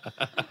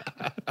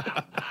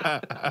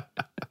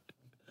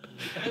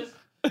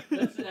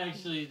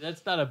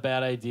 That's not a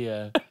bad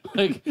idea.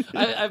 Like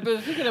I've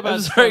been thinking about. I'm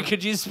sorry,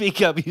 could you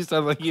speak up? You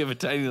sound like you have a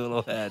tiny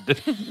little head.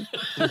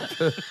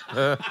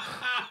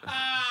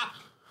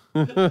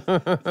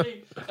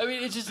 I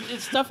mean,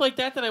 it's stuff like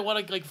that I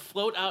want to like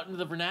float out into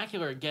the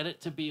vernacular and get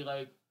it to be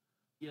like,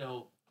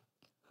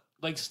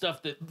 like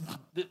stuff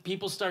that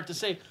people start to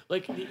say.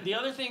 Like the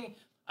other thing,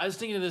 I was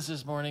thinking of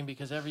this morning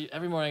because every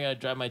morning I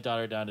drive my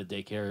daughter down to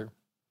daycare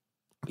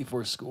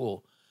before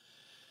school.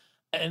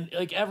 And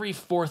like every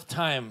fourth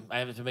time I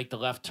have to make the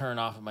left turn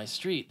off of my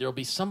street, there'll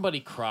be somebody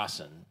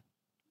crossing,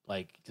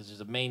 like because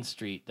there's a main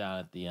street down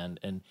at the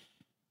end, and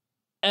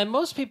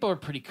most people are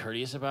pretty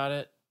courteous about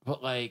it.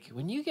 But like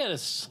when you get a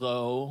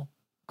slow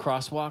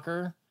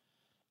crosswalker,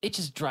 it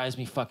just drives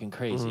me fucking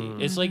crazy.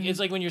 It's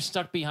like when you're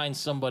stuck behind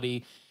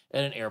somebody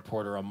at an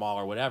airport or a mall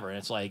or whatever, and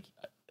it's like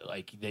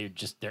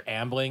they're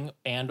ambling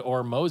and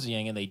or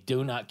moseying, and they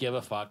do not give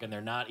a fuck, and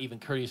they're not even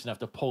courteous enough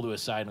to pull to a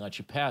side and let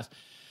you pass.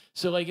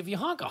 So, like, if you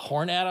honk a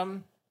horn at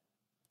them,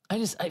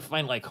 I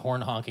find, like,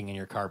 horn honking in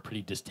your car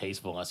pretty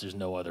distasteful unless there's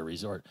no other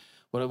resort.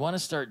 What I want to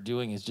start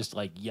doing is just,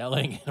 like,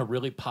 yelling in a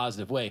really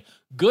positive way,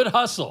 good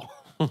hustle.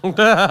 Because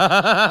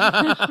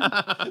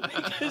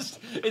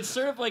it's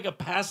sort of like a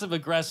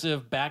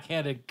passive-aggressive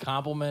backhanded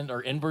compliment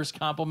or inverse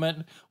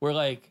compliment where,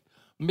 like,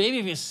 maybe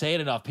if you say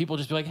it enough, people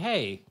just be like,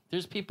 hey,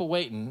 there's people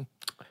waiting.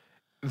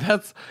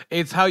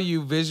 It's how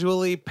you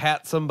visually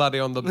pat somebody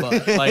on the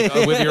butt, like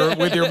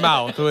with your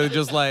mouth, with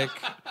just like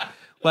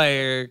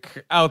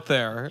out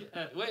there.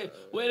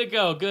 Way to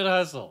go, good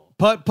hustle.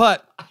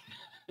 Putt.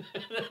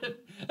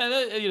 And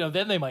then,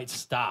 then they might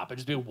stop and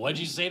just be, what'd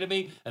you say to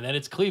me? And then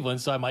it's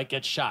Cleveland, so I might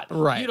get shot.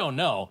 Right. You don't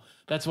know.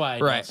 That's why I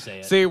don't say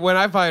it. See, when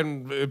I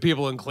find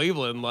people in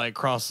Cleveland like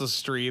cross the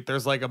street,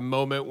 there's like a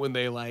moment when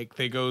they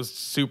go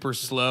super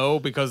slow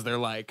because they're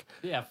like,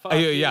 yeah, fuck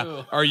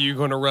you. Are you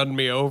going to run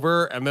me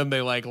over? And then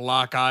they like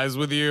lock eyes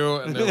with you,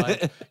 and they're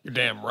like, you're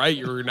damn right,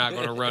 you're not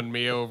going to run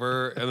me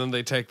over. And then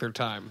they take their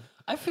time.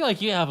 I feel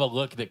like you have a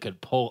look that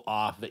could pull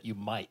off that you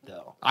might,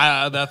 though.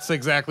 That's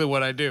exactly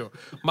what I do.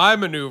 My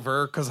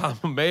maneuver, because I'm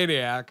a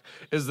maniac,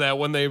 is that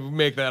when they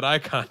make that eye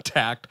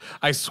contact,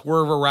 I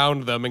swerve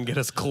around them and get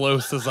as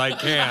close as I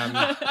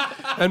can.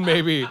 and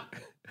maybe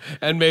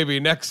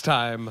next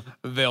time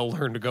they'll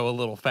learn to go a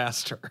little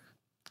faster.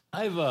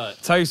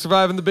 It's how you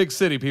survive in the big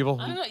city, people.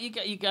 I don't know,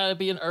 you got to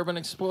be an urban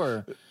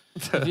explorer.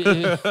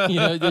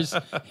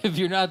 If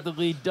you're not the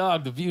lead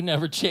dog, the view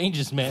never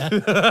changes,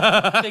 man.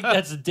 I think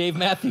that's a Dave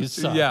Matthews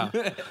song.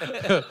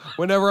 Yeah.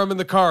 Whenever I'm in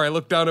the car, I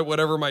look down at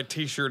whatever my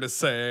T-shirt is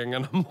saying,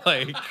 and I'm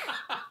like,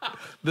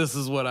 "This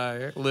is what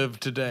I live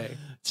today."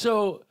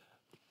 So,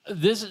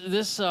 this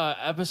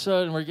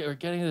episode, and we're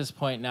getting to this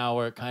point now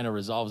where it kind of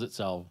resolves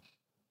itself.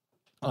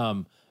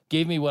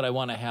 Gave me what I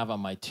want to have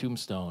on my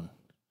tombstone,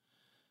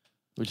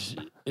 which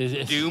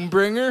is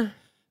Doombringer?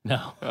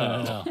 No.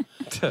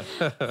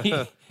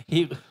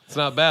 It's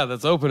not bad.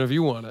 That's open if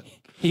you want it.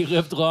 He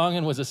lived long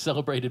and was a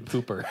celebrated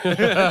pooper.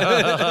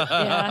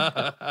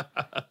 Yeah.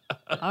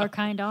 Our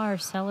kind are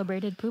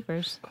celebrated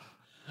poopers.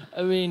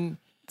 I mean,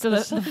 So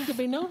that's something to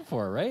be known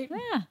for, right?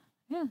 Yeah.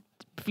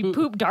 If you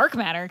poop dark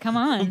matter, come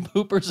on.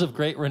 Poopers of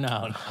great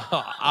renown.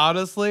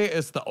 Honestly,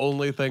 it's the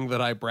only thing that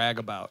I brag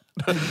about.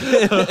 Is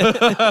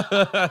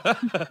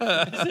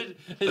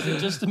it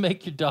just to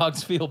make your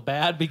dogs feel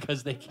bad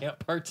because they can't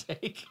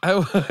partake?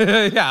 I'm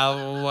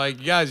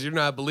like, guys, you're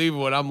not believing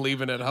what I'm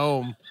leaving at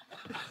home.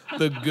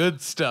 The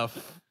good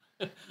stuff.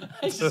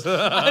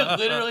 I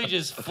literally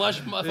just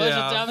flush it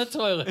down the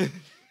toilet.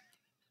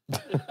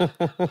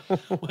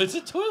 What's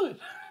a toilet?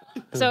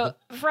 So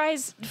Fry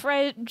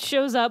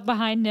shows up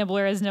behind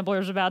Nibbler as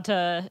Nibbler's about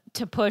to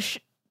push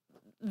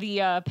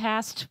the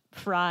past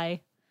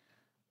Fry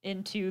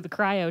into the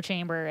cryo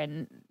chamber,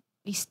 and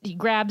he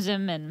grabs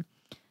him and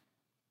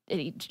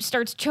he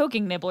starts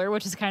choking Nibbler,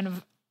 which is kind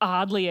of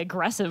oddly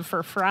aggressive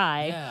for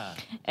Fry. Yeah.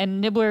 And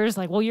Nibbler's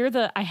like, "Well, you're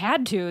the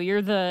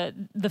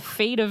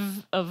fate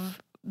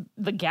of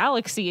the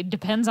galaxy. It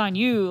depends on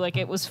you. Like,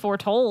 it was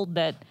foretold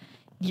that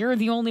you're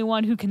the only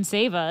one who can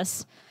save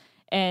us."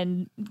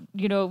 And,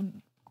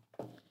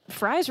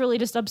 Fry's really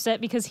just upset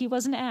because he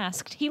wasn't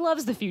asked. He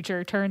loves the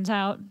future, turns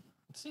out.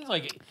 It seems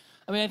like,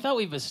 I thought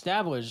we've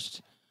established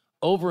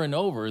over and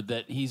over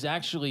that he's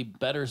actually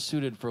better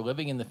suited for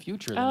living in the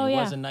future than he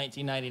was in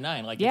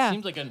 1999. Like, it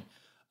seems like a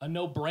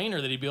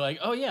no-brainer that he'd be like,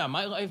 oh, yeah,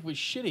 my life was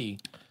shitty.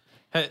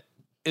 Hey,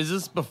 is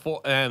this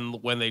before,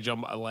 and when they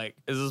jump,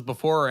 is this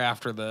before or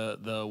after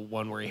the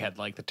one where he had,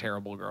 the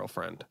terrible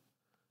girlfriend?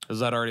 Has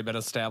that already been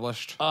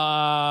established?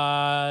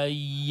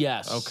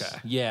 Yes. Okay.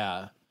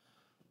 Yeah.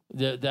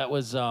 That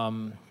was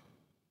oh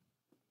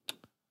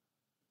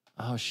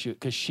shoot,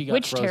 because she got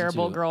Which frozen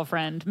terrible too.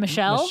 girlfriend?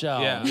 Michelle?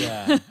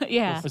 Yeah.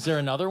 Yeah. Was there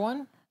another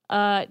one?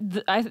 There's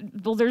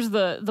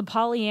the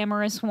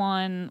polyamorous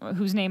one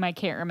whose name I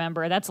can't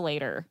remember. That's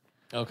later.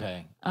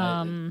 Okay.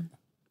 And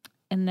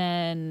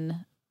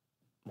then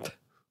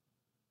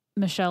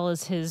Michelle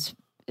is his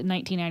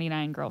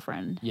 1999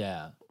 girlfriend.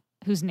 Yeah.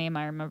 Whose name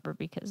I remember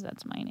because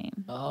that's my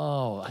name.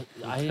 Oh,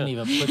 I didn't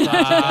even put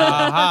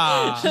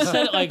that together. She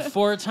said it like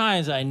 4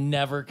 times. I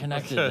never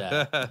connected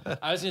that.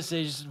 I was going to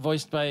say just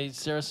voiced by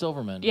Sarah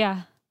Silverman.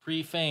 Yeah.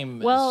 Pre-fame.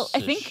 Well, I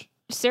think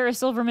Sarah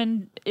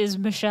Silverman is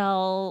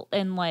Michelle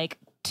in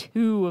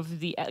 2 of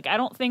the... I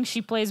don't think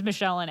she plays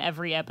Michelle in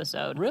every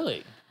episode.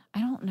 Really? I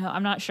don't know.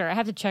 I'm not sure. I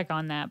have to check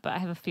on that, but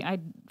I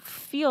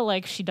feel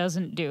like she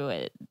doesn't do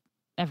it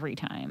every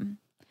time.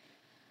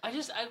 I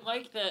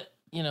like that...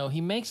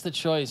 he makes the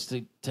choice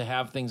to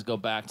have things go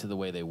back to the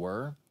way they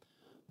were,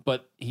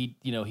 but he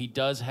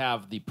does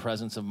have the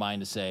presence of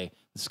mind to say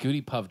the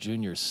Scooty Puff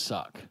Juniors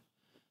suck.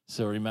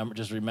 So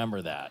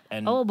remember that.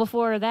 And Oh,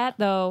 before that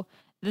though,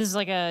 this is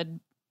like a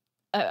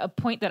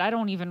point that I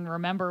don't even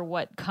remember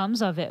what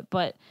comes of it,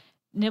 but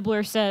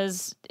Nibbler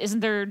says,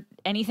 "Isn't there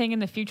anything in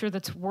the future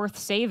that's worth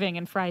saving?"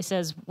 And Fry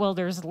says, "Well,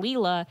 there's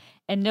Leela."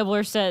 And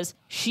Nibbler says,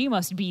 "She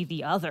must be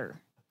the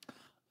other."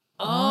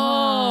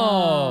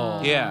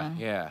 oh,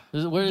 Yeah.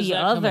 Where does The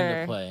that come other.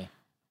 into play?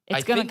 It's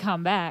I going think- to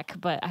come back,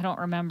 but I don't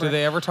remember. Do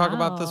they ever talk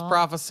about this how.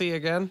 prophecy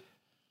again?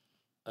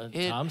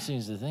 Tom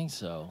seems to think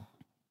so.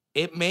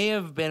 It may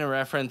have been a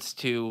reference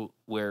to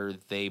where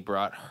they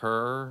brought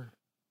her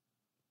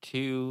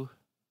to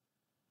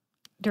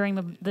during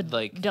the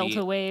like Delta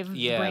the- wave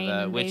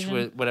brain which invasion?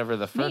 was whatever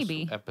the first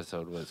Maybe.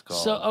 episode was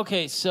called.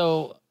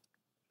 So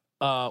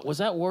was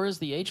that war is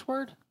the H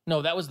word?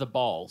 No, that was the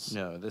balls.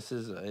 No, this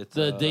is it's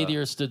The day the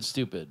earth stood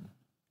stupid.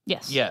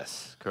 Yes.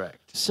 Yes,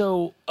 correct.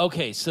 So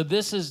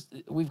this is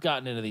we've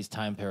gotten into these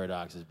time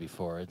paradoxes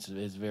before. It's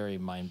very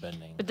mind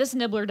bending. But this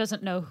Nibbler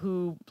doesn't know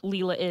who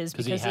Leela is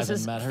 'Cause he because this hasn't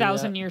is met her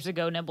 1,000 yet? years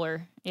ago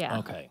Nibbler. Yeah.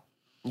 Okay.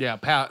 Yeah,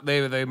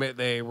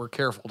 they were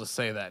careful to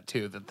say that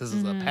too. That this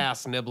is a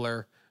past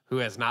Nibbler who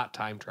has not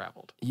time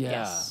traveled. Yeah.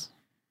 Yes.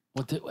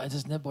 Well,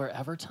 does Nibbler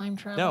ever time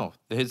travel?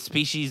 No, his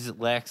species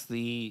lacks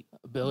the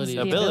ability.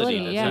 The ability ability,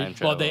 to yeah. time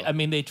travel.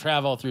 Well, they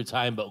travel through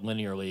time, but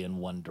linearly in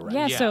one direction.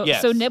 Yeah, Yeah. so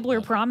Yes. so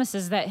Nibbler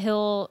promises that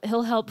he'll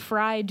help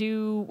Fry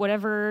do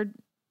whatever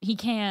he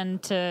can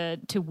to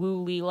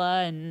woo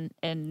Leela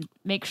and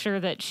make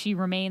sure that she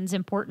remains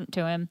important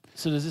to him.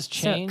 So does this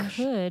change? So it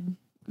could.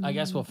 I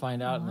guess we'll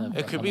find out. In the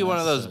It could coming be one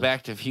of those episodes.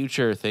 Back to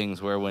Future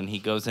things where when he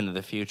goes into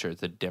the future,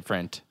 it's a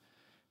different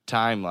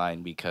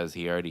timeline because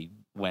he already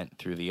went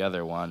through the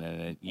other one,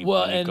 and you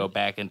go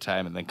back in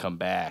time and then come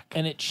back.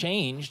 And it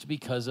changed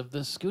because of the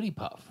Scooty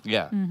Puff.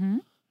 Yeah,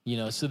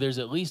 Mm-hmm. So there's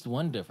at least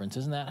one difference.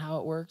 Isn't that how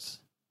it works?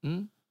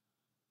 Hmm?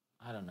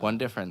 I don't know. one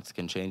difference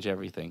can change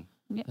everything.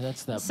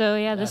 That's that. So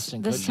yeah, this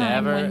Ashton this Kutcher.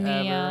 time Never when the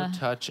ever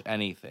touch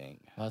anything.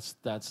 That's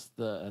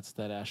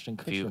that Ashton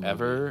Kutcher If you movie.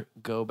 ever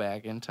go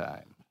back in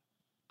time,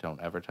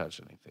 don't ever touch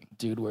anything.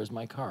 Dude, where's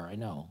my car? I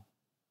know.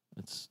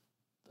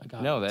 I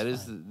got No, it. that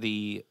It's is fine.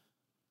 the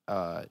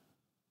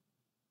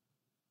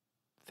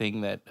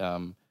thing that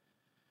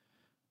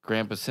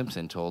Grandpa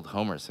Simpson told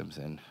Homer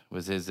Simpson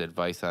was his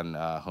advice on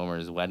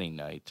Homer's wedding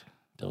night.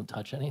 Don't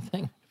touch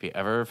anything. If you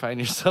ever find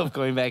yourself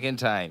going back in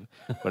time,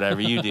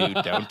 whatever you do,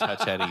 don't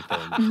touch anything.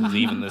 'Cause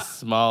even the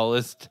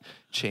smallest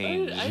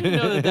change. I didn't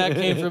know that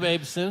came from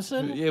Abe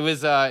Simpson. It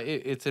was.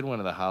 It's in one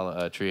of the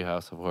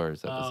Treehouse of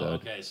Horrors Oh, episode.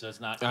 okay, so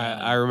it's not.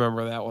 I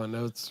remember that one.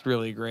 It's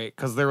really great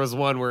because there was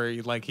one where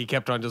he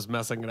kept on just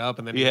messing it up,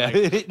 and then Yeah.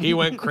 he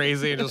went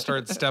crazy and just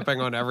started stepping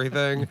on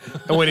everything.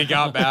 And when he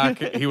got back,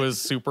 he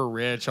was super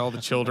rich. All the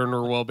children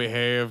were well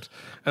behaved,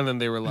 and then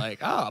they were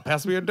like,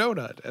 pass me a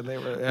donut," and they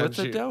were, and What's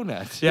a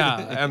donut? Yeah,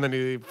 and then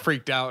he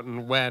freaked out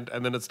and went,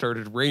 and then it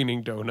started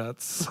raining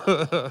donuts.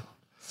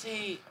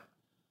 See,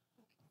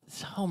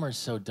 Homer's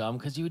so dumb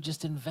because you would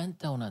just invent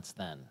donuts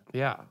then.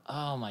 Yeah.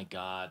 Oh my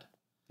god.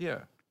 Yeah.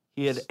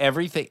 He had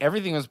everything.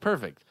 Everything was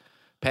perfect.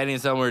 Patty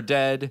and Selma were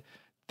dead.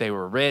 They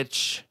were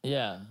rich.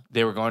 Yeah.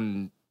 They were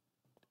going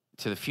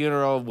to the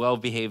funeral.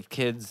 Well-behaved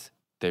kids.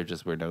 There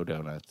just were no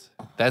donuts.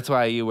 That's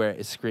why you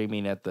were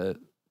screaming at the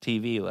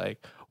TV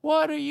like,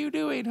 "What are you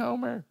doing,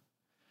 Homer?"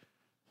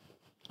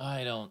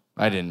 I don't.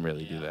 I didn't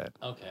really do Yeah. that.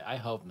 Okay, I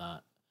hope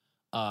not.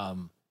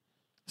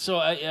 So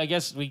I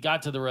guess we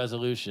got to the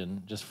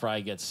resolution. Just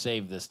Fry gets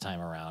saved this time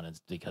around. It's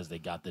because they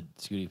got the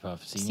Scooty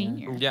Puff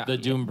Senior. Yeah. The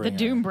Doombringer. the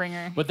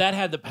Doombringer. But that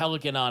had the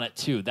Pelican on it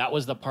too. That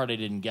was the part I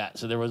didn't get.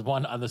 So there was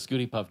one on the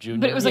Scooty Puff Junior.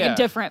 But it was like Yeah. a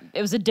different.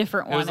 It was a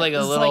different one. was like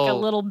a like a little-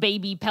 little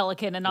baby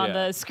pelican, and on Yeah.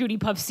 the Scooty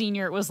Puff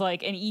Senior, it was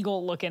like an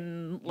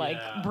eagle-looking, like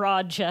Yeah.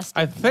 broad chest.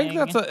 I think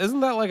isn't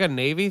that like a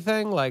Navy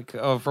thing, like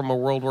from a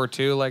World War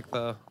II, like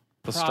the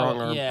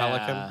strong arm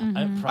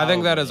pelican? I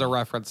think that is a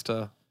reference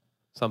to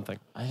something.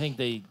 I think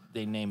they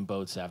name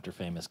boats after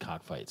famous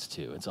cockfights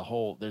too. It's a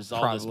whole. There's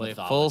all Probably. this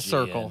Full mythology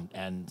circle.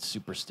 and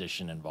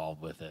superstition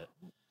involved with it.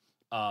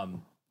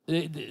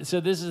 So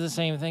this is the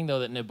same thing though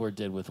that Nibbler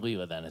did with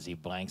Leela. Then, as he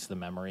blanks the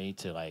memory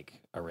to like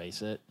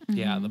erase it.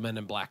 Yeah, the Men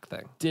in Black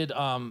thing. Did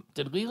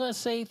Leela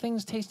say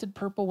things tasted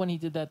purple when he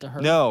did that to her?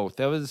 No,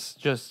 that was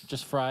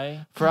just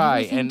Fry. Fry,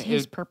 Everything and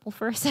tastes purple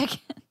for a second.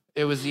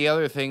 it was the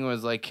other thing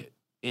was like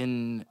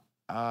in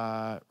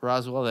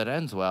Roswell That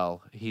Ends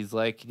Well. He's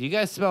like, "Do you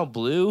guys smell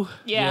blue?"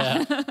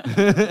 Yeah.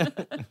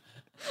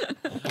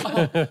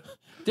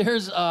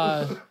 There's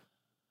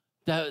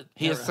that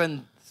He has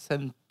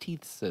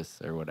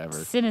synesthesis or whatever.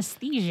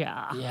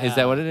 Synesthesia. Yeah. Is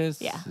that what it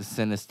is? Yeah.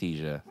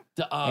 Synesthesia.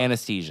 The,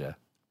 Anesthesia.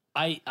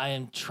 I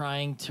am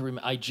trying to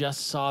remember. I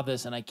just saw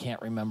this and I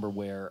can't remember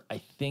where. I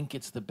think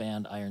it's the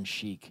band Iron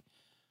Chic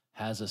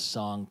has a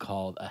song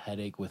called "A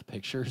Headache with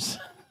Pictures,"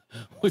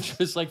 which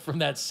was like from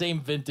that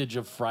same vintage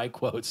of Fry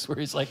quotes, where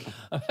he's like,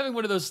 "I'm having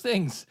one of those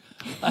things,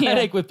 a Yeah.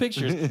 headache with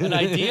pictures." An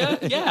idea,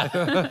 yeah.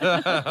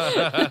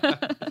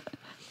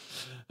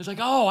 It's like,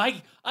 oh,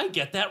 I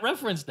get that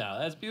reference now.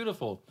 That's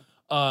beautiful.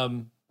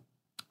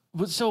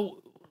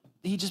 So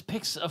he just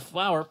picks a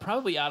flower,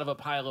 probably out of a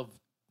pile of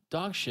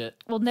dog shit.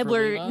 Well, for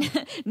Nibbler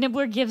Leela.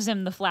 Nibbler gives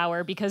him the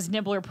flower because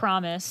Nibbler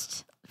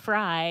promised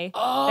Fry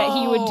that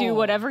he would do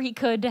whatever he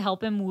could to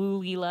help him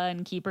woo Leela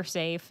and keep her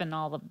safe and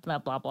all the blah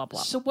blah blah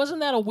blah. So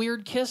wasn't that a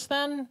weird kiss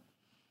then?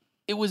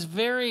 It was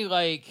very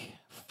like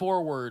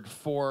forward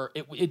for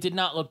it. It did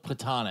not look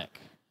platonic.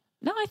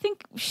 No, I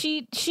think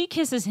she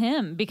kisses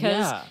him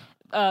because Yeah.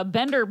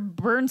 Bender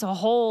burns a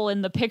hole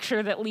in the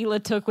picture that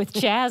Leela took with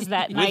Chaz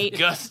that night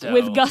gusto.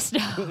 with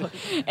gusto.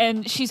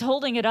 And she's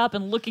holding it up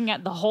and looking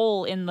at the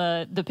hole in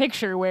the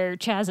picture where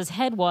Chaz's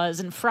head was,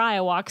 and Fry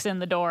walks in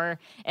the door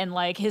and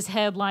like his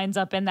head lines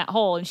up in that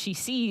hole, and she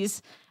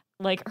sees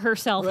like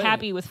herself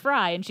happy with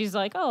Fry, and she's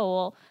like, oh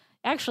well,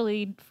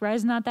 actually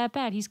Fry's not that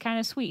bad. He's kind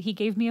of sweet. He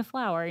gave me a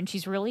flower, and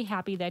she's really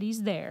happy that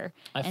he's there.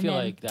 I And feel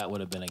then- like that would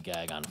have been a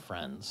gag on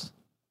Friends.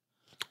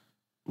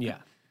 Yeah.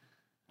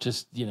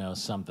 Just,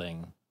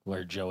 something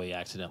where Joey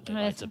accidentally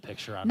lights a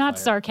picture on not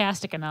fire.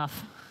 sarcastic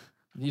enough.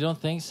 You don't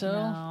think so?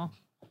 No.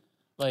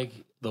 Like,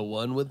 The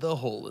one with the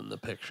hole in the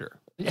picture.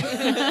 if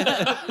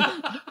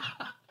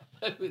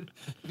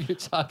you're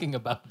talking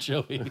about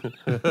Joey,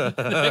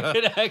 that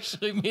could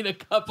actually mean a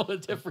couple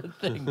of different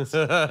things.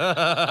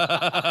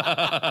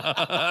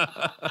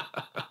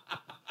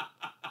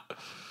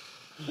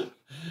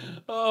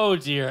 Oh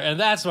dear, and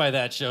that's why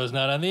that show's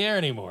not on the air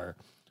anymore.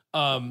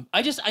 I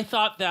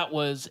thought that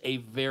was a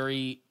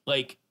very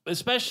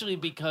especially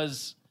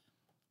because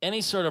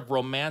any sort of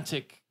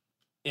romantic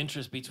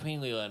interest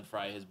between Leela and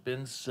Fry has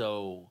been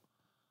so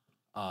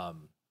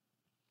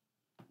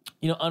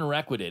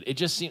unrequited. It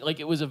just seemed like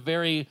it was a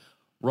very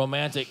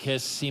romantic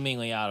kiss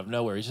seemingly out of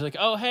nowhere. He's just like,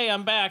 oh, hey,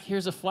 I'm back.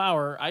 Here's a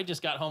flower. I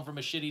just got home from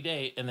a shitty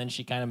date. And then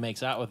she kind of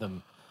makes out with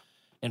him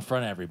in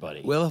front of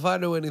everybody. Well, if I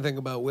know anything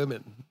about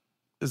women,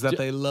 is that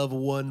they love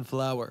one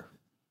flower.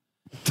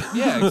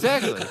 Yeah,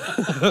 exactly.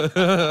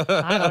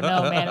 I don't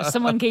know, man. If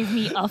someone gave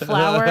me a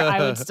flower, I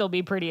would still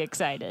be pretty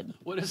excited.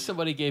 What if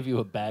somebody gave you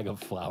a bag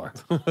of flour?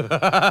 A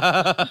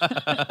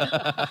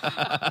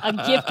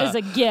gift is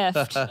a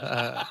gift.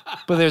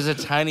 But there's a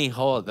tiny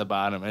hole at the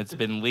bottom. It's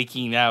been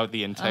leaking out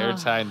the entire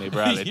time they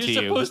brought it You're to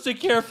you. supposed to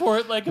care for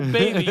it like a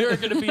baby. You're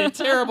going to be a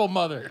terrible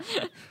mother.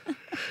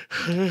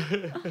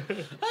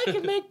 I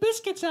can make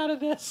biscuits out of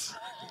this.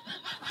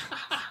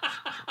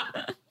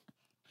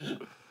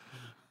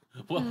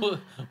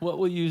 What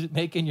will you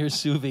make in your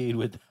sous vide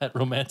with that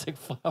romantic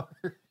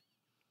flower?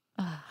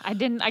 I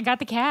got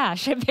the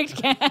cash. I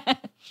picked cash.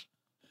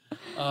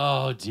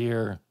 Oh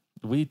dear,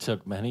 we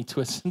took many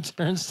twists and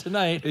turns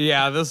tonight.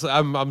 Yeah,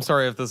 I'm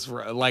sorry if this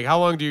how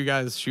long do you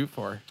guys shoot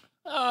for?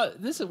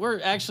 We're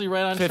actually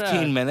right on 15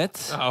 track.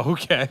 minutes. Oh,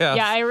 okay.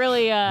 Yeah, I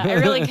really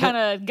kind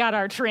of got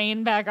our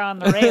train back on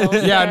the rails.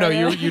 Yeah, there.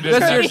 no, you did.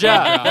 That's your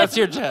job. That's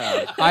your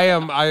job. I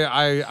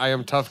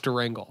am tough to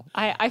wrangle.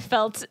 I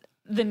felt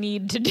the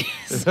need to do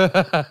so.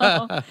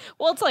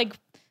 Well, it's like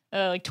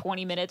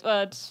 20 minutes.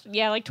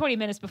 Like 20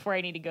 minutes before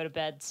I need to go to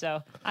bed.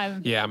 So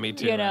I'm. Yeah, me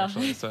too. You know.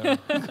 Actually, so.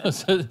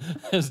 So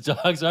those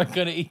dogs aren't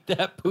going to eat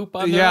that poop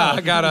on their Yeah, own.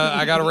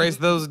 I gotta race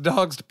those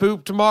dogs to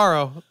poop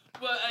tomorrow.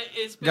 Well,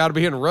 it's been, Gotta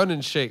be in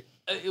running shape.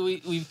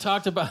 we've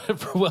talked about it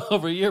for well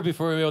over a year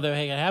before we were able to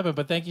make it happen.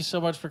 But thank you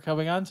so much for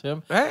coming on,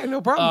 Tim. Hey,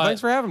 no problem.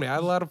 Thanks for having me. I had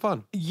a lot of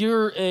fun.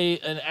 You're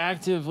an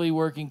actively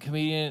working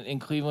comedian in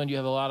Cleveland. You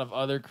have a lot of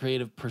other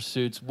creative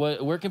pursuits.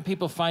 Where can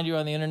people find you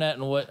on the internet?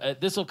 And what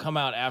this will come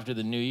out after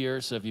the new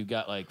year, so if you've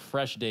got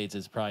fresh dates,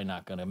 it's probably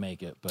not going to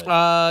make it.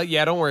 But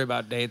Yeah, don't worry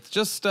about dates.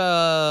 Just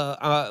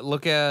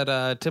look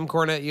at Tim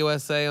Cornette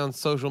USA on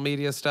social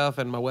media stuff,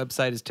 and my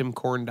website is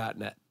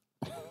timcorn.net.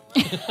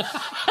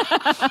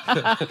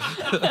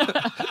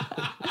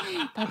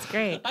 That's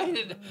great.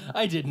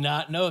 I did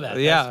not know that.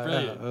 Yeah, That's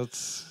brilliant.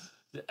 that's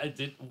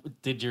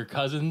Did your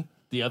cousin,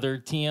 the other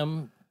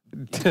TM,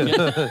 Tim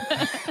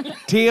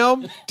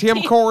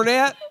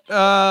Cornette.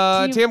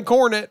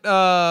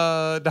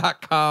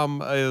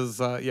 TimCornette.com is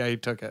he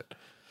took it.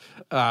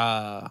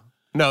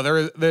 No,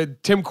 the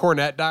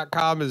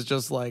timcornette.com is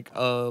just like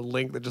a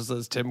link that just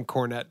says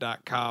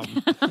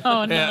timcornette.com.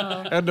 Oh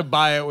no. And to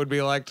buy it would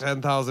be like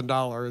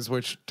 $10,000,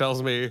 which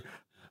tells me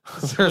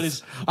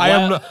is I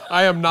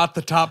am not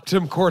the top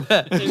Tim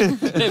Cornette.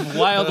 they've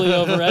wildly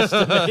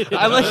overestimated.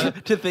 I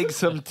like to think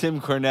some Tim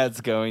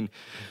Cornette's going,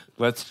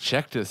 let's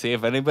check to see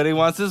if anybody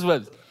wants this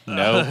web.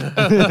 No.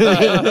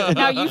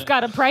 Now you've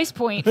got a price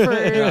point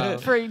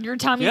for your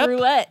Tommy Yep.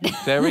 Roulette.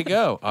 There we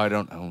go. Oh, I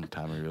don't own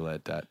Tommy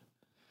Roulette.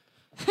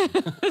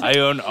 I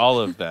own all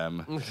of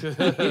them.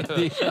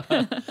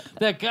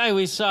 That guy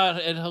we saw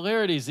at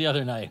Hilarities the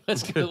other night.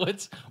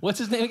 What's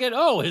his name again?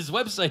 Oh, his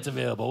website's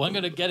available. I'm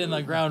going to get in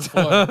the ground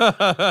floor.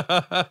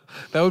 That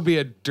would be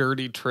a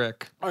dirty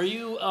trick. Are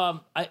you?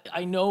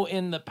 I know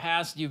in the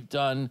past you've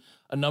done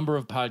a number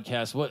of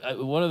podcasts.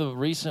 One of the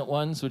recent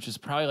ones, which is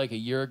probably like a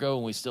year ago,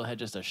 when we still had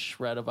just a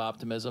shred of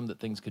optimism that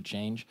things could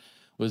change,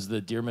 was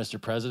the Dear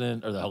Mr.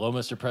 President or the Hello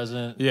Mr.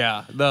 President.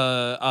 Yeah,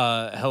 the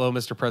Hello,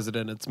 Mr.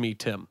 President, it's me,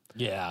 Tim.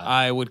 Yeah.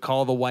 I would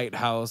call the White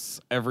House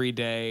every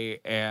day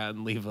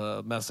and leave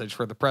a message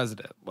for the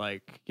president.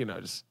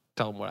 Just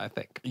tell them what I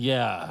think.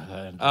 Yeah.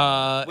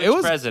 And, Which it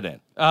was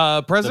president?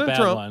 President bad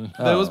Trump. one.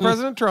 It was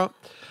President Trump.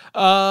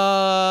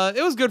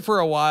 It was good for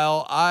a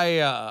while.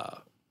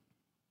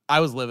 I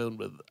was living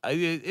with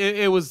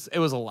it was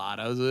a lot.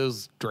 It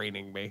was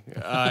draining me.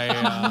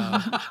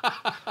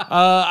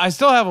 I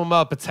still have them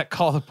up. It's at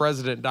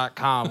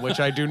callthepresident.com,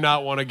 which I do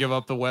not want to give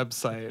up the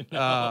website.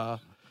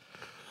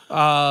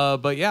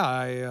 But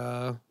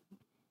yeah,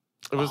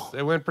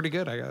 it went pretty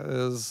good. I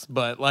guess.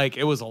 But like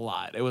it was a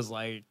lot. It was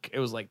like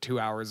 2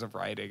 hours of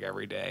writing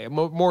every day.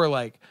 More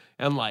like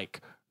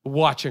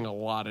watching a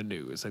lot of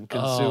news and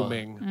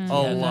consuming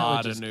a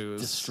lot of news.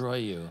 Destroy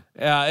you.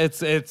 Yeah,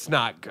 it's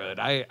not good.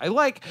 I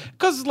like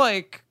because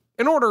like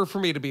in order for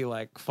me to be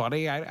like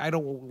funny, I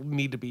don't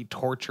need to be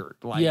tortured.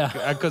 Like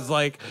because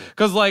like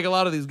a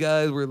lot of these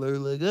guys were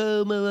like,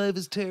 oh, my life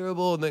is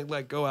terrible, and they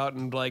like go out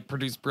and like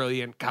produce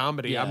brilliant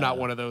comedy. Yeah. I'm not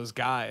one of those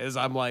guys.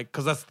 I'm like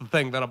because that's the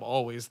thing that I'm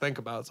always think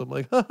about. So I'm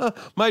like,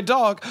 my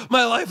dog,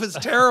 my life is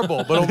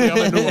terrible, but only I'm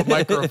into a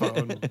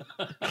microphone.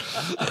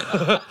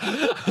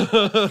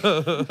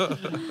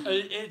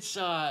 It's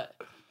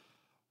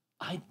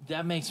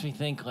that makes me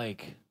think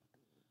like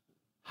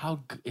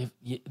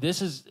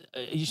this is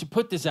you should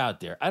put this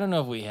out there. I don't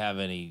know if we have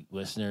any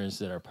listeners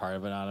that are part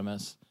of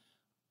Anonymous,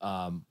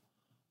 but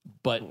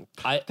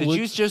Did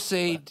you just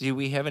say? Do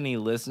we have any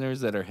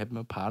listeners that are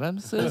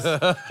hippopotamuses?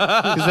 Because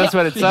that's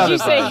what it Did sounded you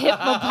say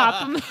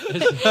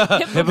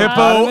like.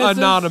 Hippo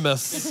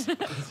Anonymous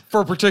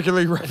for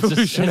particularly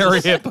revolutionary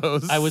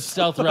hippos. I was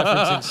stealth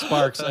referencing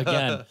Sparks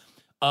again.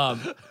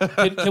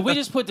 Can we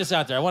just put this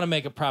out there? I want to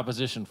make a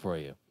proposition for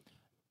you.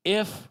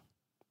 If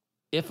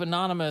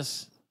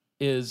Anonymous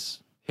is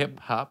Hip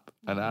Hop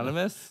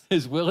Anonymous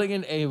willing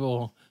and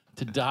able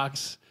to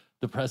dox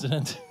the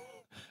president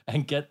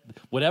and get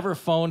whatever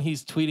phone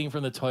he's tweeting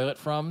from the toilet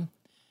from,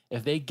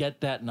 if they get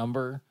that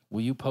number,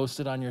 will you post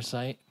it on your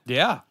site?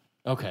 Yeah.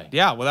 Okay.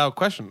 Yeah, without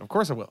question. Of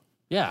course I will.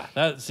 Yeah.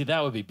 That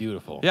would be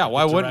beautiful. Yeah,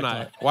 why Direct wouldn't I?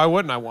 line. Why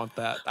wouldn't I want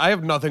that? I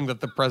have nothing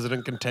that the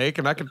president can take,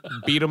 and I could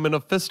beat him in a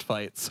fist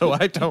fight, so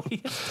I don't.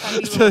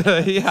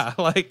 Yeah,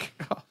 like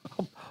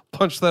I'll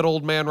punch that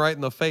old man right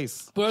in the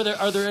face. But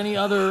are there any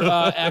other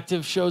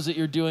active shows that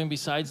you're doing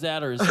besides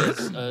that, or is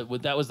this,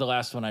 that was the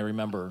last one I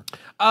remember?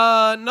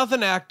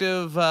 Nothing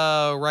active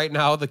right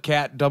now. The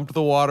cat dumped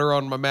the water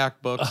on my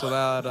MacBook, so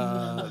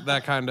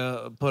that kind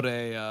of put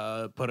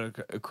a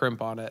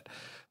crimp on it.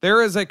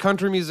 There is a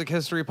country music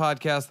history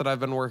podcast that I've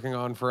been working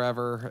on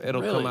forever.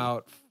 It'll come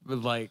out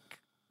like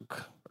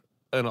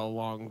in a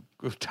long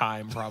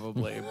time,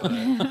 probably.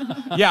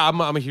 But yeah, I'm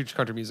a huge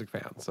country music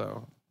fan,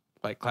 so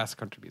like classic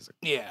country music.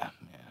 Yeah.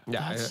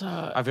 Yeah,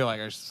 I feel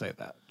like I should say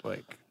that,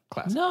 like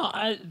classic. No,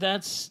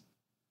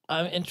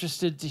 I'm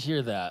interested to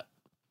hear that.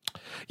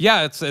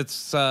 Yeah,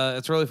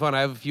 it's really fun. I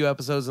have a few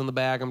episodes in the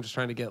bag. I'm just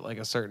trying to get like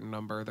a certain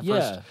number.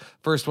 The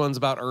first one's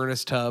about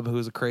Ernest Tubb,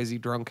 who's a crazy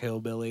drunk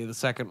hillbilly. The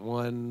second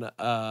one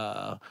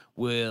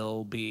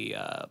will be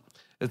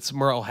it's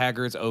Merle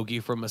Haggard's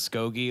Ogie from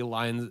Muskogee.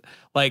 Lines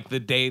like the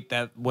date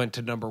that went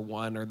to number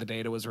one or the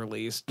date it was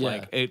released. Yeah.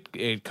 Like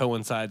it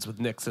coincides with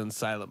Nixon's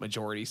silent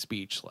majority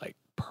speech like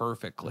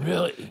perfectly.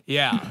 Really?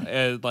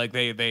 Yeah, like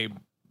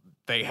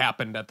they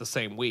happened at the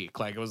same week.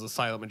 Like it was a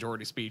silent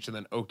majority speech, and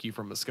then Okie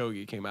from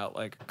Muskogee came out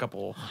like a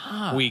couple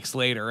weeks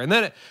later, and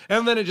then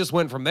it just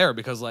went from there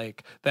because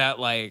like that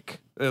like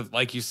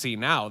you see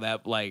now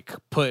that like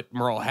put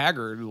Merle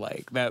Haggard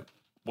like that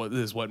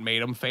is what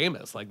made him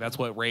famous. Like that's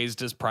what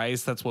raised his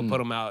price. That's what put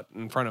him out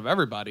in front of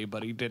everybody.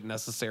 But he didn't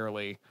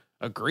necessarily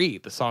agree.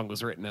 The song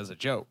was written as a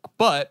joke.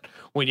 But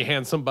when you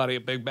hand somebody a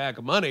big bag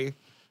of money,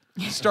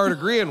 you start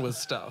agreeing with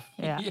stuff.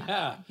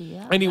 Yeah.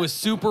 And he was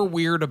super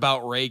weird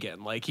about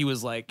Reagan. Like he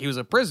was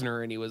a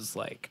prisoner, and he was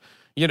like,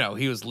 you know,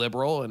 he was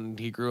liberal and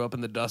he grew up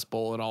in the Dust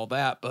Bowl and all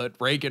that, but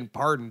Reagan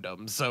pardoned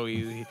him. So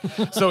he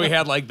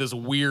had like this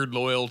weird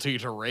loyalty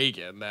to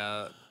Reagan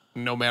that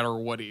no matter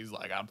what he's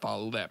like, I'd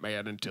follow that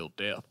man until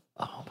death.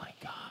 Oh my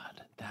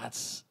God,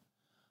 that's.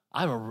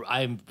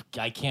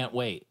 I can't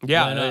wait.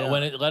 Yeah,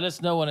 let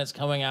us know when it's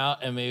coming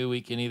out, and maybe we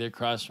can either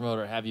cross promote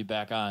or have you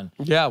back on.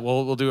 Yeah,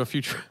 we'll do a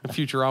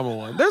Futurama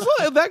one. There's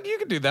that you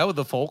can do that with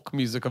the folk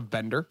music of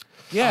Bender.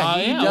 Yeah,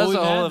 he yeah, does we've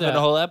had a that.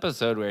 whole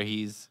episode where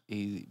he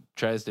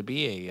tries to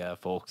be a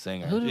folk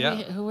singer.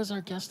 Who was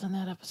our guest on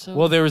that episode?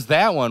 Well, there was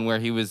that one where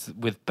he was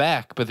with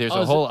Beck, but there's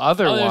a is whole it-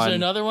 other there's one.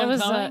 another It one was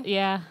coming?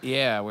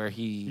 yeah. Where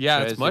he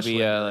Yeah, it's tries much to be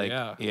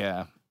later,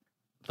 yeah,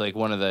 like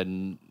one of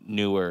the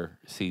newer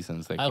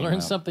seasons. That I came learned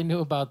out. something new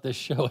about this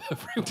show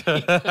every week.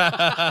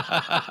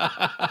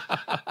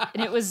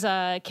 And it was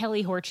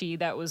Kelly Horchey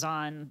that was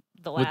on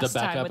the With the last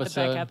Beck time with the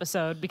episode? Beck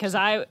episode because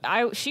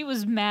she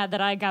was mad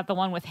that I got the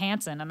one with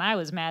Hanson, and I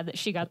was mad that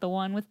she got the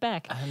one with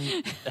Beck.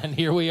 And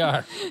here we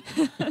are.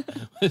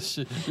 This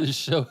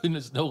show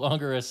is no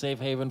longer a safe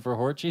haven for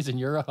Horchies, and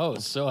you're a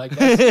host, so I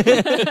guess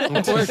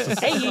it works.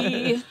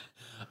 Hey,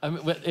 I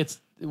mean,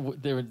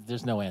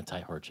 there's no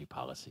anti-Horchie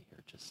policy here.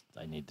 Just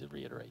I need to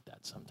reiterate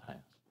that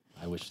sometimes.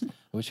 I wish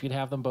we could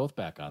have them both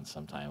back on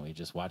sometime. We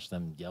just watch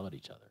them yell at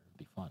each other. It'd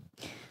be fun.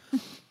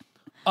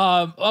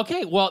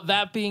 Okay, well,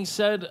 that being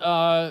said,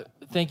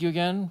 thank you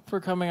again for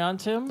coming on,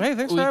 Tim. Hey,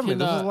 thanks for having me.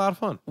 This was a lot of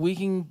fun. We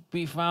can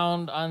be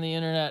found on the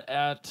internet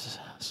at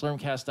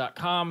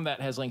slurmcast.com. That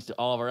has links to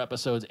all of our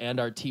episodes and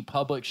our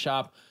TeePublic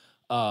shop.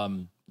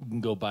 You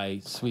can go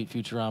buy sweet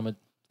Futurama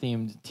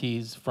themed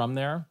tees from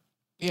there.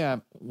 Yeah.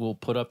 We'll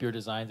put up your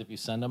designs if you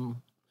send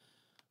them,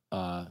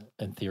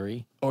 in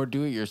theory. Or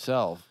do it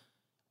yourself.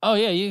 Oh,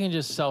 yeah, you can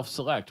just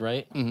self-select,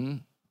 right? Mm-hmm.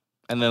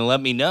 And then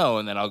let me know,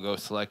 and then I'll go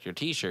select your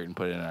T-shirt and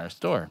put it in our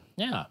store.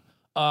 Yeah.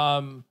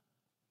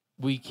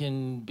 We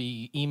can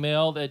be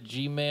emailed at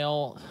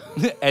gmail.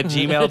 At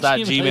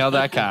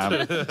gmail.gmail.com.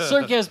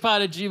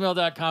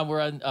 Slurmcastpod@gmail.com.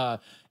 We're on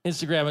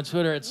Instagram and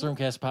Twitter at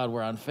SlurmcastPod.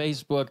 We're on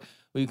Facebook.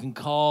 We can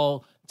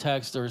call,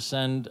 text, or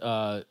send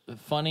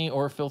funny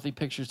or filthy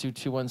pictures to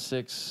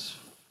 216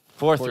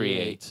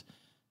 438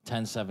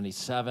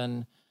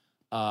 1077.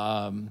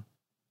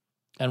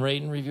 And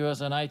rate and review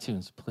us on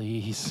iTunes,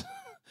 please.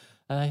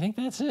 And I think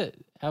that's it.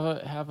 Have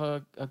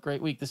a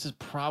great week. This is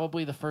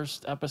probably the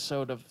first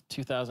episode of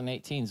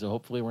 2018, so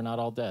hopefully we're not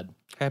all dead.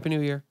 Happy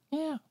New Year.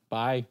 Yeah.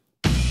 Bye.